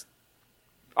transcends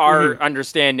our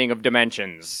understanding of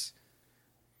dimensions.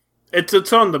 It's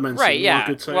its own dimension, Right, one yeah.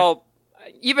 could say. Well,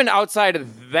 even outside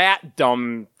of that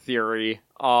dumb theory,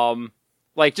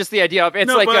 like just the idea of it's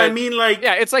No, like but I mean, like...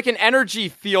 yeah, it's like an energy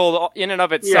field in and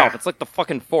of itself. Yeah. It's like the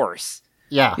fucking Force.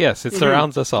 Yeah. Yes, it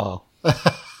surrounds us all.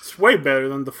 It's way better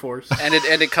than the Force. And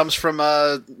it comes from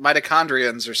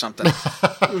mitochondrians or something.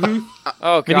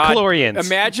 Oh god, Midichlorians.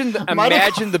 Imagine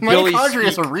the Billy Mitochondria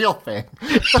is speak. a real thing.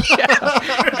 They're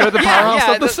the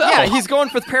powerhouse of the cell. Yeah, he's going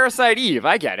for Parasite Eve.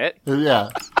 I get it. Yeah.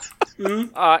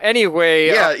 Anyway,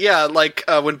 Yeah, like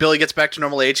when Billy gets back to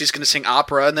normal age, he's going to sing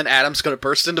opera, and then Adam's going to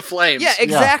burst into flames. yeah,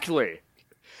 exactly.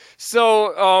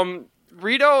 So,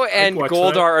 Rito and watch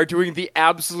Goldar that. are doing the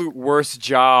absolute worst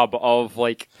job of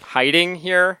like hiding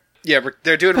here. Yeah,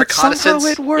 they're doing But reconnaissance. somehow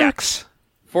it works.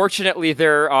 Fortunately,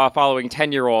 they're following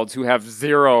 10-year-olds who have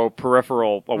zero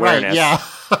peripheral awareness. Right,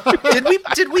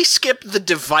 yeah. Did we skip the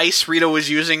device Rito was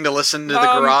using to listen to the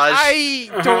garage? I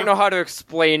don't know how to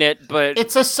explain it, but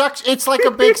It's like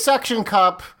a big suction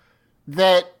cup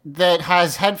that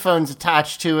has headphones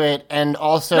attached to it, and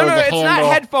also no, the it's handle. not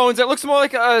headphones. It looks more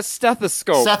like a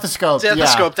stethoscope. Stethoscope.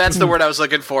 Stethoscope, Yeah. that's the word I was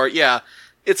looking for. Yeah.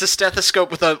 It's a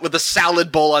stethoscope with a salad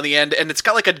bowl on the end, and it's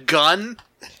got like a gun.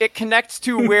 It connects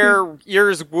to where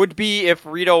ears would be if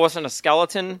Rito wasn't a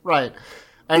skeleton. Right.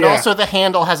 And Yeah. also the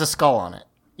handle has a skull on it.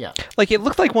 Yeah. Like, it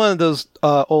looked like one of those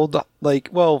old, like,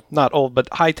 well, not old, but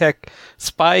high-tech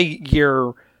spy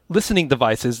gear, listening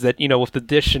devices that with the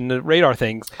dish and the radar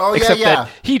things. Oh, except yeah. that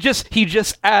he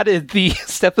just added the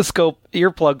stethoscope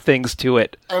earplug things to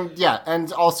it.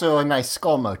 And also a nice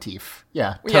skull motif.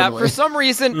 Yeah, totally. Yeah, for some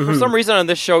reason on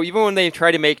this show, even when they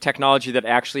try to make technology that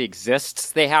actually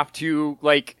exists, they have to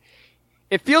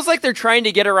it feels like they're trying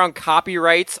to get around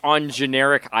copyrights on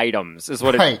generic items, is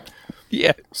what Right.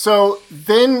 Yeah. So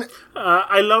then,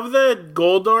 I love that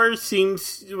Goldar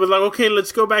was like, okay,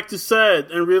 let's go back to set,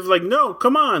 and Rita's like, no,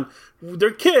 come on,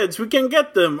 they're kids, we can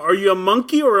get them. Are you a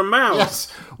monkey or a mouse?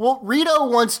 Yes. Well, Rito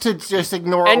wants to just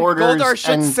ignore And orders. Goldar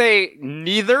should say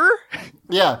neither.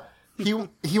 Yeah. He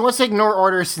wants to ignore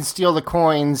orders and steal the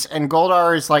coins, and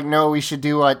Goldar is like, no, we should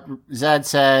do what Zed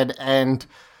said, and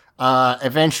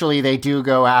eventually they do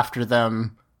go after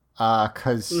them,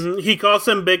 because... He calls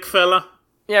him big fella.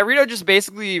 Yeah, Rito just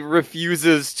basically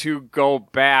refuses to go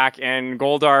back, and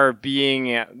Goldar,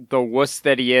 being the wuss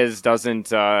that he is, doesn't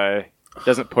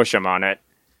push him on it.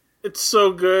 It's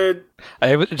so good.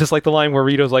 I just like the line where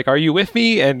Rito's like, "Are you with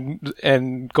me?" and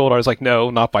Goldar's like, "No,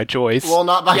 not by choice." Well,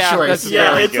 not by choice.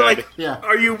 Yeah, it's good. like,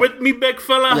 "Are you with me, big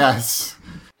fella?" Yes.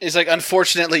 He's like,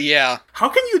 unfortunately, yeah. How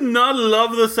can you not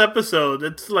love this episode?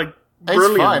 It's like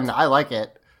brilliant. It's fun. I like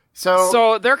it.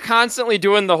 So they're constantly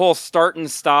doing the whole start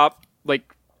and stop,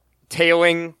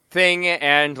 tailing thing,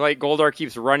 and Goldar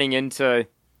keeps running into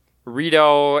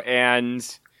Rito,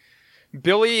 and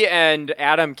Billy and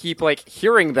Adam keep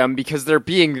hearing them because they're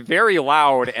being very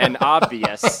loud and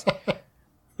obvious.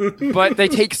 But they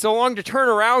take so long to turn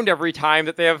around every time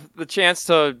that they have the chance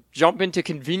to jump into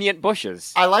convenient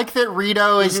bushes. I like that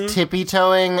Rito is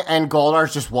tippy-toeing and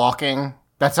Goldar's just walking.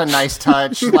 That's a nice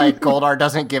touch. Goldar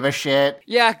doesn't give a shit.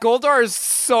 Yeah, Goldar is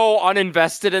so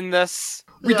uninvested in this.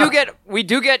 We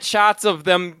do get shots of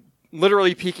them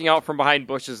literally peeking out from behind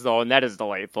bushes, though, and that is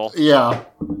delightful. Yeah.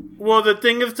 Well, the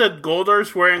thing is that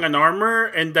Goldar's wearing an armor,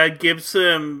 and that gives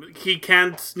him... He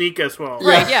can't sneak as well.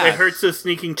 Right, yeah. It hurts his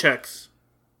sneaking checks.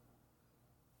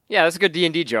 Yeah, that's a good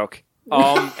D&D joke.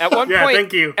 At one point,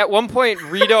 thank you. At one point,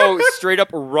 Rito straight up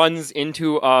runs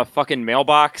into a fucking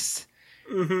mailbox.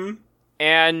 Mm-hmm.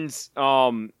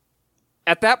 And,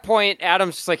 at that point,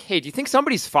 Adam's just like, hey, do you think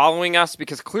somebody's following us?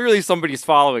 Because clearly somebody's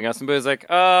following us. And Billy's like,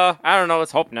 I don't know,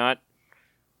 let's hope not.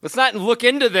 Let's not look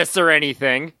into this or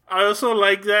anything. I also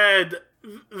like that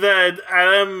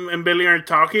Adam and Billy are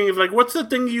talking. It's like, what's the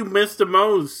thing you miss the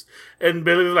most? And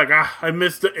Billy's like, I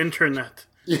miss the internet.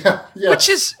 Yeah. Which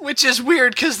is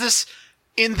weird, because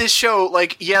in this show,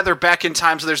 they're back in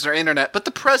time, so there's their internet, but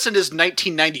the present is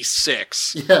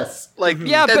 1996. Yes.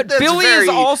 Yeah, but Billy is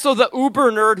also the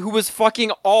uber nerd who was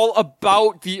fucking all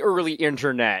about the early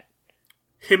internet.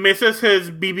 He misses his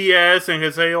BBS and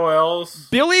his AOLs.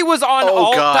 Billy was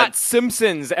on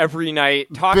Simpsons every night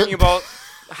talking about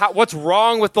what's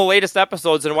wrong with the latest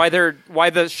episodes and why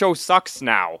the show sucks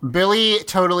now. Billy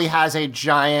totally has a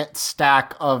giant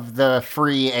stack of the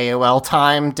free AOL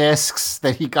time discs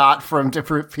that he got from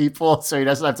different people, so he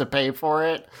doesn't have to pay for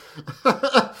it.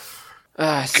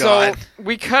 So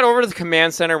we cut over to the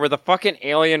command center where the fucking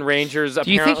alien rangers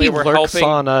apparently were helping. Do you think he lurks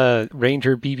on a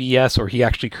Ranger BBS, or he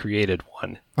actually created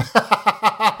one?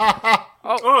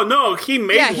 Oh no, he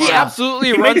made one. He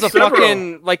absolutely runs a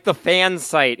fucking the fan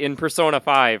site in Persona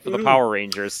 5 for the Power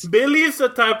Rangers. Billy is the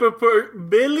type of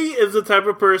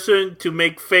person to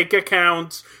make fake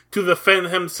accounts to defend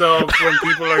himself when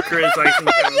people are criticizing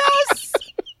him. Yes.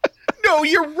 No,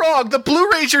 you're wrong. The Blue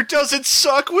Ranger doesn't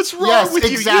suck. What's wrong with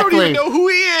exactly. you? You don't even know who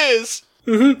he is.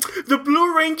 Mm-hmm. The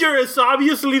Blue Ranger is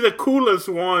obviously the coolest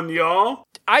one, y'all.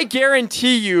 I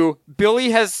guarantee you,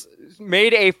 Billy has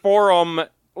made a forum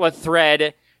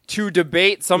thread to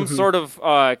debate some sort of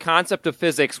concept of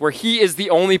physics where he is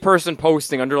the only person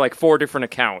posting under 4 different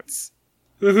accounts.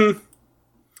 Mm-hmm.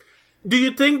 Do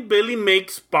you think Billy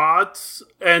makes bots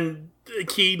and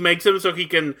he makes them so he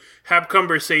can have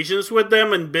conversations with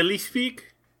them and Billy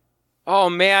speak? Oh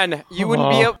man, you wouldn't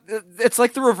be able... It's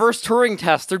like the reverse Turing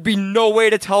test. There'd be no way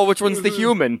to tell which one's the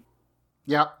human.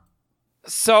 Yep.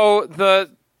 So the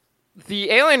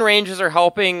alien rangers are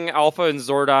helping Alpha and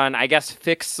Zordon, I guess,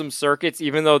 fix some circuits,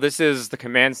 even though this is the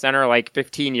command center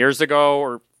 15 years ago,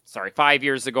 or 5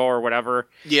 years ago, or whatever.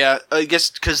 Yeah, I guess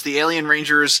because the alien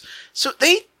rangers... So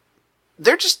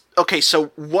they're just... Okay, so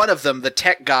one of them, the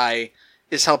tech guy,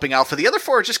 is helping Alpha. The other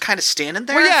 4 are just kind of standing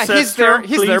there. Well, yeah, Sestro,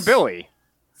 he's their Billy.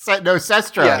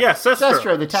 Sestro. Yeah, Sestro.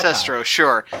 Sestro, the tech Sestro,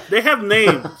 sure. They have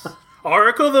names.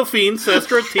 Oracle, Delphine,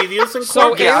 Sestro, Tedious, and So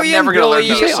Quark. Alien Billy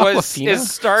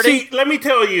is starting... See, let me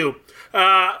tell you.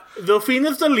 Delphine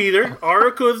is the leader,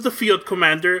 Oracle is the field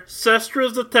commander, Sestro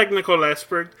is the technical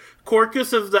expert,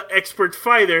 Corcus as the expert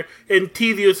fighter, and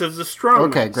Tedious as the strongman.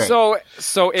 Okay, great.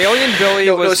 So Alien Billy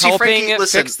was helping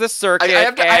fix the circuit. I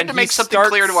have to and make something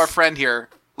clear to our friend here,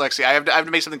 Lexi. I have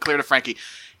to make something clear to Frankie.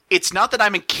 It's not that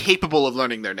I'm incapable of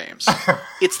learning their names.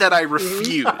 It's that I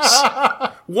refuse.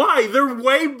 Why? They're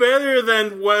way better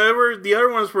than whatever the other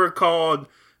ones were called.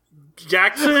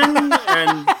 Jackson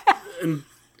and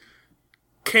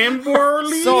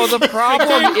Camberley? So the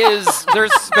problem is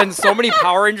there's been so many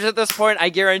Power Rangers at this point, I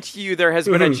guarantee you there has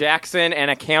been a Jackson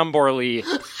and a Camberley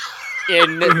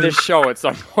in this show at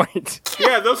some point.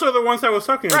 Yeah, those are the ones I was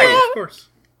talking about, of course.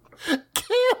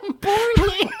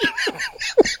 Camberley.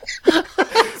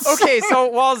 Okay, so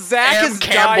while Zach is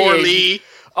Camberley,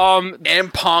 dying,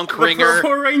 Ponk The Ringer.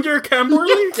 Purple Ranger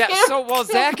Camberley? yeah, so while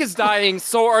Zach is dying,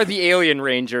 so are the Alien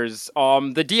Rangers.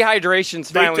 The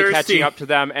dehydration's finally thirsty. catching up to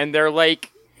them, and they're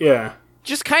like, Yeah.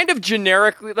 just kind of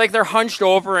generically, like they're hunched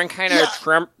over and kind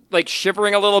of like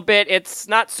shivering a little bit. It's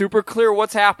not super clear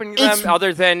what's happening to them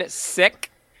other than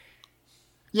sick.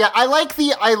 Yeah, I like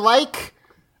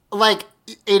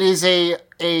it is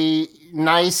a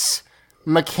nice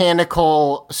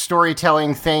mechanical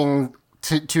storytelling thing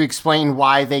to explain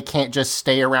why they can't just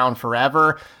stay around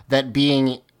forever, that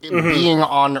being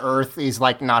on Earth is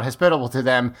like not hospitable to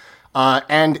them.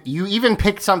 And you even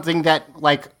picked something that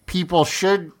like people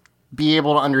should be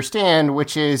able to understand,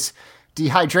 which is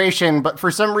dehydration, but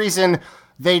for some reason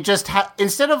they just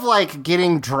instead of like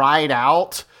getting dried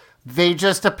out, they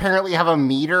just apparently have a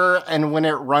meter, and when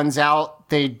it runs out,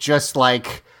 they just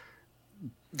like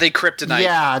they kryptonite.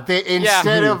 Yeah,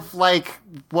 instead of like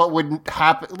what would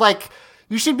happen, like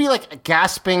you should be like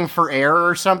gasping for air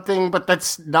or something, but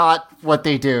that's not what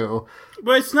they do.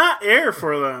 But it's not air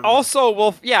for them.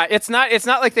 Also, it's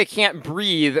not like they can't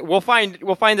breathe. We'll find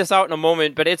this out in a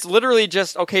moment, but it's literally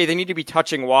just okay, they need to be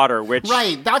touching water, which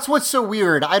right, that's what's so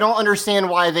weird. I don't understand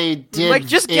why they did like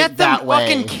just get them that way.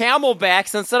 fucking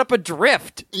camelbacks and set up a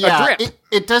drift. Yeah,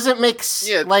 it doesn't make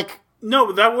like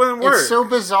no, that wouldn't work. It's so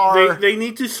bizarre. They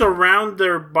need to surround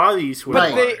their bodies with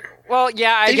water.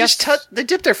 I guess they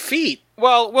dip their feet.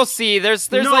 Well, we'll see.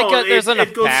 There's an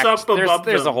effect. Goes up above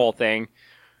there's a them. whole thing.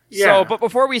 Yeah. So, but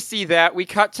before we see that, we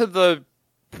cut to the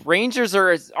Rangers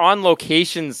are on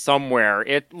location somewhere.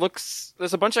 It looks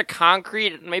there's a bunch of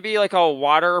concrete, maybe like a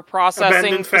water processing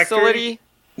Abandoned facility.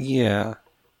 Yeah.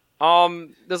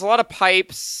 There's a lot of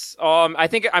pipes.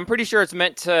 I'm pretty sure it's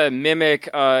meant to mimic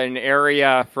an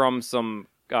area from some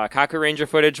Kaku Ranger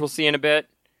footage we'll see in a bit.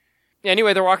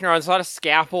 Anyway, they're walking around. There's a lot of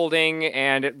scaffolding,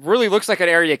 and it really looks like an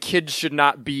area kids should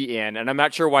not be in, and I'm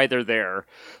not sure why they're there.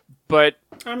 But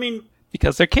I mean,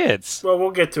 because they're kids. Well, we'll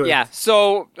get to it. Yeah,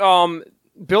 so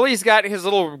Billy's got his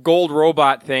little gold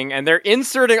robot thing, and they're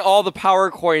inserting all the power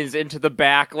coins into the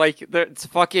back like it's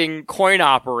fucking coin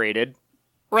operated.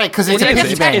 Right, because it's a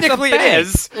piggy bank. Technically it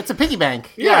is. It's a piggy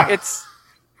bank. Yeah. It's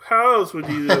how else would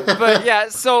you do it? But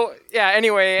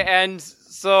anyway, and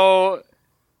so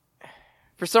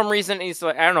for some reason it needs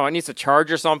to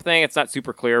charge or something. It's not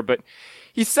super clear, but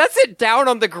he sets it down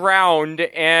on the ground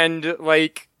and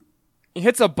like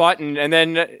hits a button, and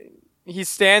then he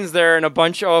stands there and a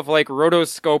bunch of like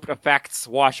rotoscoped effects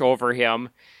wash over him.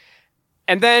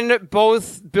 And then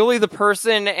both Billy the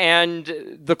person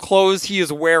and the clothes he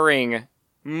is wearing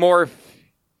morph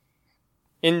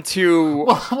into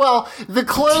the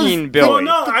clothes. Teen Billy.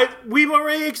 We've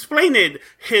already explained it.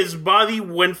 His body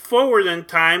went forward in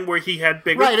time where he had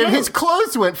bigger Right, clothes. and his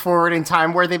clothes went forward in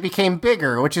time where they became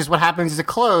bigger, which is what happens to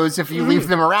clothes if you leave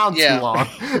them around too long.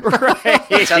 Right.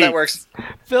 That's how that works.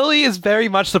 Billy is very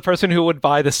much the person who would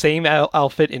buy the same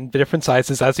outfit in different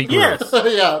sizes as he grew. Yes.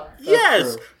 Yeah.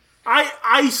 Yes.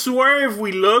 I swear if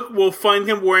we look, we'll find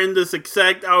him wearing this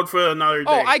exact outfit another day.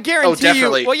 Oh, I guarantee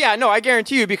definitely. you. Well, yeah, no, I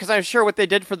guarantee you because I'm sure what they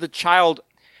did for the child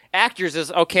actors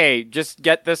is okay. Just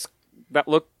get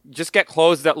just get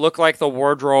clothes that look like the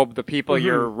wardrobe the people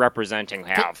you're representing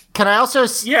have. Can I also?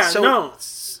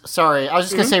 Sorry, I was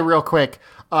just gonna say real quick.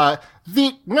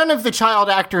 None of the child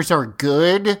actors are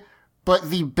good, but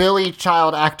the Billy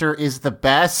child actor is the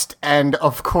best, and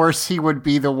of course he would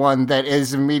be the one that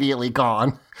is immediately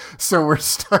gone. So we're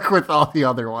stuck with all the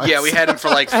other ones. Yeah, we had him for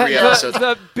like 3 episodes.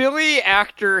 The Billy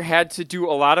actor had to do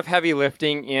a lot of heavy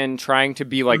lifting in trying to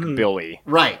be like Billy.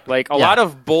 Right. Like a lot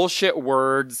of bullshit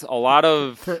words, a lot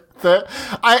of...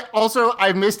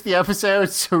 I missed the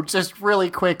episode, so just really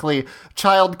quickly,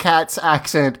 Child Cat's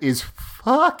accent is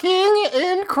fucking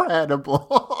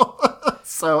incredible.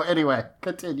 So anyway,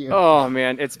 continue. Oh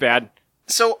man, it's bad.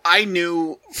 So I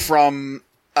knew from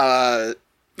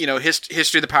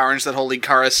History of the Power Rangers, that whole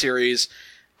Ikara series,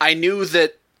 I knew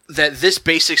that that this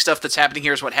basic stuff that's happening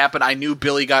here is what happened. I knew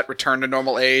Billy got returned to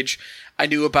normal age. I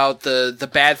knew about the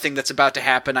bad thing that's about to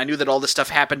happen. I knew that all this stuff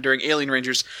happened during Alien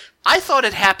Rangers. I thought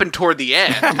it happened toward the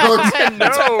end.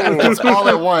 It's all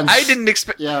at once. I didn't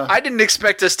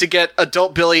expect us to get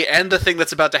adult Billy and the thing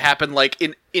that's about to happen like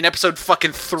in episode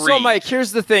fucking 3. So, Mike,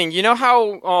 here's the thing. You know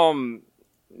how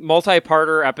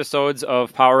multi-parter episodes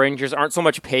of Power Rangers aren't so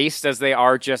much paced as they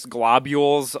are just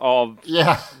globules of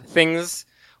things?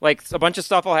 Like, a bunch of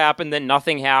stuff will happen, then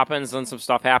nothing happens, then some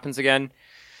stuff happens again.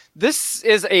 This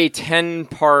is a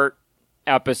 10-part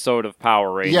episode of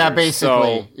Power Rangers. Yeah,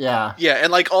 basically. So, yeah,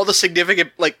 and like all the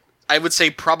significant, like I would say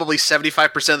probably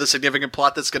 75% of the significant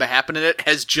plot that's going to happen in it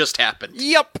has just happened.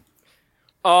 Yep.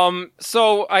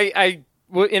 So I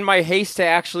in my haste to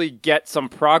actually get some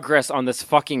progress on this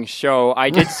fucking show, I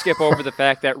did skip over the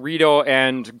fact that Rito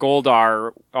and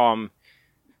Goldar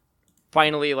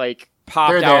finally like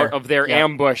popped out of their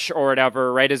ambush or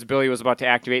whatever right as Billy was about to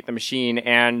activate the machine,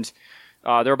 and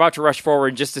they're about to rush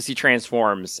forward just to see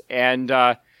Transforms. And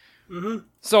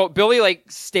so Billy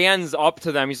like stands up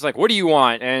to them. He's like, "What do you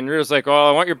want?" And Rito's like, "Oh,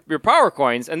 I want your power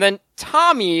coins." And then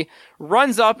Tommy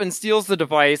runs up and steals the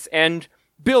device, and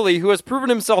Billy, who has proven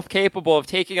himself capable of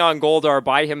taking on Goldar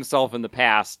by himself in the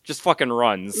past, just fucking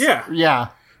runs. Yeah.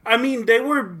 I mean, they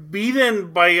were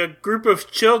beaten by a group of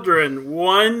children.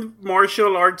 One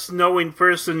martial arts knowing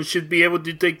person should be able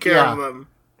to take care of them.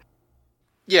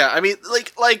 Yeah, I mean,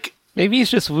 like maybe he's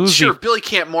just woozy. Sure, Billy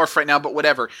can't morph right now, but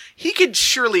whatever. He could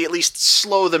surely at least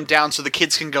slow them down so the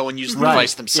kids can go and use the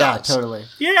device themselves. Yeah, totally.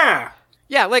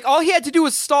 Yeah, like all he had to do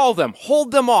was stall them,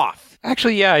 hold them off.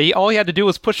 Actually, yeah, all he had to do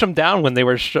was push them down when they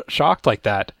were shocked like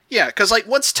that. Yeah, because like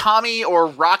once Tommy or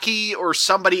Rocky or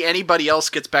anybody else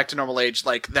gets back to normal age,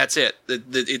 like that's it.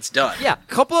 It's done. Yeah,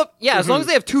 as long as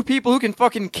they have two people who can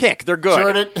fucking kick, they're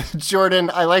good.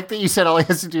 Jordan, I like that you said all he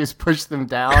has to do is push them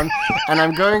down, and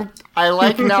I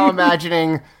like now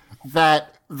imagining that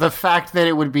the fact that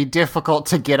it would be difficult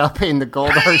to get up in the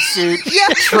Goldar suit.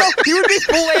 He would be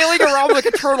flailing around like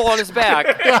a turtle on his back.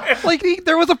 Like,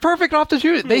 there was a perfect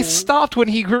opportunity. They stopped when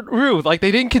he grew. Like,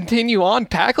 they didn't continue on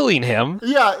tackling him.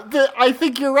 Yeah, I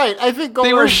think you're right. I think Goldar's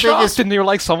they were shocked, and they were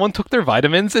like, someone took their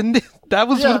vitamins, and that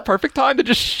was the perfect time to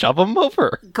just shove him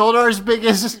over. Goldar's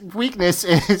biggest weakness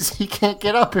is he can't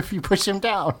get up if you push him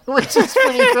down, which is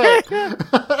pretty great.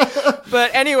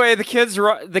 But anyway, the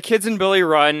kids and Billy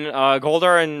run.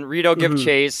 Goldar and Rito give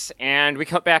chase, and we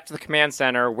cut back to the command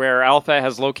center where Alpha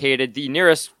has located the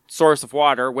nearest source of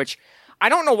water, which I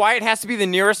don't know why it has to be the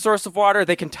nearest source of water.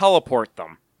 They can teleport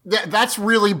them. That's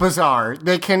really bizarre.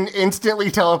 They can instantly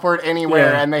teleport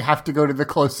anywhere, and they have to go to the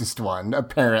closest one,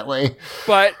 apparently.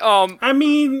 But, I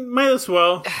mean, might as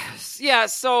well. Yeah,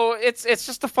 so it's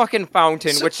just a fucking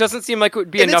fountain, which doesn't seem like it would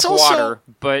be enough water,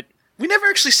 but... We never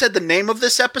actually said the name of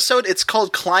this episode. It's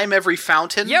called Climb Every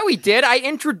Fountain. Yeah, we did. I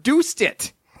introduced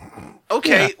it.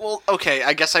 Okay,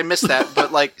 I guess I missed that,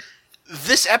 but like...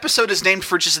 This episode is named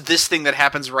for just this thing that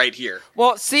happens right here.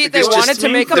 Well, see, they wanted to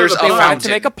make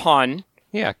a pun.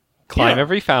 Yeah, climb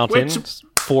every fountain,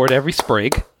 ford every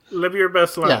sprig. Live your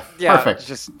best life. Yeah, perfect.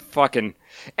 Just fucking...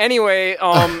 Anyway,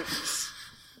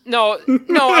 No,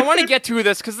 I want to get to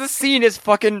this because this scene is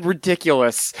fucking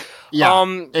ridiculous. Yeah,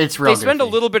 it's real. They spend a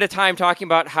little bit of time talking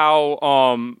about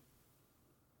how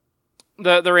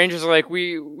the Rangers are like,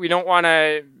 we don't want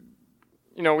to,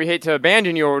 we hate to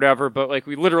abandon you or whatever, but like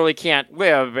we literally can't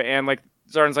live. And like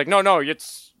Zordon's like, no,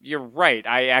 you're right.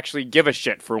 I actually give a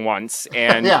shit for once,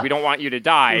 and we don't want you to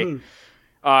die.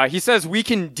 He says we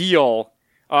can deal.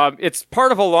 It's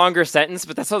part of a longer sentence,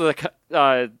 but that's how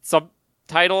the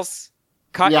subtitles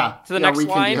cut to the next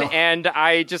line, and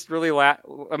I just really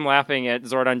I'm laughing at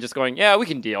Zordon just going, "Yeah, we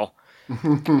can deal."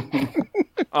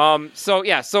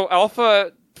 So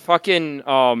Alpha fucking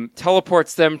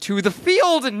teleports them to the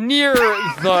field near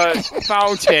the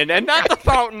fountain, and not the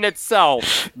fountain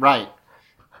itself. Right,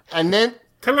 and then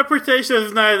teleportation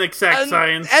is not an exact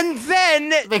science. And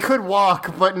then they could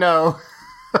walk, but no.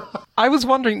 I was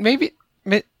wondering, maybe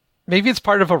it's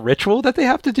part of a ritual that they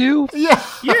have to do?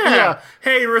 Yeah.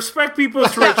 Hey, respect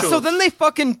people's rituals. So then they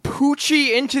fucking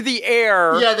poochie into the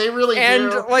air. Yeah, they really do.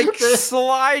 And, like,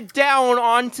 slide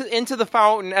down into the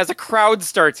fountain as a crowd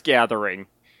starts gathering.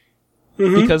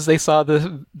 Because they saw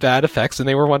the bad effects and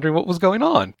they were wondering what was going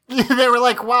on. They were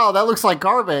like, wow, that looks like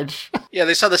garbage. Yeah,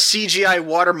 they saw the CGI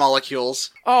water molecules.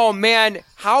 Oh, man.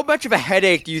 How much of a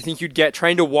headache do you think you'd get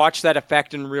trying to watch that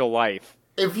effect in real life?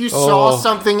 If you saw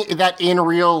something that in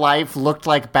real life looked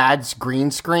like bad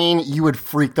green screen, you would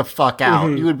freak the fuck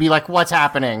out. You would be like, what's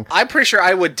happening? I'm pretty sure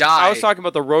I would die. I was talking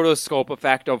about the rotoscope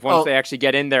effect of once they actually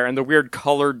get in there and the weird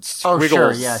colored squiggles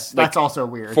sure, yes. That's also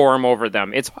weird. Form over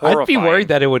them. It's horrifying. I'd be worried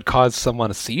that it would cause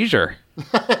someone a seizure.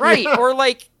 Right, or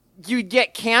like you'd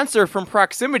get cancer from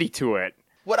proximity to it.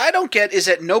 What I don't get is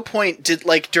at no point did,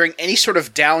 like, during any sort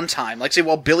of downtime, like, say,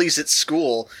 while Billy's at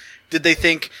school, did they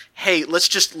think, hey, let's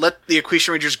just let the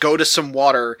Accretion Rangers go to some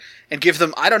water and give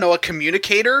them, I don't know, a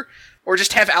communicator? Or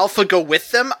just have Alpha go with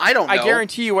them? I don't know. I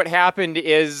guarantee you what happened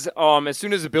is, as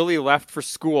soon as Billy left for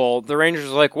school, the Rangers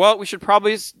were like, well, we should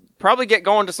probably get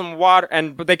going to some water,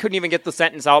 but they couldn't even get the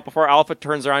sentence out before Alpha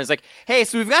turns around. He's like, hey,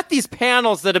 so we've got these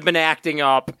panels that have been acting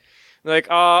up. They're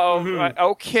like,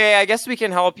 okay, I guess we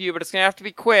can help you, but it's gonna have to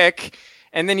be quick.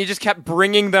 And then he just kept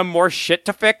bringing them more shit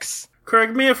to fix.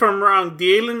 Correct me if I'm wrong,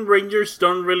 the Alien Rangers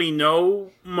don't really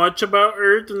know much about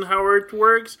Earth and how Earth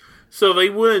works, so they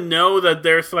wouldn't know that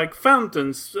there's, like,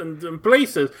 fountains and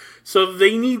places. So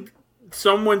they need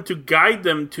someone to guide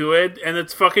them to it, and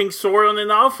it's fucking Soren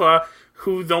and Alpha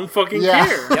who don't fucking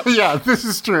care. Yep. Yeah, this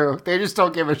is true. They just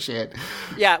don't give a shit.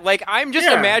 Yeah, like, I'm just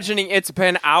imagining it's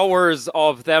been hours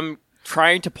of them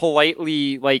trying to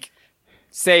politely, like,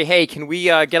 say, hey, can we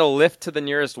get a lift to the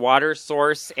nearest water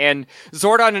source? And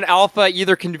Zordon and Alpha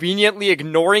either conveniently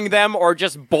ignoring them or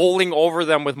just bowling over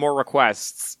them with more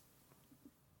requests.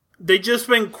 They just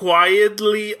been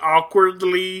quietly,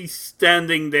 awkwardly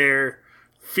standing there,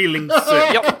 feeling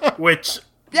sick. Which,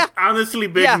 honestly,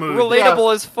 big move.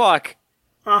 Relatable as fuck.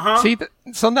 See,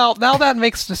 so now that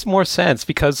makes just more sense,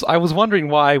 because I was wondering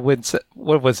why when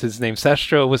what was his name,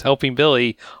 Sestro, was helping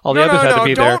Billy, all the others had to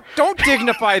be there. Don't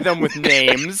dignify them with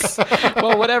names.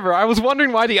 Well, whatever. I was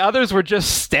wondering why the others were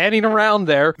just standing around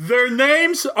there. Their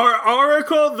names are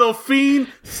Oracle, Delphine,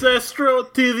 Sestro,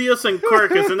 Tidius, and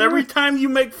Carcass, and every time you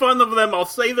make fun of them, I'll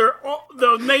say their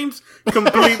names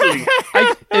completely.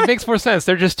 It makes more sense.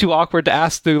 They're just too awkward to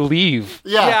ask to leave.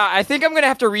 Yeah, I think I'm going to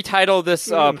have to retitle this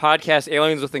podcast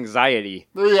Aliens with Anxiety.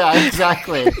 Yeah,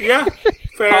 exactly. Yeah,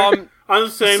 fair. I'm the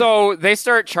same. So they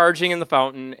start charging in the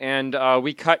fountain, and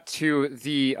we cut to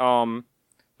the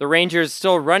Rangers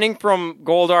still running from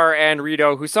Goldar and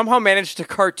Rito, who somehow managed to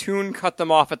cartoon cut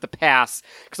them off at the pass.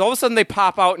 Because all of a sudden they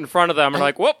pop out in front of them and are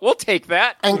like, whoop, we'll take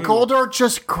that. And Goldar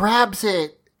just grabs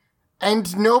it.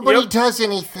 And nobody does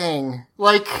anything.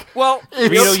 Like, well,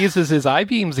 Rito uses his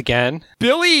I-beams again.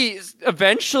 Billy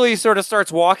eventually sort of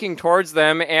starts walking towards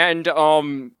them, and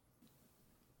I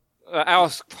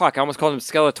almost called him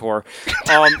Skeletor.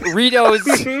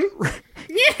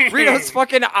 Rito's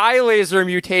fucking eye laser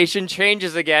mutation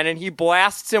changes again, and he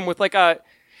blasts him with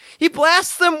he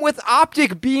blasts them with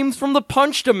optic beams from the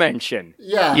punch dimension.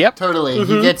 Yeah, totally.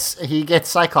 He gets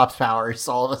Cyclops powers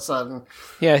all of a sudden.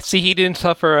 Yeah, see, he didn't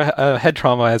suffer a head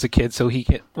trauma as a kid, so he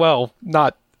can, well,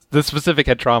 not the specific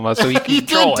head trauma, so he can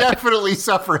control it. He did definitely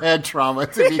suffer head trauma,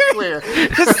 to be clear.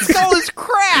 His skull is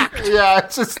cracked! Yeah,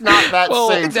 it's just not that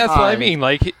same that's what I mean.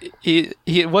 Like,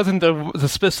 it wasn't the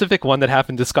specific one that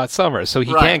happened to Scott Summers, so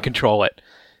he can control it.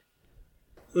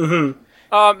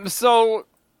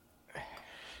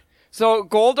 So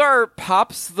Goldar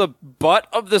pops the butt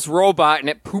of this robot and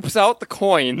it poops out the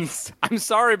coins. I'm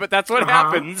sorry, but that's what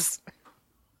happens.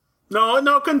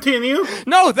 No, continue.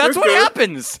 No, that's what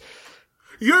happens.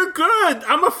 You're good.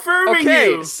 I'm affirming you.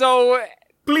 Okay, so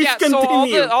please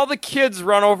continue. So all the kids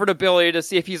run over to Billy to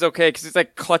see if he's okay, because he's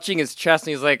like clutching his chest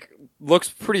and he's like looks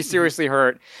pretty seriously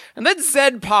hurt. And then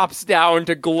Zed pops down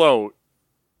to gloat.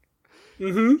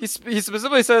 He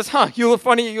specifically says, you look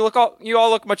funny, you all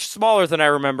look much smaller than I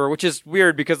remember, which is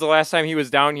weird because the last time he was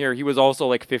down here, he was also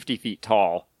like 50 feet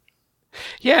tall.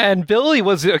 Yeah, and Billy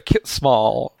was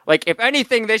small. Like, if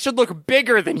anything, they should look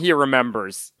bigger than he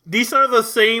remembers. These are the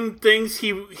same things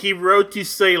he wrote to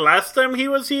say last time he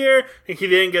was here, and he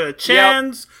didn't get a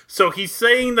chance, so he's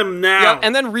saying them now. Yeah,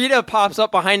 and then Rita pops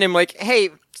up behind him like, hey,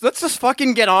 let's just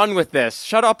fucking get on with this.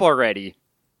 Shut up already.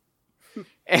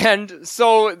 And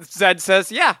so Zed says,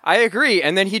 yeah, I agree.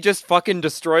 And then he just fucking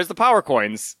destroys the power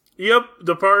coins. Yep,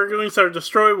 the power coins are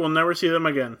destroyed. We'll never see them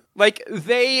again. Like,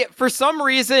 for some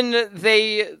reason,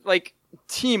 they, like,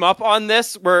 team up on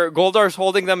this, where Goldar's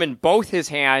holding them in both his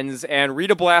hands, and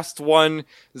Rita blasts one,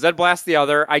 Zed blasts the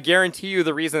other. I guarantee you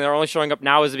the reason they're only showing up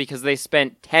now is because they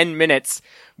spent 10 minutes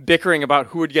bickering about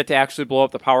who would get to actually blow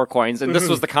up the power coins, and this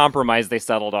was the compromise they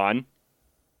settled on.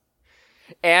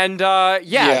 And,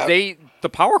 the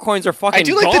power coins are fucking I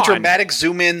do like gone. the dramatic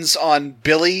zoom-ins on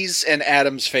Billy's and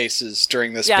Adam's faces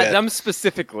during this bit. Yeah, them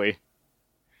specifically.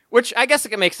 Which, I guess it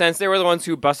can make sense. They were the ones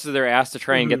who busted their ass to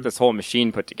try and get this whole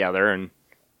machine put together. And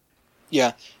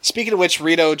Yeah. Speaking of which,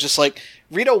 Rito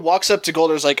walks up to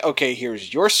Golder's like, okay,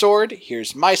 here's your sword,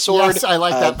 here's my sword. Yes, I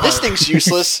like that part. This thing's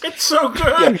useless. It's so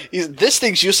good. Yeah, this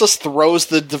thing's useless. Throws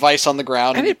the device on the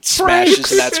ground and it smashes,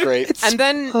 and that's great.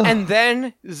 And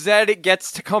then Zed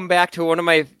gets to come back to one of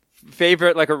my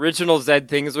favorite original Zed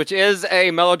things, which is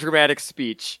a melodramatic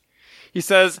speech. He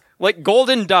says, "Like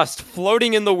golden dust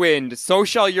floating in the wind, so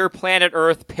shall your planet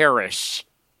Earth perish."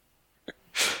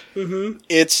 Mm-hmm.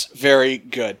 It's very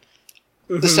good.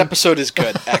 This episode is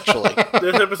good, actually.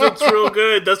 This episode's real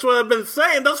good. That's what I've been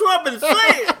saying.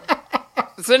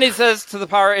 So then he says to the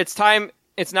Power, it's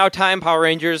now time, Power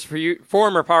Rangers, for you,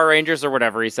 former Power Rangers, or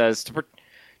whatever he says, to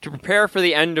prepare for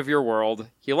the end of your world.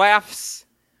 He laughs,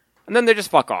 and then they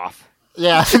just fuck off.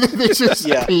 Yeah, they just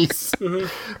peace.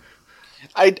 Mm-hmm.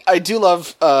 I do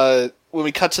love when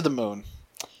we cut to the moon,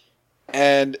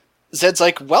 and Zed's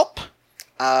like, welp,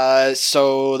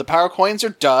 so the power coins are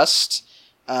dust.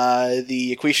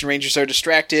 The Equation Rangers are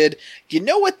distracted. You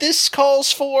know what this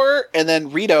calls for? And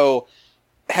then Rito,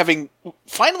 having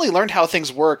finally learned how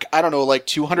things work,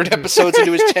 200 episodes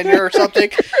into his tenure or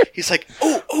something, he's like,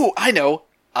 oh, I know.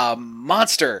 A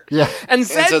monster. Yeah. And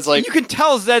Zed's like, you can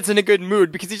tell Zed's in a good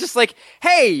mood because he's just like,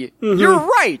 hey, you're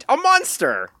right, a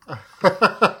monster.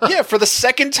 Yeah, for the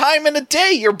second time in a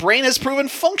day, your brain has proven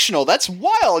functional. That's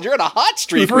wild. You're on a hot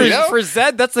streak, Rito. For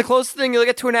Zed, that's the closest thing you'll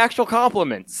get to an actual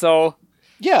compliment, so...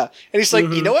 Yeah, and he's like,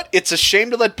 you know what? It's a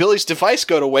shame to let Billy's device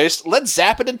go to waste. Let's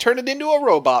zap it and turn it into a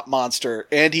robot monster.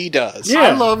 And he does. Yeah.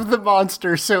 I love the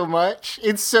monster so much.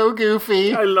 It's so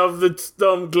goofy. I love the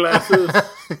dumb glasses.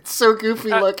 It's so goofy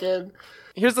looking.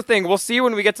 Here's the thing. We'll see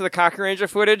when we get to the Kaku Ranger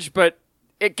footage, but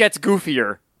it gets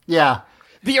goofier. Yeah.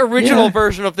 The original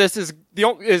version of this is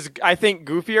I think,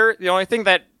 goofier. The only thing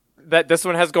that this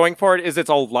one has going for it is it's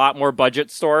a lot more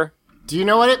budget store. Do you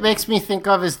know what it makes me think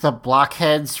of is the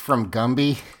blockheads from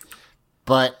Gumby?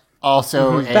 But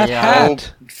also that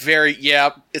hat.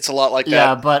 It's a lot like that.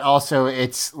 Yeah, but also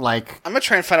it's like... I'm going to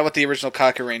try and find out what the original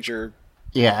Kaku Ranger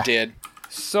did.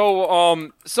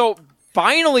 So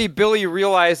finally Billy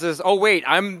realizes, oh wait,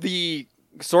 I'm the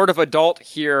sort of adult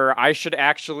here. I should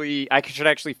actually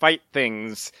fight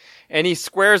things. And he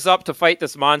squares up to fight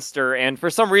this monster, and for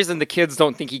some reason the kids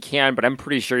don't think he can, but I'm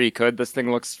pretty sure he could. This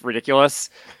thing looks ridiculous.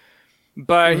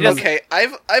 But he doesn't... Okay,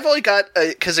 I've only got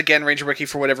because again, Ranger Wiki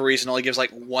for whatever reason only gives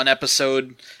one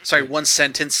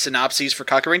sentence synopses for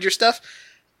Kaku Ranger stuff.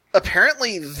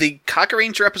 Apparently, the Kaku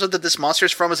Ranger episode that this monster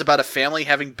is from is about a family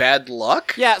having bad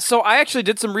luck. Yeah, so I actually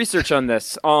did some research on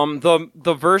this.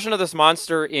 The version of this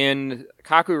monster in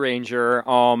Kaku Ranger,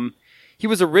 he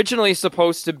was originally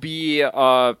supposed to be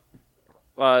like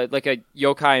a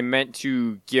yokai meant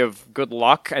to give good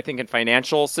luck, I think, in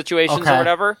financial situations or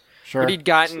whatever. Sure. But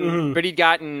he'd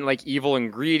gotten like evil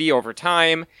and greedy over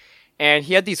time, and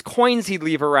he had these coins he'd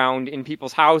leave around in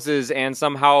people's houses and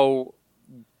somehow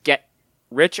get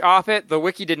rich off it. The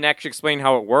wiki didn't actually explain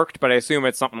how it worked, but I assume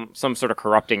it's some sort of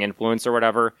corrupting influence or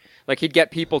whatever. Like he'd get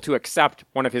people to accept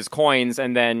one of his coins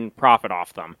and then profit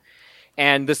off them.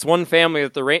 And this one family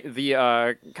that the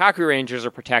Kaku Rangers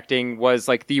are protecting was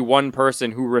like the one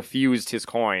person who refused his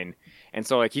coin, and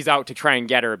so like he's out to try and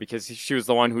get her because she was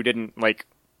the one who didn't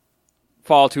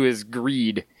fall to his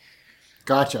greed.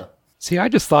 Gotcha. See, I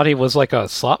just thought he was like a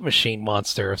slot machine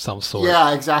monster of some sort.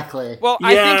 Yeah, exactly. Well,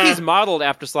 I think he's modeled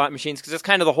after slot machines because it's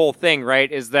kind of the whole thing,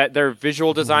 right? Is that their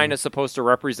visual design is supposed to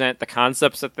represent the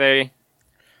concepts that they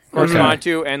correspond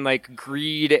to, and like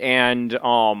greed and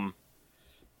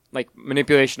like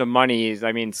manipulation of money.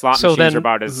 I mean, slot machines are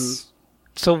about as...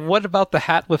 So what about the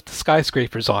hat with the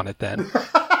skyscrapers on it then?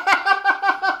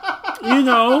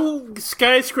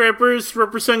 Skyscrapers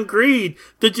represent greed.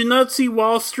 Did you not see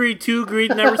Wall Street 2,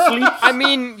 Greed Never Sleeps? I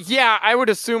mean, yeah, I would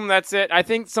assume that's it. I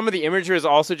think some of the imagery is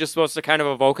also just supposed to kind of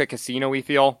evoke a casino-y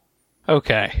feel.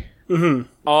 Okay.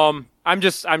 Mm-hmm. I'm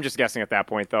just guessing at that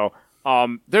point, though.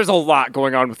 There's a lot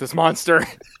going on with this monster.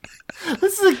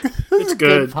 This is a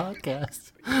good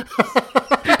podcast. Yeah,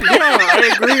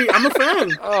 I agree. I'm a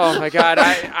fan. Oh my god,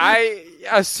 I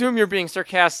assume you're being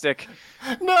sarcastic.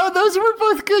 No, those were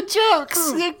both good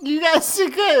jokes. You guys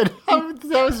did good.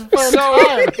 That was a fun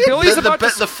time. Billy's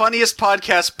the funniest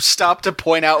podcast stop to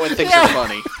point out when things are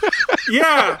funny.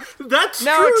 Yeah, that's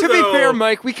now, true, to though. be fair,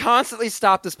 Mike, we constantly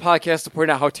stop this podcast to point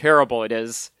out how terrible it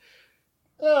is.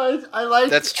 I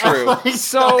like that's true.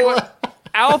 So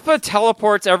Alpha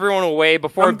teleports everyone away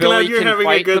before Billy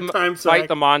can fight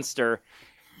the monster.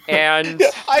 And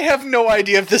I have no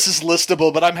idea if this is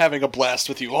listable, but I'm having a blast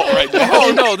with you all right now.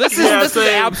 Oh no, this is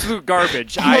absolute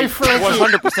garbage. I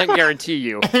 100% guarantee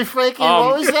you. Hey Frankie,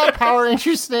 what was that Power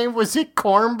Ranger's name? Was it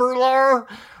Cornburlar?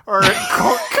 Or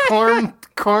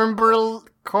corn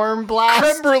blast?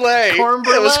 Creme brulee.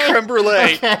 It was creme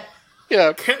brulee. Okay.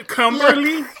 Yeah.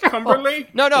 Cumberly? Cumberly?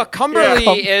 No,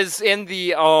 Cumberly is in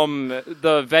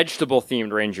the vegetable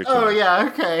themed Ranger team. Oh, yeah,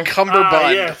 okay.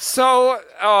 Cumberbund. Yeah. So,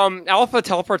 Alpha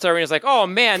teleports everyone and is like, oh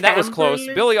man, that was close.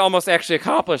 Cumberly? Billy almost actually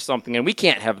accomplished something, and we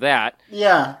can't have that.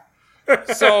 Yeah.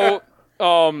 So,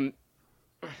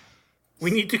 We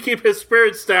need to keep his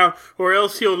spirits down, or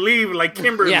else he'll leave like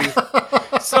Kimberly.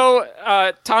 yeah. So,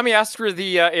 Tommy asks where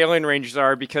the alien Rangers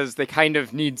are because they kind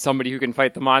of need somebody who can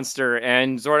fight the monster,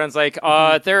 and Zordon's like,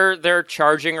 they're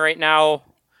charging right now.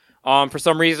 For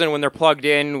some reason, when they're plugged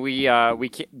in, we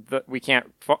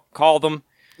can't call them.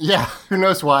 Yeah, who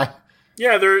knows why.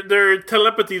 Yeah, their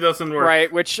telepathy doesn't work.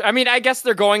 Right, which, I mean, I guess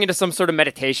they're going into some sort of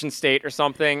meditation state or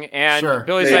something, and Sure,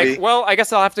 Billy's maybe. like, well, I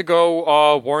guess I'll have to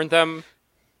go warn them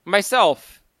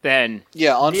myself, then.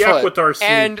 Yeah, on The foot. Aquitar suit.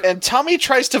 And Tommy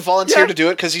tries to volunteer to do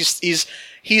it because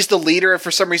he's the leader, and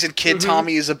for some reason, Kid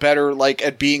Tommy is a better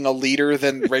at being a leader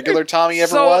than regular Tommy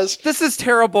ever was. This is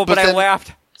terrible, but I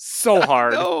laughed so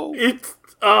hard. It's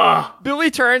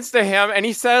Billy turns to him and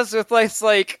he says with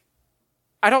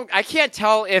I can't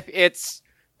tell if it's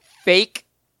fake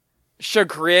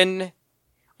chagrin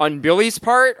on Billy's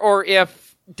part or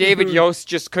if David Yost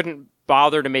just couldn't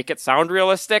bother to make it sound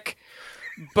realistic.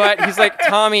 But he's like,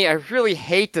 Tommy, I really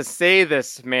hate to say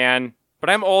this, man, but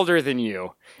I'm older than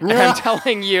you. And I'm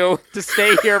telling you to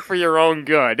stay here for your own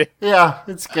good. Yeah,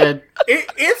 it's good. Is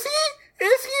he?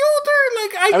 Is he older?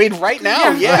 I mean, right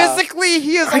now, yeah. Physically,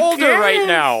 he is older right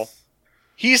now.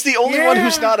 He's the only one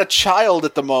who's not a child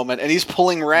at the moment, and he's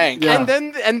pulling rank. Yeah.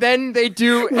 And then they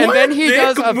do, and then he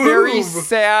does a very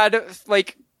sad,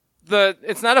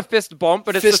 it's not a fist bump,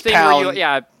 but it's Fist the thing pound.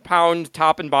 where you, pound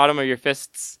top and bottom of your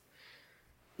fists.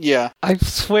 Yeah. I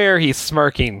swear he's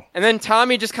smirking. And then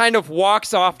Tommy just kind of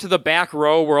walks off to the back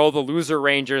row where all the loser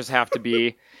Rangers have to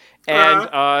be,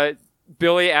 and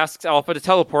Billy asks Alpha to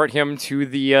teleport him to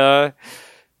the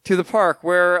park,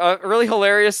 where a really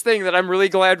hilarious thing that I'm really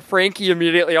glad Frankie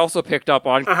immediately also picked up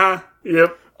on.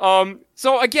 Yep.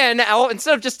 So again,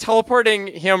 instead of just teleporting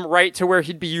him right to where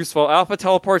he'd be useful, Alpha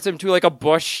teleports him to a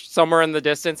bush somewhere in the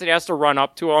distance, and he has to run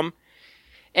up to him.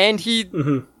 And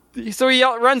so he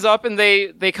runs up, and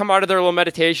they come out of their little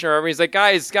meditation room, and he's like,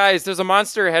 guys, there's a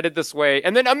monster headed this way.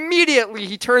 And then immediately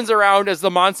he turns around as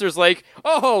the monster's like,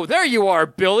 oh, there you are,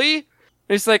 Billy. And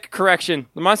he's like, correction,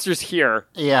 the monster's here.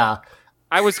 Yeah.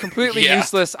 I was completely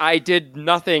useless. I did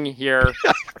nothing here.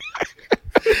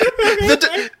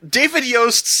 David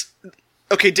Yost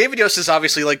is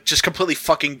obviously just completely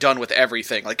fucking done with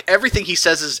everything. Everything he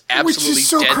says is absolutely Which is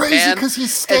so deadpan. crazy because he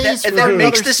stays and for that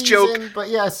makes another this season, joke. But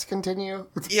yes, continue.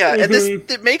 Yeah, and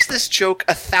it makes this joke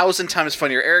 1,000 times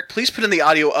funnier. Eric, please put in the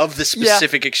audio of this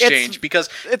specific exchange because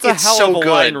it's a hell so of a good.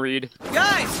 line read.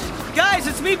 Guys,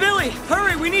 it's me, Billy.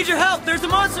 Hurry, we need your help. There's a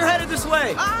monster headed this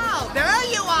way. Oh, there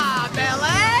you are,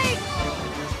 Billy.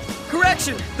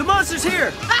 Correction, the monster's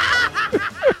here.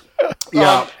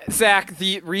 Yeah. Zach,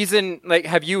 the reason,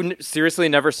 have you seriously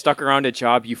never stuck around a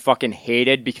job you fucking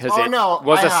hated because it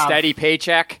was I a have. steady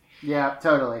paycheck? Yeah,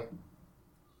 totally.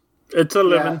 It's a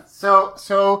living. Yeah.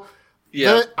 So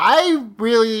Yeah.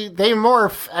 they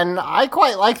morph, and I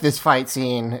quite like this fight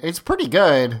scene. It's pretty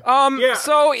good.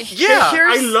 So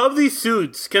I love these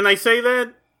suits. Can I say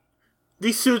that?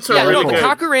 These suits are really good.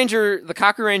 The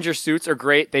Kaku Ranger suits are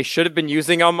great. They should have been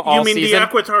using them all season. You mean the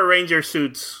Aquitar Ranger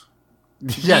suits?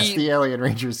 Yes, the Alien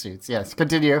Ranger suits. Yes,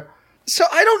 continue. So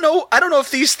I don't know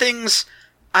if these things.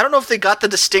 I don't know if they got the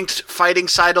distinct fighting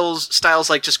styles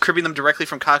just cribbing them directly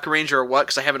from Kaku Ranger or what,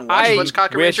 because I haven't watched much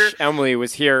Kaku Ranger. I wish Emily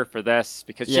was here for this,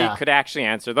 because she could actually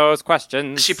answer those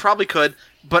questions. She probably could,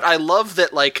 but I love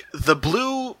that, the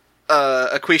blue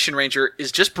Aquatian Ranger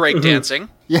is just breakdancing.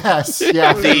 Yes,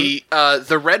 yeah.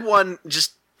 The red one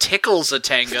just tickles a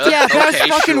Tenga. Yeah, that's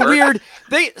fucking sure. weird.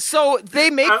 They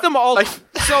make them all...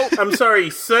 I'm sorry,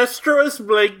 Sestra's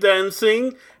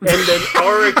breakdancing, and then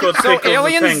Oracle tickles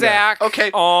Alien the Tenga. Zach.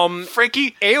 Okay,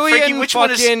 Frankie, which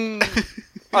fucking one is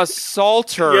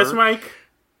Assaulter? Yes, Mike?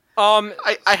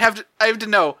 I have to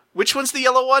know, which one's the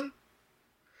yellow one?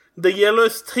 The yellow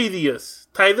is Titus.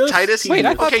 Titus? Wait,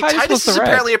 I thought Titus is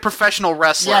apparently a professional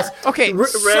wrestler. Yes. Okay, Red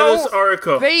is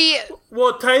Oracle. They...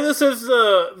 Well, Titus is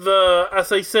the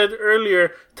as I said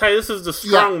earlier, Titus is the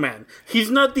strong man. He's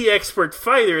not the expert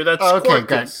fighter. That's okay,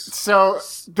 good.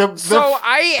 Squirtus. So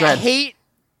I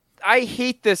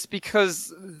hate this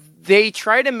because they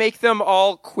try to make them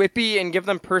all quippy and give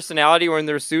them personality when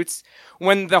they're suits,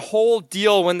 when the whole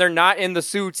deal when they're not in the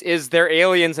suits is they're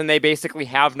aliens and they basically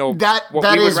have no what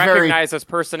we would recognize as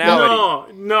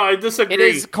personality. No, I disagree. It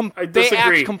is I they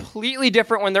disagree. act completely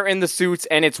different when they're in the suits,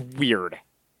 and it's weird.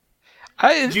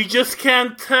 You just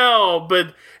can't tell,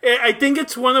 but I think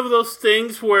it's one of those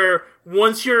things where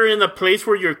once you're in a place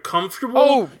where you're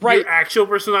comfortable, your actual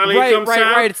personality comes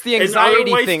out. Right. It's the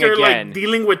anxiety thing they're again. Like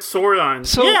dealing with Zordon.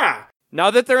 So, yeah.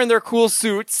 Now that they're in their cool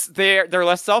suits, they're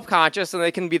less self-conscious and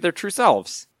they can be their true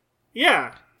selves.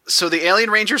 Yeah. So the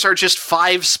Alien Rangers are just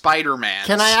 5 Spider-Mans.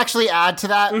 Can I actually add to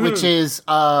that, which is,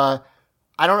 I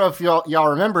don't know if y'all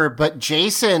remember, but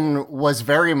Jason was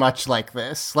very much like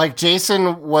this. Like,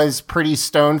 Jason was pretty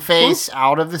stone-faced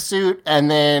out of the suit,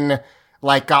 and then,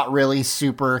 like, got really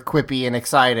super quippy and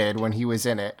excited when he was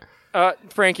in it.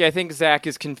 Frankie, I think Zach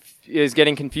is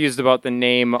getting confused about the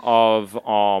name of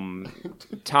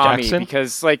Tommy Jackson?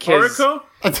 because like his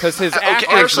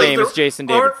actor's name is Jason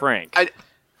David Frank.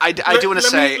 I do want to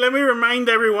say. Let me remind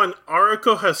everyone,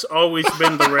 Oracle has always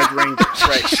been the Red Ranger.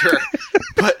 Right, sure.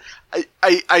 But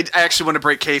I actually want to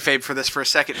break kayfabe for this for a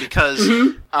second because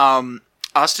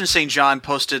Austin St. John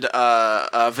posted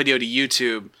a video to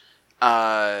YouTube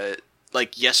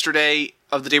like yesterday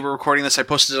of the day we're recording this. I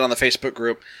posted it on the Facebook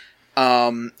group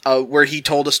where he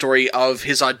told a story of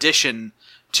his audition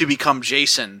to become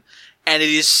Jason. And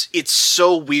it's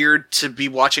so weird to be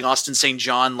watching Austin St.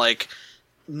 John like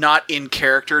not in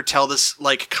character tell this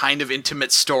like kind of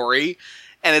intimate story.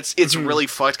 And it's really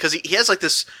fucked because he has like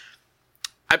this.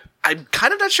 I'm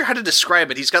kind of not sure how to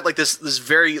describe it. He's got like this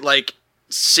very like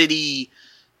city,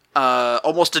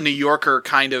 almost a New Yorker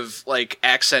kind of like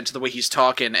accent to the way he's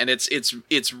talking, and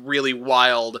it's really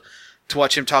wild to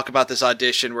watch him talk about this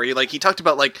audition where he talked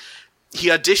about like he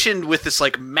auditioned with this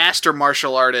like master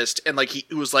martial artist, and like he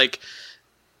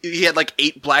had like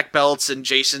 8 black belts, and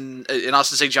Jason and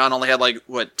Austin St. John only had like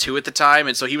 2 at the time,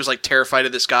 and so he was like terrified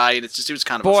of this guy, and it was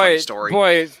kind of a funny story.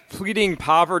 Boy, pleading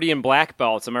poverty and black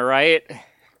belts, am I right?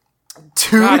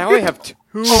 2? God, I only have 2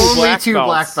 Only 2 belts.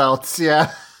 black belts,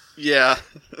 yeah. Yeah.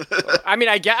 I mean,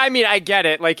 I get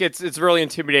it. Like, it's really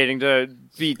intimidating to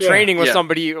be training with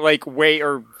somebody like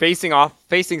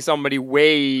facing somebody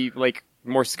way like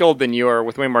more skilled than you or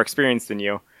with way more experience than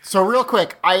you. So real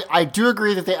quick, I do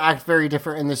agree that they act very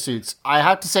different in the suits. I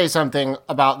have to say something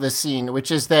about this scene,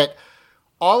 which is that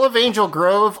all of Angel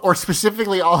Grove, or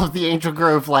specifically all of the Angel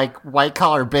Grove, like,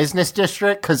 white-collar business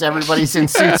district, because everybody's in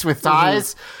suits with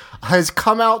ties, has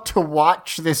come out to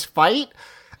watch this fight.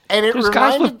 And There's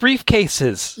guys with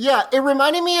briefcases. Yeah, it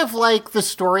reminded me of, like, the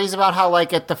stories about how,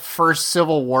 like, at the first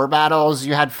Civil War battles,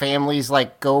 you had families,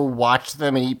 like, go watch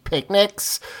them and eat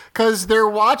picnics. Because they're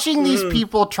watching these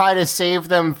people try to save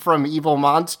them from evil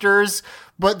monsters,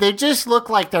 but they just look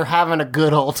like they're having a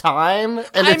good old time.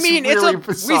 And it's really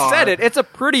bizarre. We said it. It's a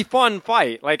pretty fun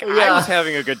fight. Like, I was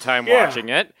having a good time watching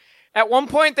it. At one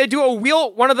point, they do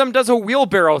one of them does a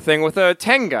wheelbarrow thing with a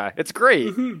Tenga. It's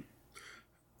great.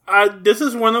 This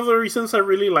is one of the reasons I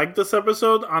really like this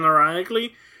episode,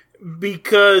 unironically,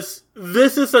 because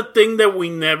this is a thing that we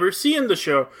never see in the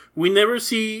show. We never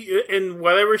see in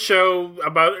whatever show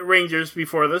about Rangers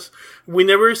before this, we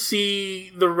never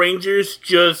see the Rangers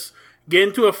just get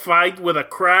into a fight with a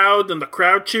crowd and the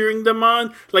crowd cheering them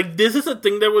on. Like, this is a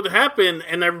thing that would happen,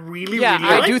 and I really like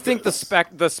I do think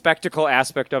the spectacle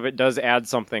aspect of it does add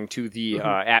something to the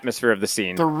atmosphere of the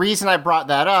scene. The reason I brought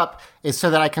that up is so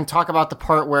that I can talk about the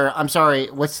part where, I'm sorry,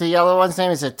 what's the yellow one's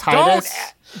name? Is it Titus?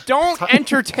 Don't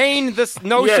entertain this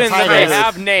notion that they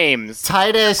have names.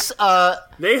 Titus,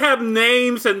 they have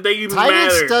names and they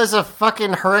Titus matter. does a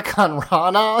fucking Hurricane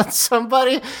Rana on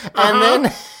somebody,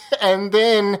 and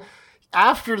then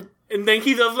after... And then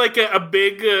he does like a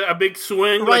big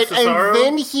swing, right, like Cesaro. And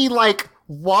then he like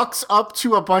walks up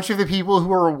to a bunch of the people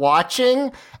who are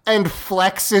watching and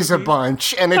flexes a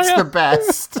bunch, and it's the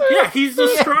best. Yeah, he's the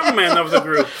strong man of the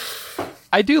group.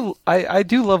 I do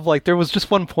love, like, there was just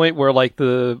one point where, like,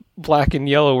 the black and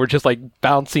yellow were just, like,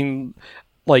 bouncing,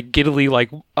 like, giddily,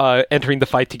 like, entering the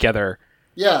fight together.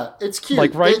 Yeah, it's cute.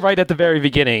 Like, right at the very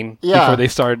beginning, before they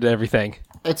started everything.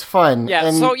 It's fun. Yeah,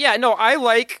 I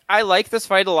like this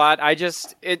fight a lot.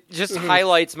 It just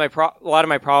highlights a lot of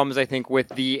my problems, I think, with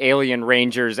the Alien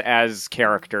Rangers as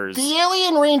characters. The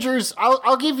Alien Rangers,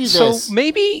 I'll give you this. So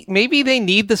maybe they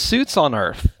need the suits on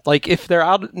Earth. Like, if they're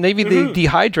out, maybe they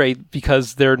dehydrate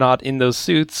because they're not in those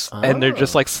suits, and they're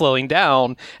just, like, slowing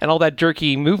down, and all that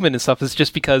jerky movement and stuff is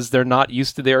just because they're not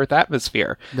used to the Earth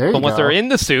atmosphere. But once they're in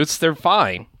the suits, they're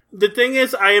fine. The thing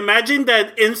is, I imagine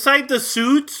that inside the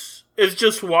suits, It's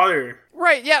just water.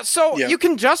 Right, yeah, so you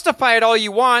can justify it all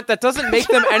you want. That doesn't make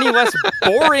them any less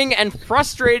boring and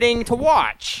frustrating to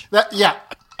watch.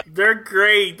 They're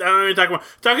great. I don't know what you're talking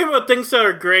about. Talking about things that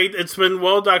are great, it's been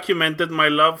well documented, my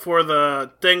love for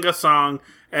the Tenga song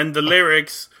and the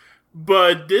lyrics.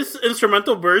 But this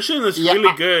instrumental version is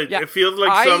really good. Yeah. It feels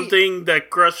like something that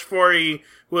Crush 40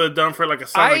 would have done for like a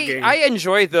Sonic game. I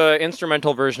enjoy the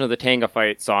instrumental version of the Tenga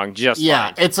Fight song just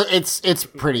fine. It's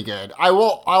pretty good.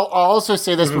 I'll also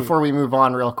say this before we move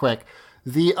on real quick.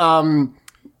 The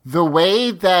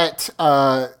way that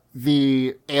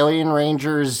the Alien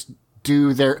Rangers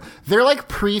do their like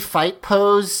pre-fight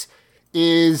pose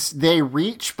is they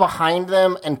reach behind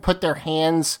them and put their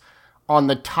hands on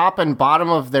the top and bottom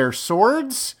of their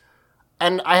swords.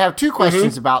 And I have two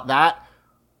questions about that.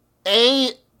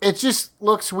 A, it just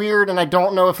looks weird, and I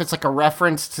don't know if it's like a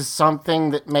reference to something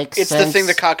that makes sense. It's the thing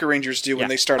the Kaku Rangers do when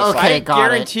they start a fight.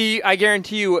 I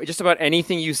guarantee you, just about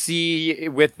anything you see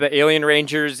with the Alien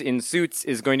Rangers in suits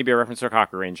is going to be a reference to a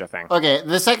Kaku Ranger thing. Okay,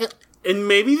 the second... And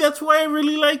maybe that's why I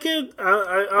really like it.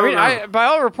 I mean, by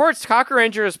all reports, Kaku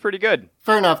Ranger is pretty good.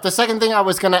 Fair enough. The second thing I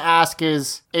was going to ask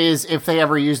is if they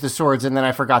ever use the swords, and then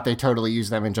I forgot they totally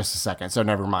use them in just a second, so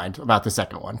never mind about the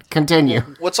second one. Continue.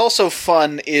 What's also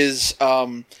fun is,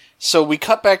 so we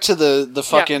cut back to the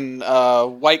fucking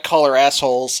white-collar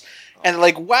assholes, and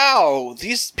like, wow,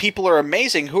 these people are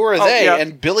amazing. Who are they? Yeah.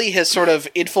 And Billy has sort of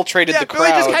infiltrated the crowd. Billy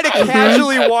just kind of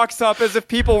casually walks up as if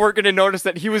people weren't going to notice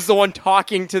that he was the one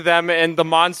talking to them and the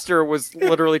monster was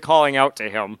literally calling out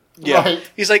to him. Yeah.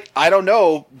 Right. He's like, I don't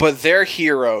know, but they're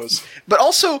heroes. But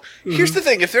also, here's the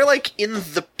thing. If they're like in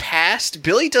the past,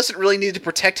 Billy doesn't really need to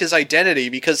protect his identity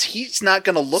because he's not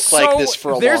going to look like this for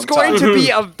a long time. There's going to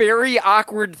be a very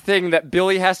awkward thing that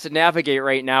Billy has to navigate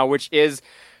right now, which is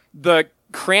the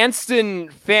Cranston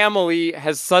family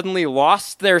has suddenly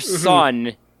lost their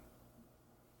son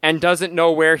and doesn't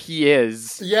know where he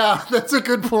is. Yeah, that's a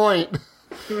good point.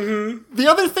 The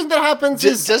other thing that happens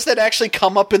is... Does that actually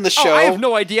come up in the show? I have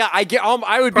no idea.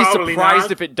 I would be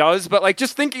surprised if it does, but like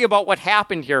just thinking about what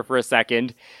happened here for a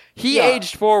second, he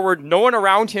aged forward, no one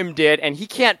around him did, and he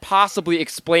can't possibly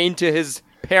explain to his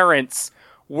parents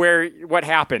what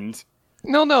happened.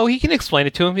 No, he can explain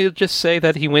it to him. He'll just say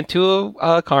that he went to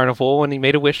a carnival and he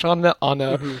made a wish on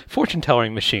a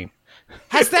fortune-telling machine.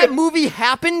 Has that movie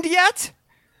happened yet?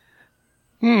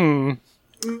 Maybe?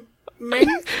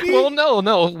 Well,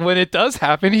 no. When it does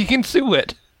happen, he can sue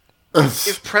it.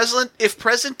 If present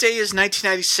day is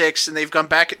 1996 and they've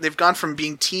gone from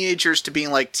being teenagers to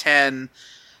being like 10.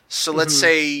 So let's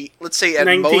say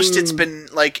at most it's been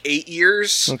like 8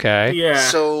 years. Okay. Yeah.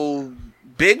 So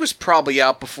Big was probably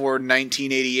out before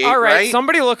 1988, All right?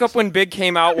 Somebody look up when Big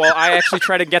came out while I actually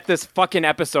try to get this fucking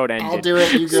episode ended. I'll do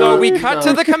it. You go. So we cut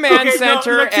to the command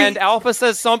center, and Alpha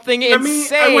says something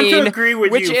insane, I want to agree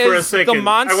with which you for a is second. the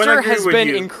monster has been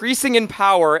increasing in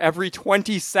power every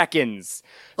 20 seconds.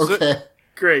 Okay. So,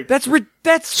 great. That's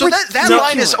so that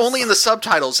line is only in the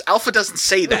subtitles. Alpha doesn't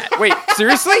say that. Wait,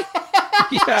 seriously?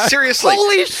 Yeah. Seriously.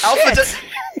 Holy shit. Alpha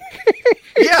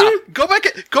yeah, go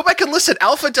back and listen.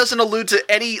 Alpha doesn't allude to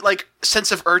any like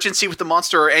sense of urgency with the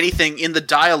monster or anything in the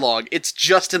dialogue. It's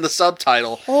just in the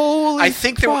subtitle. Holy I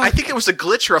think it was a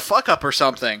glitch or a fuck up or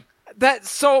something.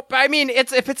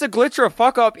 If it's a glitch or a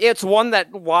fuck up, it's one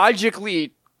that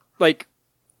logically, like,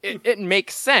 it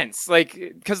makes sense. Like,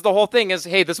 because the whole thing is,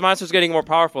 hey, this monster's getting more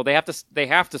powerful. They have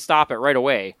to stop it right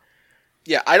away.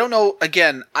 Yeah, I don't know.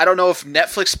 Again, I don't know if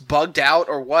Netflix bugged out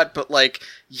or what, but like,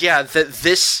 yeah,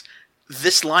 this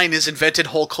line is invented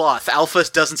whole cloth. Alpha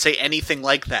doesn't say anything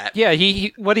like that. Yeah,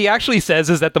 what he actually says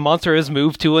is that the monster has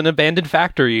moved to an abandoned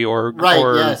factory or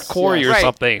quarry or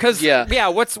something. Because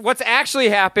what's actually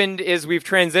happened is we've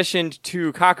transitioned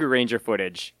to Kaku Ranger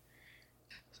footage.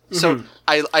 So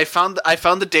I found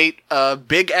the date.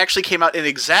 Big actually came out in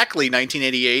exactly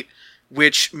 1988.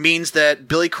 Which means that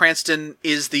Billy Cranston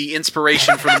is the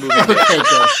inspiration for the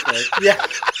movie. Yeah.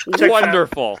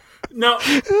 Wonderful. No,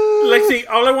 Lexi,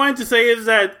 all I wanted to say is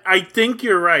that I think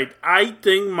you're right. I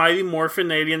think Mighty Morphin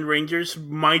Alien Rangers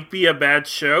might be a bad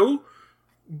show,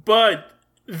 but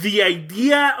the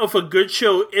idea of a good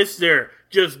show is there.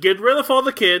 Just get rid of all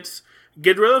the kids,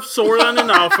 get rid of Zordon and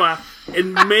Alpha,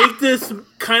 and make this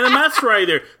kind of Masked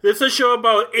Rider. This is a show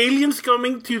about aliens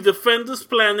coming to defend this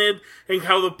planet and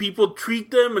how the people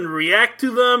treat them and react to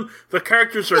them. The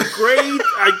characters are great.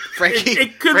 Frankie,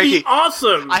 it could be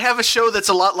awesome. I have a show that's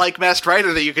a lot like Masked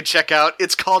Rider that you can check out.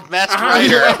 It's called Masked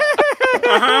Rider.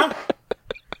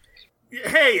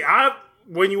 Hey,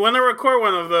 when you want to record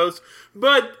one of those,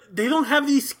 but they don't have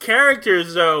these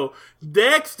characters though.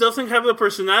 Dex doesn't have the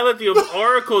personality of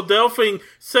Oracle, Delphine,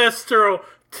 Cestro,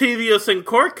 Tedious and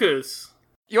Corcus.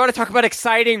 You want to talk about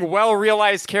exciting,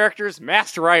 well-realized characters?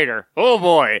 Master Rider. Oh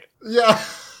boy. Yeah.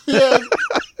 Yeah.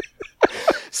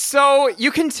 So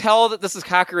you can tell that this is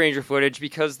Kaku Ranger footage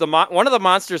because one of the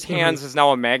monster's hands is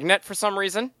now a magnet for some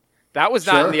reason. That was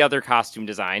not in the other costume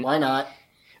design. Why not?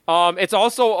 It's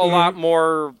also a lot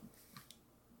more.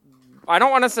 I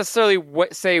don't want to necessarily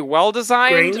say well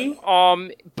designed. Grainy?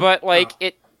 But like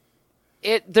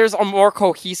there's a more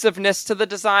cohesiveness to the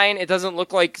design. It doesn't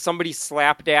look like somebody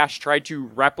slapdash tried to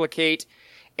replicate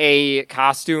a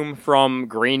costume from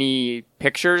grainy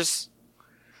pictures.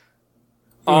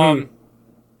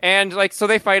 And like, so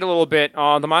they fight a little bit.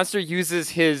 The monster uses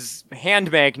his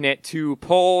hand magnet to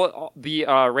pull the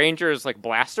Rangers like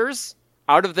blasters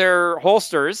out of their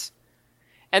holsters,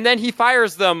 and then he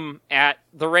fires them at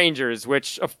the Rangers,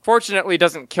 which fortunately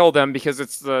doesn't kill them because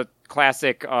it's the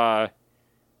classic,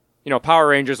 Power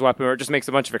Rangers weapon where it just makes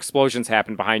a bunch of explosions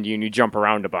happen behind you and you jump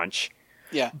around a bunch.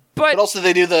 Yeah, but also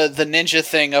they do the ninja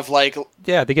thing of like...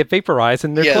 Yeah, they get vaporized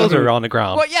and their clothes are on the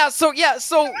ground. Well,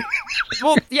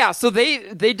 so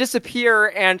they disappear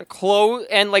and clothes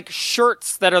and like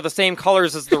shirts that are the same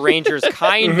colors as the Rangers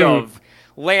kind of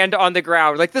land on the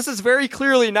ground. Like, this is very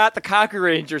clearly not the Kaku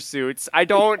Ranger suits.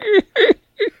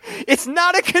 It's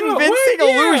not a convincing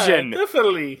illusion.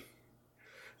 Definitely.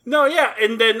 No, yeah,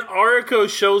 and then Aurico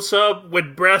shows up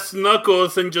with brass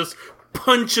knuckles and just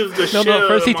punches the shit out of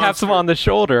first the he taps him on the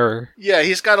shoulder. Yeah,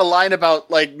 he's got a line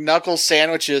about, like, knuckle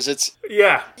sandwiches. It's...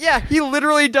 Yeah. Yeah, he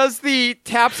literally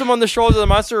taps him on the shoulder, the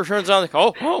monster turns around like,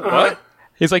 oh, what?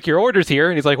 He's like, your order's here,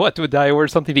 and he's like, what, did I order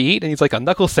something to eat? And he's like, a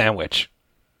knuckle sandwich.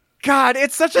 God,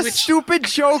 it's such a stupid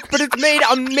joke, but it's made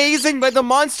amazing by the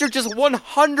monster just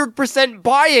 100%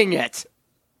 buying it.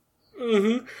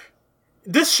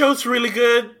 This show's really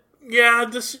good. Yeah,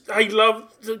 I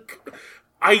love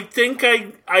I think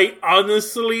I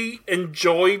honestly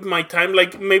enjoyed my time.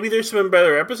 Like, maybe there's been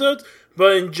better episodes,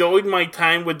 but enjoyed my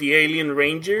time with the Alien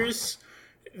Rangers.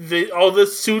 All the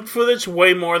suit footage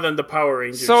way more than the Power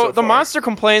Rangers. So the monster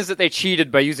complains that they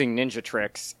cheated by using ninja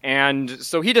tricks, and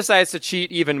so he decides to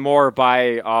cheat even more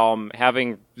by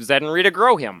having Zed and Rita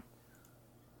grow him.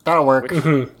 That'll work.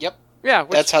 Yep. Yeah,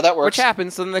 that's how that works. Which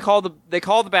happens. So then they call the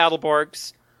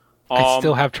Battleborgs. I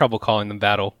still have trouble calling them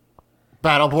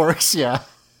Battleborgs, yeah.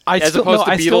 I still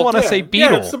want to say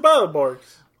Beetle. Yeah, it's the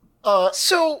Battleborgs.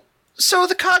 So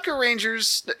the Kaku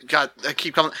Rangers, God, I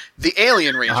keep calling the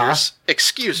Alien Rangers.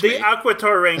 Excuse me, the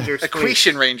Aquitor Rangers,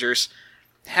 Aquitian Rangers,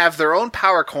 have their own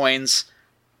power coins,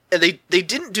 and they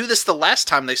didn't do this the last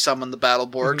time they summoned the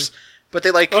Battleborgs, but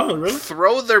they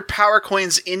throw their power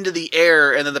coins into the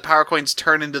air, and then the power coins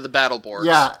turn into the Battleborgs.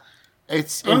 Yeah,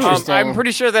 it's interesting. I'm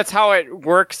pretty sure that's how it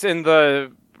works in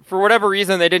the. For whatever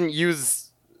reason, they didn't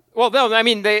use. Well, no, I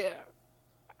mean they.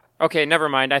 Okay, never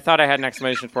mind. I thought I had an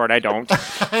explanation for it. I don't.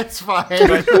 It's fine.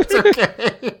 It's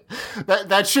okay.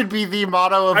 That should be the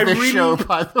motto of this show,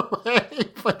 by the way.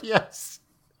 But yes.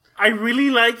 I really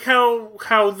like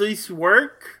how these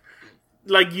work.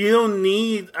 Like, you don't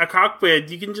need a cockpit.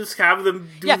 You can just have them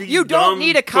do these you don't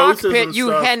need a cockpit. You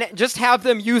stuff. can just have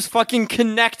them use fucking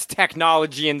Kinect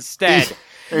technology instead.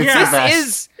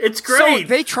 It's great. So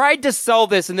they tried to sell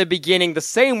this in the beginning the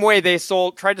same way they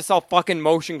tried to sell fucking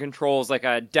motion controls like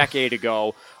a decade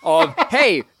ago.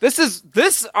 Hey,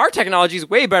 our technology is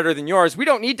way better than yours. We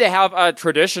don't need to have a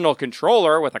traditional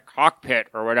controller with a cockpit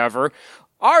or whatever.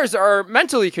 Ours are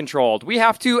mentally controlled. We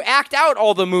have to act out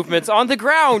all the movements on the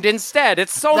ground instead.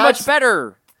 It's so much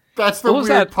better. That's the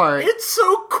weird part. It's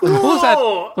so cool. I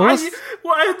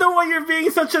don't know why you're being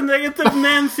such a negative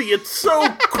Nancy. It's so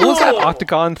cool. What was that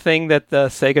octagon thing that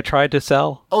Sega tried to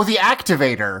sell? Oh, the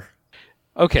activator.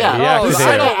 Okay, yeah. The activator.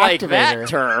 I don't like that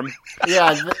term.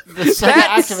 Yeah, the Sega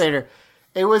activator.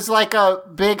 It was like a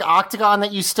big octagon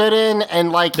that you stood in,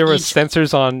 and like there were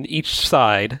sensors on each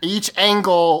side. Each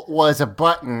angle was a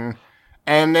button,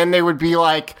 and then they would be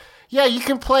like, yeah, you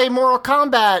can play Mortal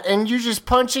Kombat, and you just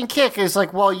punch and kick. It's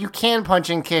like, well, you can punch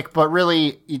and kick, but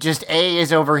really, you just A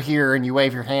is over here, and you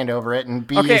wave your hand over it, and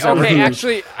B is over here.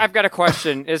 Actually, I've got a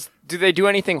question. Do they do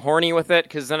anything horny with it?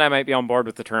 Because then I might be on board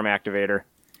with the term activator.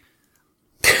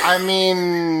 I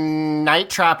mean, Night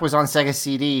Trap was on Sega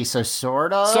CD, so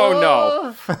sort of. So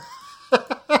no.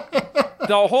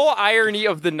 The whole irony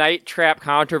of the Night Trap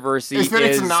controversy is that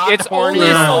it's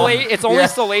only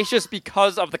salacious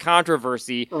because of the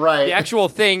controversy. Right. The actual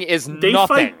thing is they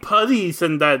nothing. They fight putties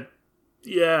and that.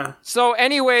 Yeah. So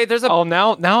anyway, there's a. Oh,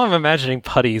 now I'm imagining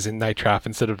putties in Night Trap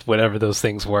instead of whatever those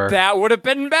things were. That would have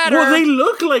been better. Well, they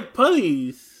look like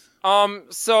putties.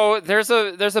 So there's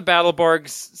a Battleborgs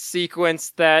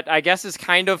sequence that I guess is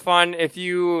kind of fun if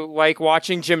you like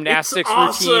watching gymnastics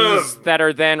routines that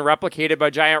are then replicated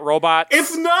by giant robots.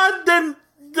 If not,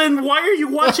 then why are you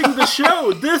watching the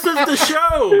show? This is the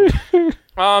show.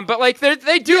 But like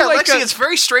they do like Lexi, it's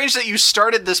very strange that you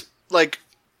started this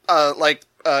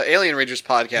Alien Rangers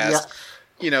podcast.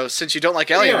 Yeah. Since you don't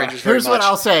like Alien Rangers very much. Here's what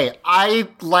I'll say. I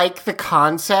like the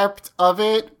concept of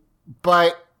it,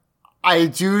 but I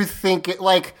do think it,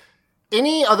 like,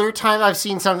 any other time I've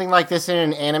seen something like this in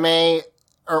an anime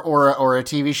or a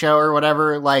TV show or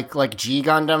whatever, like G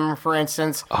Gundam, for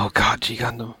instance. Oh god, G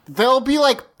Gundam. They'll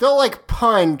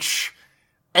punch,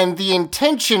 and the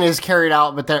intention is carried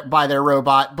out by their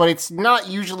robot, but it's not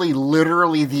usually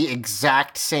literally the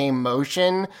exact same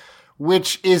motion,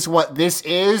 which is what this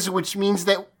is, which means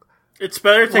that it's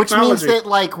better technology. Which means that,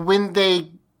 like, when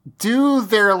they do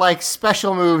their, like,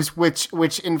 special moves,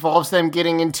 which involves them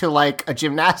getting into, like, a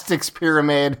gymnastics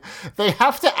pyramid, they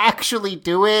have to actually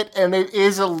do it, and it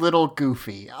is a little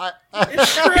goofy.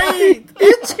 It's great!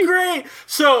 It's great!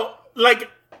 So, like,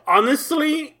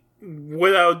 honestly,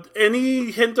 without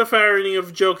any hint of irony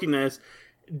of jokiness,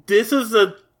 this is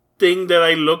the thing that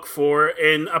I look for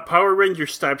in a Power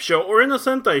Rangers type show, or in a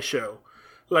Sentai show.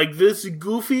 Like, this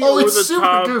goofy,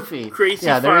 over-the-top, goofy. Crazy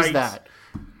yeah, there's fights. that.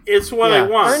 It's what I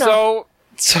want. So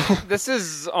this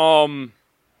is the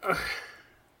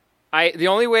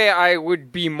only way I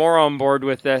would be more on board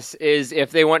with this is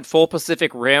if they went full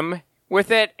Pacific Rim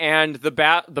with it, and the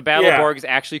Battleborgs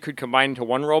actually could combine into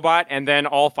one robot, and then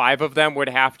all 5 of them would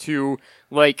have to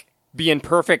like be in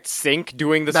perfect sync,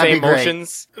 doing the same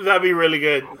motions. That'd be really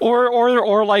good.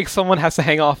 Or like someone has to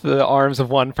hang off the arms of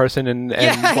one person and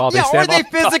while they stand or they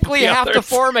physically have to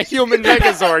form a human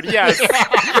Megazord. Yes,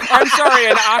 I'm sorry,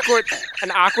 an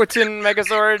Aquatin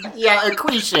Megazord. Yeah,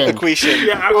 Aquitian.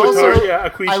 Yeah,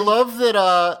 Aquatin. I love that.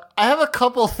 I have a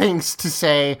couple things to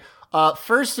say.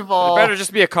 First of all, it better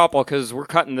just be a couple because we're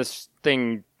cutting this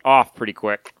thing off pretty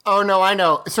quick. Oh no, I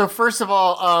know. So first of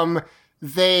all,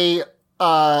 they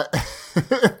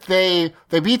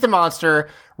beat the monster.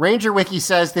 Ranger Wiki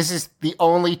says this is the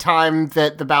only time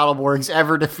that the Battleborgs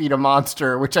ever defeat a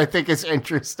monster, which I think is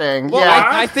interesting. Well, yeah,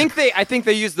 I think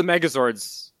they use the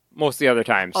Megazords most of the other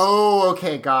times. Oh,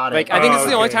 okay, got it. Like I think it's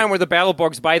the only time where the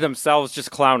Battleborgs by themselves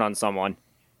just clown on someone.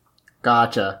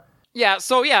 Gotcha. Yeah,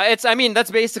 so yeah,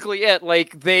 that's basically it.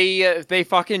 Like they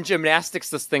fucking gymnastics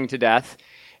this thing to death,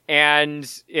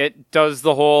 and it does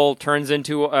the whole turns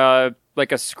into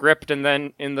like a script and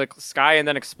then in the sky and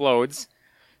then explodes.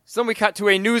 So then we cut to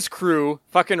a news crew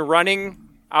fucking running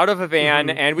out of a van,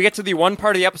 and we get to the one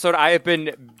part of the episode I have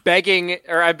been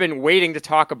waiting to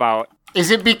talk about. Is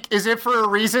it for a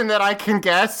reason that I can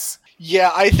guess?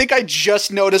 Yeah, I think I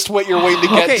just noticed what you're waiting to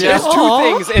get to. There's 2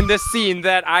 things in this scene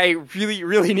that I really,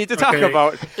 really need to talk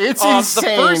about. It's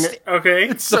insane.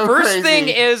 It's so the first crazy. thing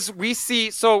is we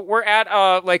see, so we're at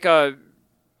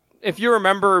if you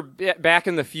remember back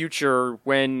in the future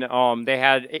when they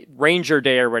had Ranger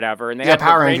Day or whatever, and they had the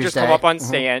Power Rangers come up on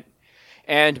stand,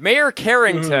 and Mayor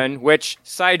Carrington, which,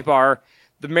 sidebar,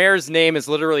 the mayor's name is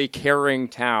literally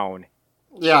Carringtown.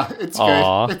 Yeah, it's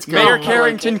good. It's good. Mayor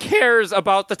Carrington cares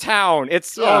about the town.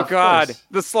 It's, oh god,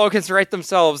 the slogans write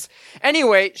themselves.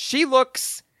 Anyway, she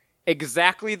looks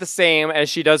exactly the same as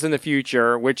she does in the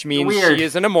future, which means she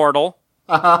is an immortal.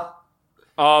 She's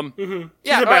a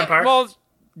vampire. Well,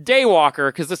 Daywalker,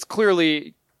 because it's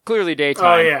clearly daytime.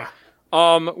 Oh yeah.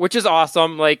 Which is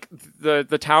awesome. Like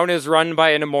the town is run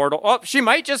by an immortal. Oh, she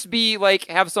might just be like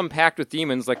have some pact with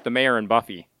demons, like the mayor and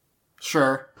Buffy.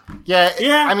 Sure. Yeah.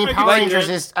 I mean, Power Rangers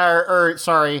is, Angel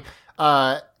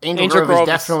Grove is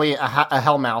definitely a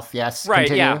hellmouth. Yes. Right.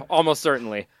 Continue. Yeah. Almost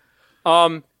certainly.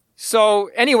 So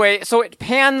anyway, so it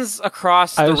pans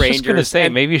across the Rangers. I was just gonna say,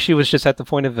 maybe she was just at the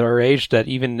point of her age that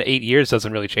even 8 years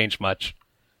doesn't really change much.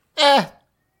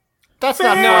 That's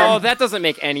not no, that doesn't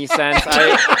make any sense.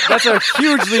 That's a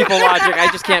huge leap of logic. I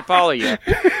just can't follow you.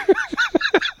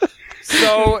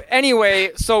 So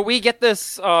anyway, so we get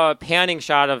this panning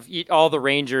shot of all the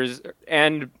Rangers,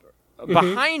 and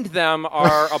behind them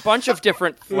are a bunch of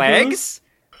different flags.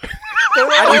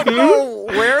 I don't know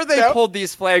where they pulled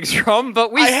these flags from,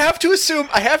 but I have to assume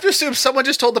someone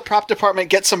just told the prop department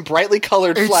get some brightly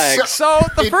colored flags. So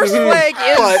the first flag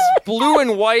is blue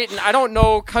and white, and I don't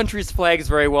know countries' flags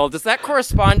very well. Does that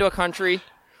correspond to a country?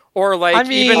 Or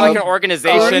even like an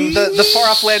organization? The far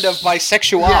off land of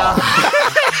bisexual. Yeah.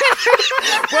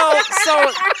 Well,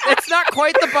 so it's not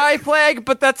quite the bi flag,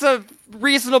 but that's a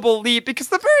reasonable leap because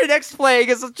the very next flag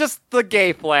is just the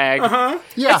gay flag.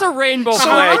 Yeah. It's a rainbow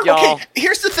flag, y'all. Okay,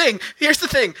 here's the thing.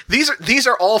 These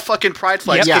are all fucking pride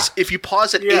flags. Yep. 'Cause if you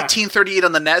pause at 1838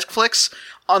 on the Netflix,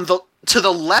 to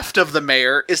the left of the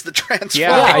mayor is the trans Yeah,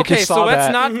 flag. okay, so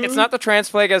it's not the trans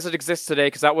flag as it exists today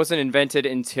because that wasn't invented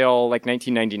until like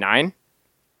 1999.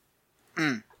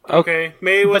 Okay,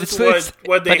 maybe what they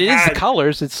but it is had the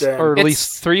colors. Or at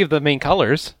least 3 of the main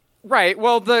colors. Right.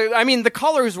 Well, the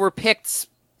colors were picked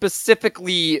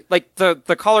specifically, like the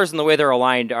colors and the way they're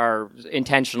aligned are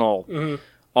intentional.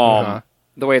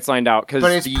 The way it's lined out,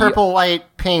 but it's purple, white,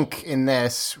 pink in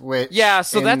this. Which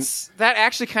that's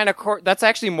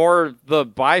actually more the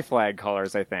bi flag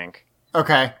colors, I think.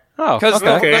 Okay. Oh, because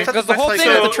okay. the whole thing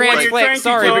with the trans flag.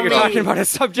 Sorry, but you're talking about a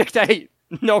subject I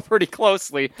know pretty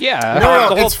closely. Yeah.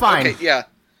 No, it's fine. Okay, yeah.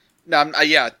 No,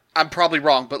 I'm probably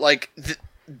wrong, but like.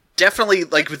 Definitely,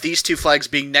 like, with these 2 flags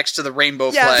being next to the rainbow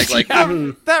flag, like...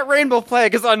 that rainbow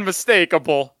flag is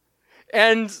unmistakable.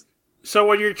 And... So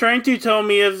what you're trying to tell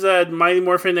me is that Mighty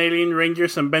Morphin Alien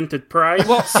Rangers invented pride?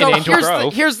 Well, so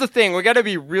here's the thing. We gotta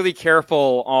be really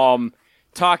careful,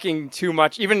 talking too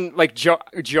much, even, like,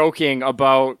 joking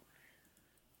about,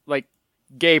 like,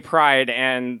 gay pride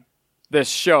and this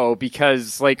show,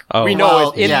 because, like, we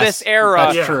know in this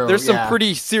era, there's some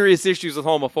pretty serious issues with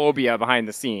homophobia behind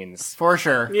the scenes. For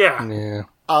sure. Yeah.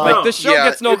 Like, the show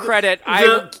gets no credit.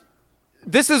 I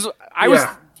was,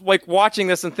 like, watching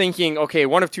this and thinking, okay,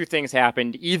 one of 2 things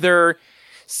happened. Either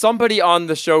somebody on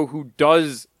the show who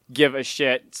does give a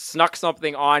shit snuck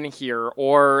something on here,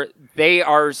 or they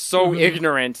are so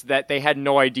ignorant that they had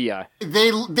no idea.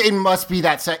 They must be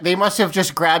that they must have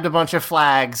just grabbed a bunch of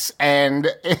flags and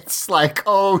it's like,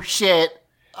 oh shit.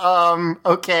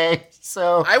 Okay.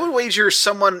 So I would wager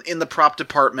someone in the prop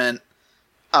department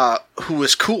who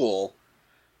was cool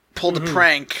pulled a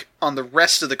prank on the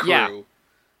rest of the crew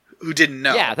who didn't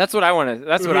know. Yeah, that's what I want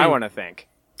to think.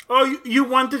 Oh, you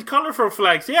wanted colorful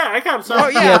flags. Yeah, I have some. Oh,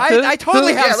 yeah, I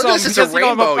totally have some. This is a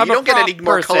rainbow. You don't get any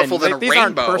more colorful than a these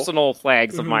rainbow. These aren't personal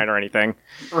flags of mine or anything.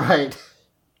 Right.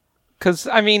 Because,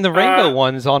 I mean, the rainbow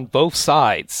one's on both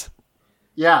sides.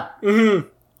 Yeah.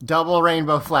 Double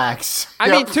rainbow flags. I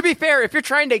mean, to be fair, if you're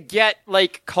trying to get,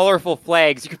 like, colorful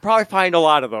flags, you could probably find a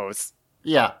lot of those.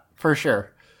 Yeah, for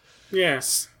sure.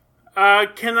 Yes.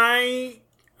 Can I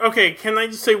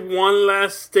just say one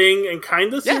last thing and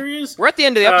kind of serious? We're at the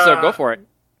end of the episode. Go for it.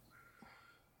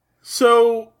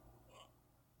 So,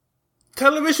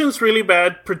 television's really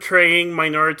bad portraying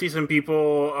minorities and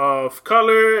people of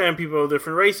color and people of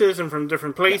different races and from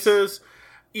different places. Yes.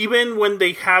 Even when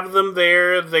they have them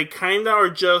there, they kind of are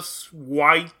just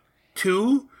white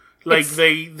too. Like,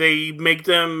 they make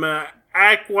them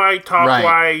act white, talk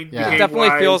white, behave white. It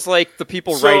definitely feels like the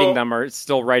people writing them are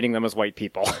still writing them as white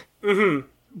people.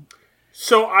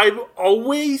 So I've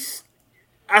always,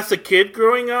 as a kid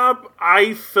growing up,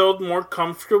 I felt more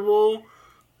comfortable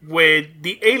with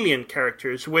the alien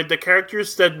characters, with the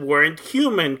characters that weren't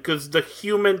human, because the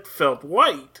human felt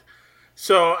white.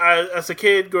 So as a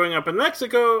kid growing up in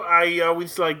Mexico, I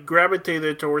always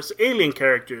gravitated towards alien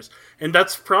characters. And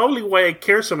that's probably why I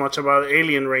care so much about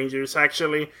Alien Rangers,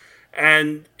 actually.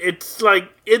 And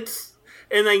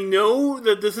and I know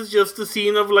that this is just a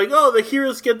scene of the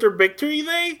heroes get their victory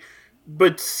day.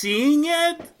 But seeing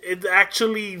it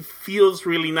actually feels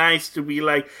really nice to be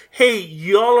like, hey,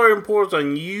 y'all are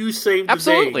important. You saved the day.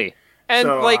 Absolutely. And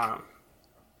so,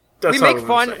 we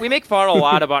make fun a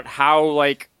lot about how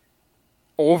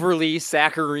overly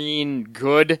saccharine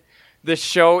good the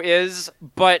show is,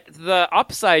 but the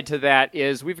upside to that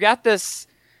is we've got this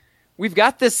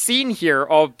scene here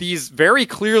of these very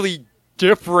clearly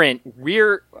different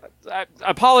weird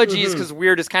apologies because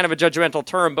weird is kind of a judgmental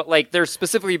term, but they're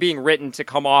specifically being written to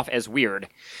come off as weird.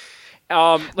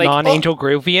 Non-Angel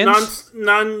Grovians?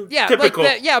 Non-typical.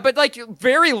 But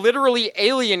very literally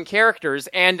alien characters,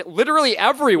 and literally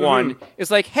everyone is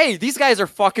like, hey, these guys are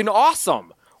fucking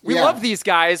awesome. We love these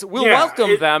guys, we'll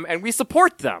welcome them, and we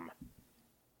support them.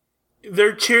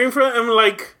 They're cheering for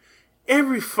them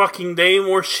every fucking day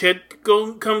more shit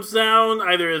comes down,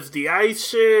 either it's the ice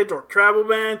shit or travel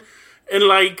ban, and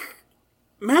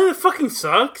man, it fucking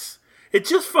sucks. It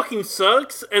just fucking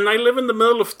sucks, and I live in the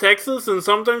middle of Texas, and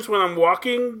sometimes when I'm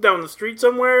walking down the street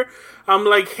somewhere, I'm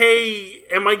like, hey,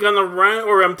 am I gonna run,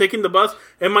 or I'm taking the bus,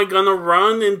 am I gonna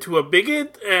run into a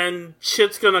bigot, and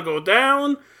shit's gonna go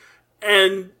down?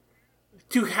 And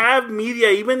to have media,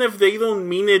 even if they don't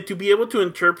mean it, to be able to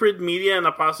interpret media in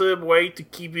a positive way to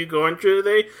keep you going through the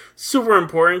day, super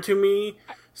important to me.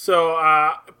 So,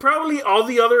 probably all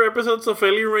the other episodes of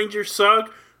Alien Rangers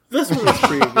suck. This one was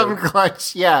pretty good. I'm glad,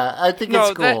 I think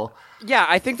it's cool. Yeah,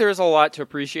 I think there's a lot to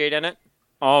appreciate in it.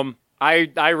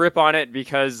 I rip on it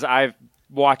because I've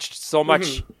watched so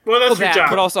much. Well, that's your job.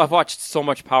 But also, I've watched so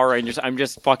much Power Rangers. I'm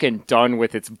just fucking done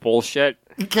with its bullshit.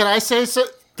 Can I say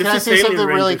something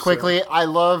really quickly? I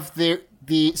love the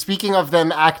speaking of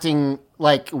them acting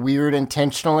like weird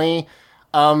intentionally.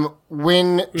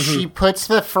 When she puts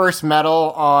the first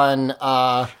medal on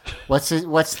what's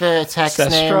the tech's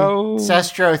name?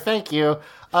 Sestro, thank you.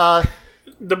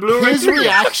 The Blue His Ranger?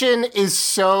 reaction is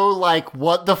so like,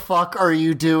 what the fuck are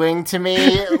you doing to me?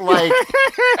 Like,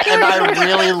 and I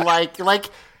really like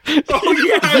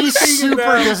he super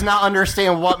does not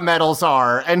understand what medals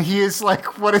are, and he is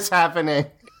like, what is happening?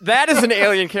 That is an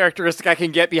alien characteristic I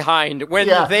can get behind. When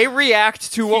they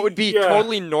react to what would be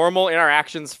totally normal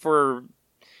interactions for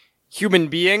human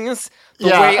beings, the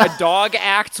way a dog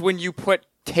acts when you put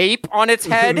tape on its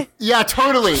head. Yeah,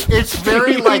 totally. It's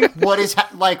very like, what is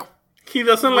like. He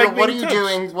doesn't like. What are you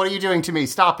doing? What are you doing to me?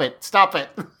 Stop it! Stop it!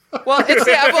 Well, it's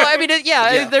I mean,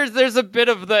 there's a bit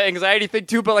of the anxiety thing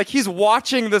too, but like he's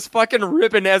watching this fucking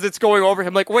ribbon as it's going over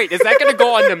him. Like, wait, is that gonna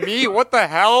go onto me? What the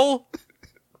hell?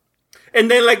 And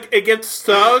then like it gets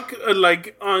stuck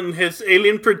like on his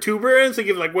alien protuberance, and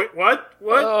he's like, wait, what?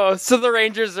 What? So the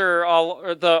Rangers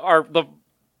are the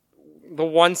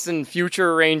once and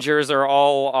future Rangers are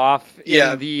all off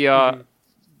in the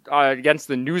against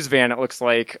the news van. It looks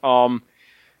like.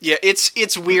 Yeah,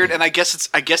 it's weird, and I guess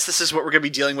this is what we're gonna be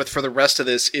dealing with for the rest of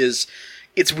this. Is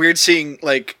it's weird seeing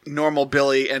like normal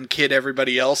Billy and Kid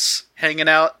everybody else hanging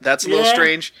out. That's a little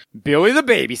strange. Billy the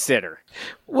babysitter.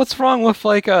 What's wrong with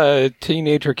like a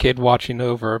teenager kid watching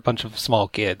over a bunch of small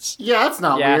kids? Yeah, that's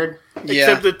not weird.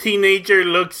 Except the teenager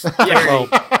looks.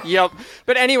 Yep.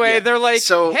 But anyway, they're like,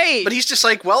 hey. But he's just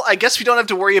like, well, I guess we don't have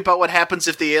to worry about what happens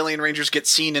if the alien Rangers get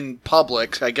seen in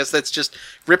public. I guess that's just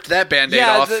ripped that Band-Aid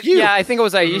off. I think it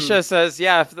was Aisha says,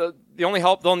 if the only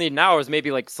help they'll need now is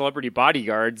maybe like celebrity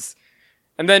bodyguards.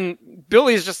 And then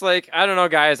Billy's just like, I don't know,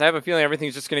 guys. I have a feeling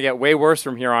everything's just going to get way worse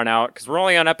from here on out because we're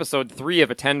only on episode 3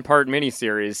 of a 10-part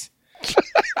miniseries.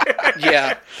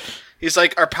 Yeah. He's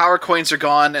like, our power coins are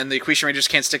gone and the Equation Rangers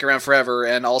can't stick around forever.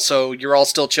 And also, you're all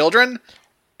still children?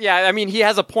 Yeah, I mean, he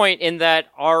has a point in that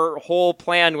our whole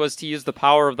plan was to use the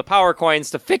power of the power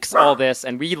coins to fix all this,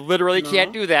 and we literally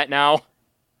can't do that now.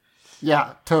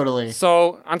 Yeah, totally.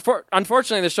 So,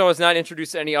 unfortunately, the show has not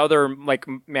introduced any other like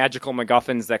magical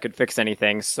MacGuffins that could fix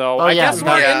anything. So, I guess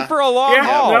we're in for a long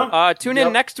haul. Tune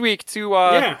in next week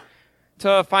to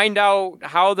find out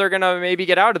how they're gonna maybe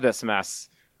get out of this mess.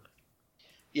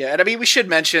 Yeah, and I mean, we should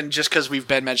mention, just because we've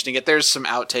been mentioning it, there's some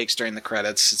outtakes during the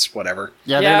credits. It's whatever.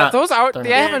 Yeah,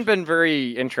 they haven't been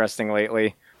very interesting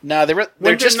lately. No,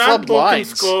 they're just flubbed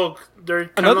lines.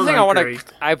 Another thing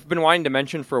I've been wanting to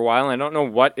mention for a while, and I don't know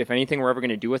what, if anything, we're ever going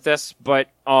to do with this, but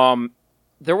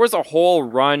there was a whole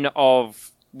run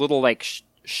of little like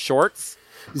shorts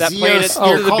that played at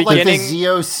either the beginning, like the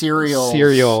Zeo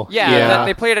serial. Yeah,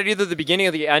 they played at either the beginning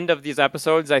or the end of these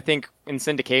episodes. I think in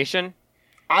syndication.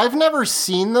 I've never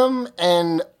seen them,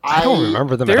 and I don't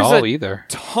remember them at all either.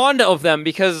 Ton of them,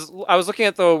 because I was looking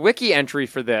at the wiki entry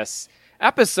for this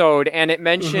episode, and it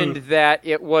mentioned that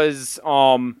it was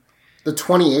the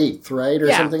 28th, right,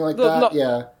 or something like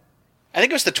that. I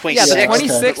think it was the 26th. Yeah, the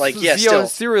 26th like, Zeo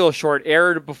serial short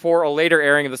aired before a later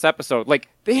airing of this episode. Like,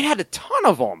 they had a ton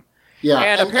of them. Yeah,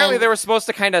 and apparently they were supposed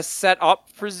to kind of set up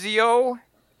for Zeo.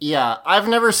 Yeah, I've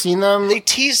never seen them. They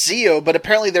tease Zeo, but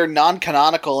apparently they're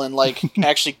non-canonical and like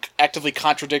actually actively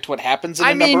contradict what happens in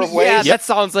a number of ways. Yeah, that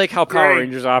sounds like how Power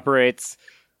Rangers operates.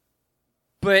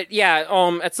 But yeah,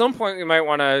 at some point we might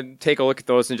want to take a look at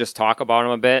those and just talk about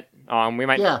them a bit. We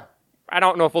might. Yeah. I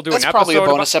don't know if we'll do That's an episode. That's probably a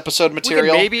bonus episode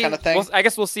material kind of thing. I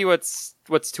guess we'll see what's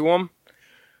to them.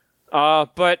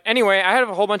 But anyway, I have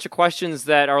a whole bunch of questions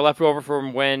that are left over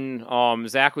from when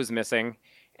Zach was missing.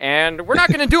 And we're not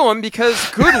going to do them because,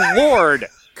 good lord,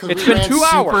 it's been 2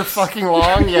 hours. Super fucking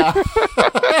long, yeah.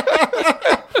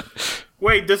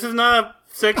 Wait, this is not a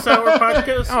 6-hour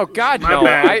podcast? Oh, God, My no.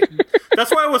 bad. That's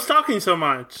why I was talking so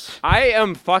much. I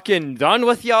am fucking done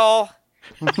with y'all,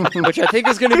 which I think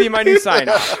is going to be my new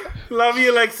sign-off. Love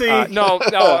you,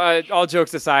 Lexi. All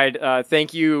jokes aside,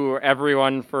 thank you,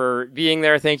 everyone, for being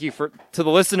there. Thank you to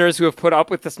the listeners who have put up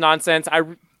with this nonsense. I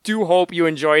do hope you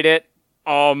enjoyed it.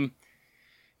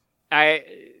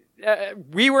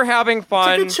 We were having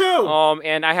fun. It's a good show.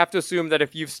 And I have to assume that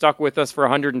if you've stuck with us for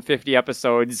 150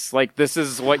 episodes, like, this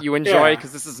is what you enjoy,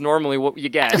 because this is normally what you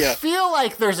get. I feel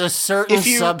like there's a certain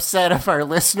subset of our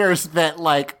listeners that,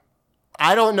 like,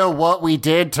 I don't know what we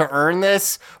did to earn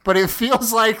this, but it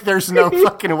feels like there's no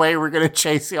fucking way we're going to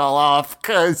chase y'all off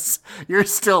because you're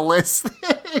still listening.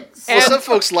 Well, some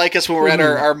folks like us when we're at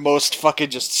our most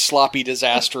fucking just sloppy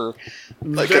disaster.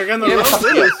 Like, They're gonna love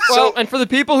this. Well, and for the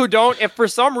people who don't, if for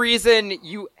some reason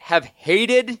you have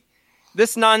hated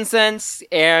this nonsense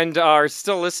and are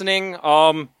still listening,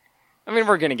 I mean,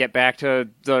 we're going to get back to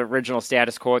the original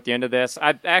status quo at the end of this.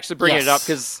 I'm actually bringing it up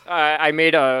because I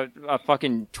made a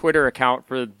fucking Twitter account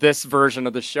for this version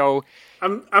of the show.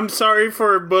 I'm sorry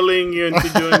for bullying you into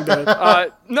doing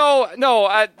that.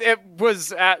 No, it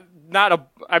was not a...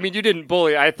 I mean, you didn't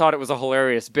bully. I thought it was a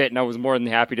hilarious bit, and I was more than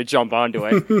happy to jump onto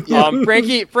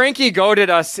it. Frankie goaded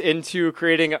us into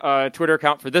creating a Twitter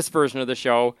account for this version of the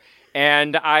show.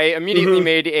 And I immediately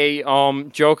made a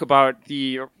joke about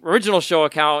the original show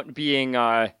account being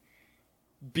a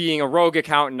rogue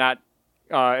account, and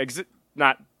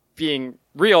not being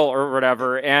real or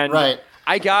whatever. And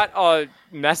I got a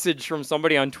message from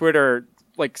somebody on Twitter,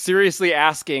 like seriously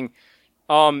asking,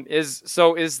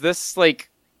 "Is this like?"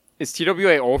 Is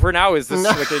TWA over now? Is this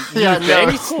like a new thing? No.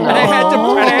 And I had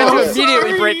to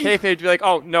immediately break kayfabe to be like,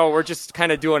 oh, no, we're just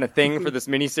kind of doing a thing for this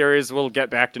miniseries. We'll get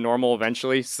back to normal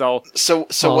eventually. So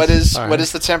what is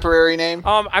the temporary name?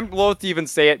 I'm loath to even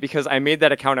say it because I made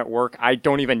that account at work. I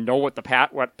don't even know what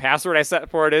what password I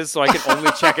set for it is, so I can only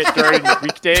check it during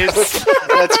weekdays.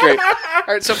 That's great. All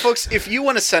right, so folks, if you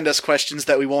want to send us questions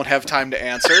that we won't have time to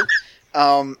answer,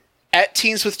 at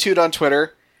teenswithtoot on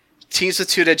Twitter,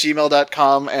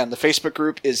 teenswithtoot@gmail.com, and the Facebook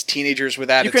group is Teenagers with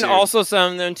Attitude. You can also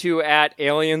send them to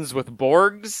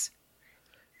 @alienswithborgs.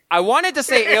 I wanted to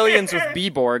say aliens with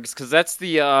B-Borgs because that's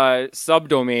the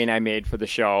subdomain I made for the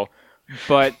show,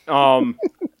 but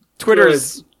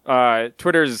Twitter's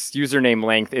username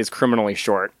length is criminally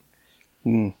short.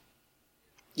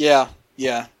 Yeah.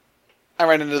 I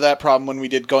ran into that problem when we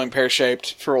did Going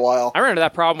Pear-Shaped for a while. I ran into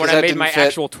that problem when I made my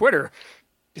actual Twitter.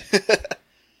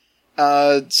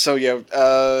 Hey,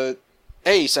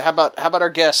 so how about our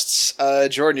guests?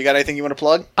 Jordan, you got anything you want to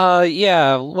plug?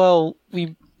 Yeah, well,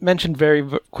 we mentioned very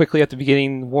quickly at the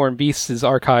beginning, War and Beasts is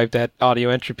archived at Audio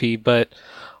Entropy, but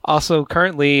also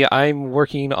currently I'm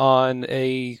working on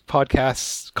a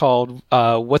podcast called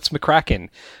What's McCracken,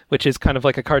 which is kind of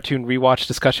like a cartoon rewatch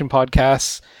discussion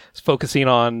podcast focusing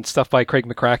on stuff by Craig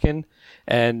McCracken,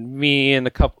 and me and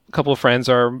a couple of friends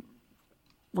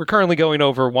we're currently going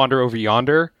over Wander Over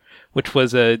Yonder, which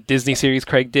was a Disney series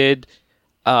Craig did.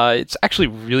 It's actually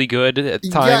really good at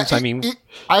times.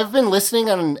 I've been listening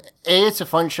on it's a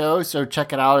fun show, so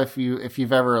check it out if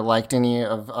you've ever liked any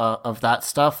of that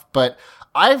stuff. But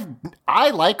I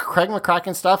like Craig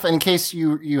McCracken stuff. In case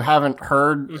you haven't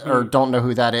heard or don't know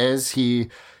who that is, he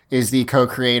is the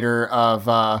co-creator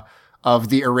of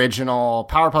the original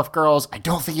Powerpuff Girls. I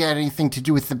don't think it had anything to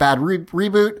do with the bad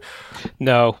reboot.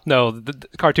 No, the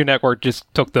Cartoon Network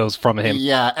just took those from him.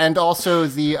 Yeah, and also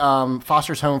the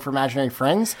Foster's Home for Imaginary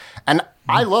Friends. And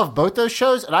I love both those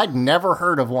shows, and I'd never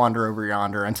heard of Wander Over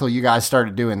Yonder until you guys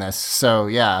started doing this. So,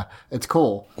 yeah, it's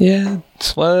cool. Yeah,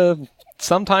 well,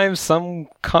 sometimes some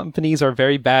companies are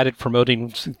very bad at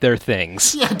promoting their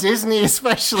things. Yeah, Disney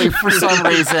especially for some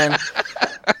reason.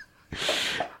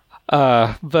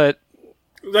 But...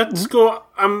 Let's go.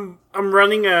 I'm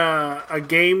running a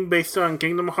game based on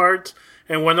Kingdom Hearts,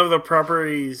 and one of the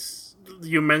properties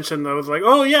you mentioned, I was like,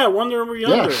 oh yeah, Wander Over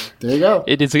Yonder. Yeah, there you go.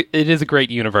 It is a great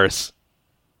universe.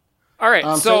 All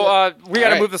right, so we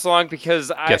got to move this along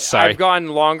because I've gone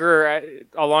a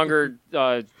longer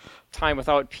time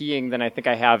without peeing than I think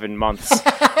I have in months.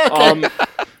 Oh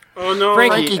no,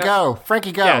 Frankie, go!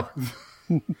 Yeah.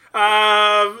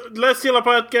 Let's Steal a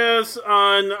Podcast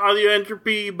on Audio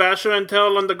Entropy, Basho and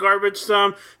Tell on the Garbage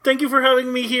Dump. Thank you for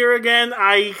having me here again.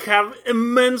 I have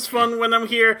immense fun when I'm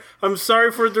here. I'm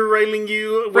sorry for derailing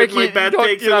you with my bad takes and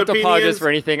opinions. You don't have to apologize for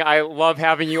anything. I love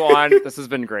having you on. This has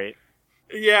been great.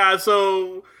 Yeah,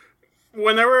 so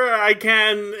whenever I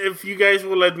can, if you guys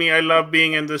will let me, I love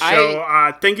being in the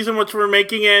show. Thank you so much for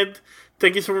making it.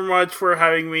 Thank you so much for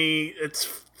having me. It's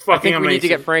fucking amazing. We need to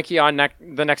get Frankie on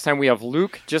the next time we have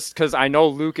Luke, just because I know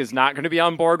Luke is not going to be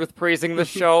on board with praising the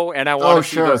show, and I want to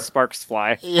see those sparks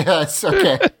fly. Yes,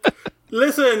 okay.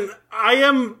 Listen, I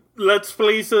am Let's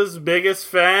Play's biggest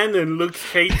fan, and Luke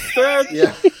hates that.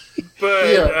 Yeah.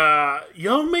 But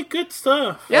y'all make good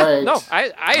stuff. Yeah, right. No,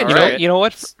 I enjoy it. You know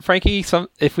what, Frankie?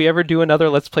 If we ever do another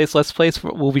Let's Play,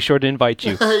 we'll be sure to invite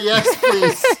you. Yes,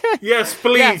 please. Yes,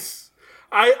 please. Yeah.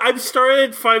 I've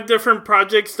started 5 different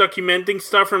projects documenting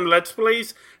stuff from Let's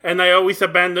Plays, and I always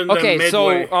abandon them midway.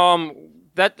 So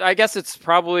that I guess it's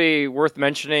probably worth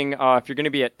mentioning if you're going to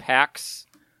be at PAX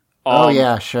Oh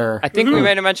yeah, sure. I think we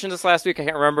might have mentioned this last week. I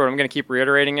can't remember, but I'm going to keep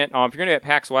reiterating it. If you're going to be at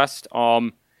PAX West,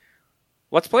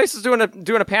 Let's Place is doing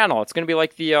a panel. It's going to be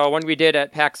like the one we did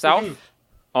at PAX South.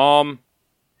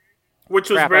 Which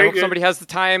was I very hope good. somebody has the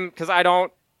time, because I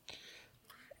don't.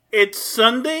 It's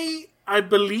Sunday, I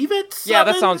believe it's 7? Yeah,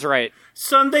 that sounds right.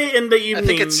 Sunday in the evening. I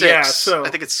think it's 6. Yeah, so, I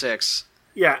think it's 6.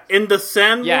 Yeah, in the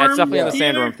Sandworm. Yeah, it's definitely in the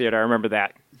Theater? Sandworm Theater. I remember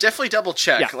that. Definitely double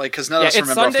check, because none of us it's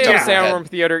remember off the Sunday top in of the our head. Sandworm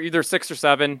Theater, either 6 or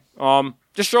 7.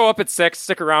 Just show up at 6,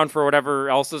 stick around for whatever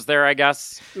else is there, I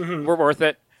guess. We're worth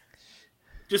it.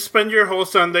 Just spend your whole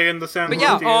Sunday in the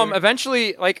Sandworm Theater.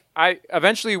 Eventually, I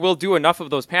eventually will do enough of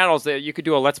those panels that you could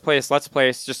do a Let's Place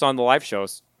just on the live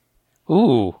shows.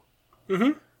 Ooh.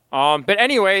 But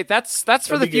anyway, that's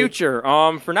for the future.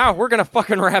 For now, we're gonna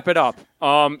fucking wrap it up.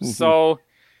 So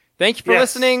thank you for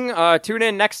listening. Tune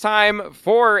in next time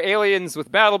for Aliens with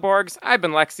Battleborgs. I've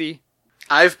been Lexi.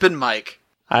 I've been Mike.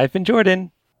 I've been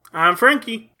Jordan. I'm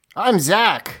Frankie. I'm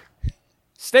Zach.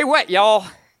 Stay wet, y'all.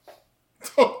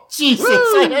 Oh, Jesus,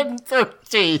 I hadn't thought.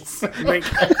 Jeez.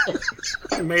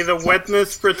 May the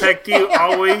wetness protect you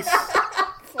always.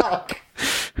 Fuck.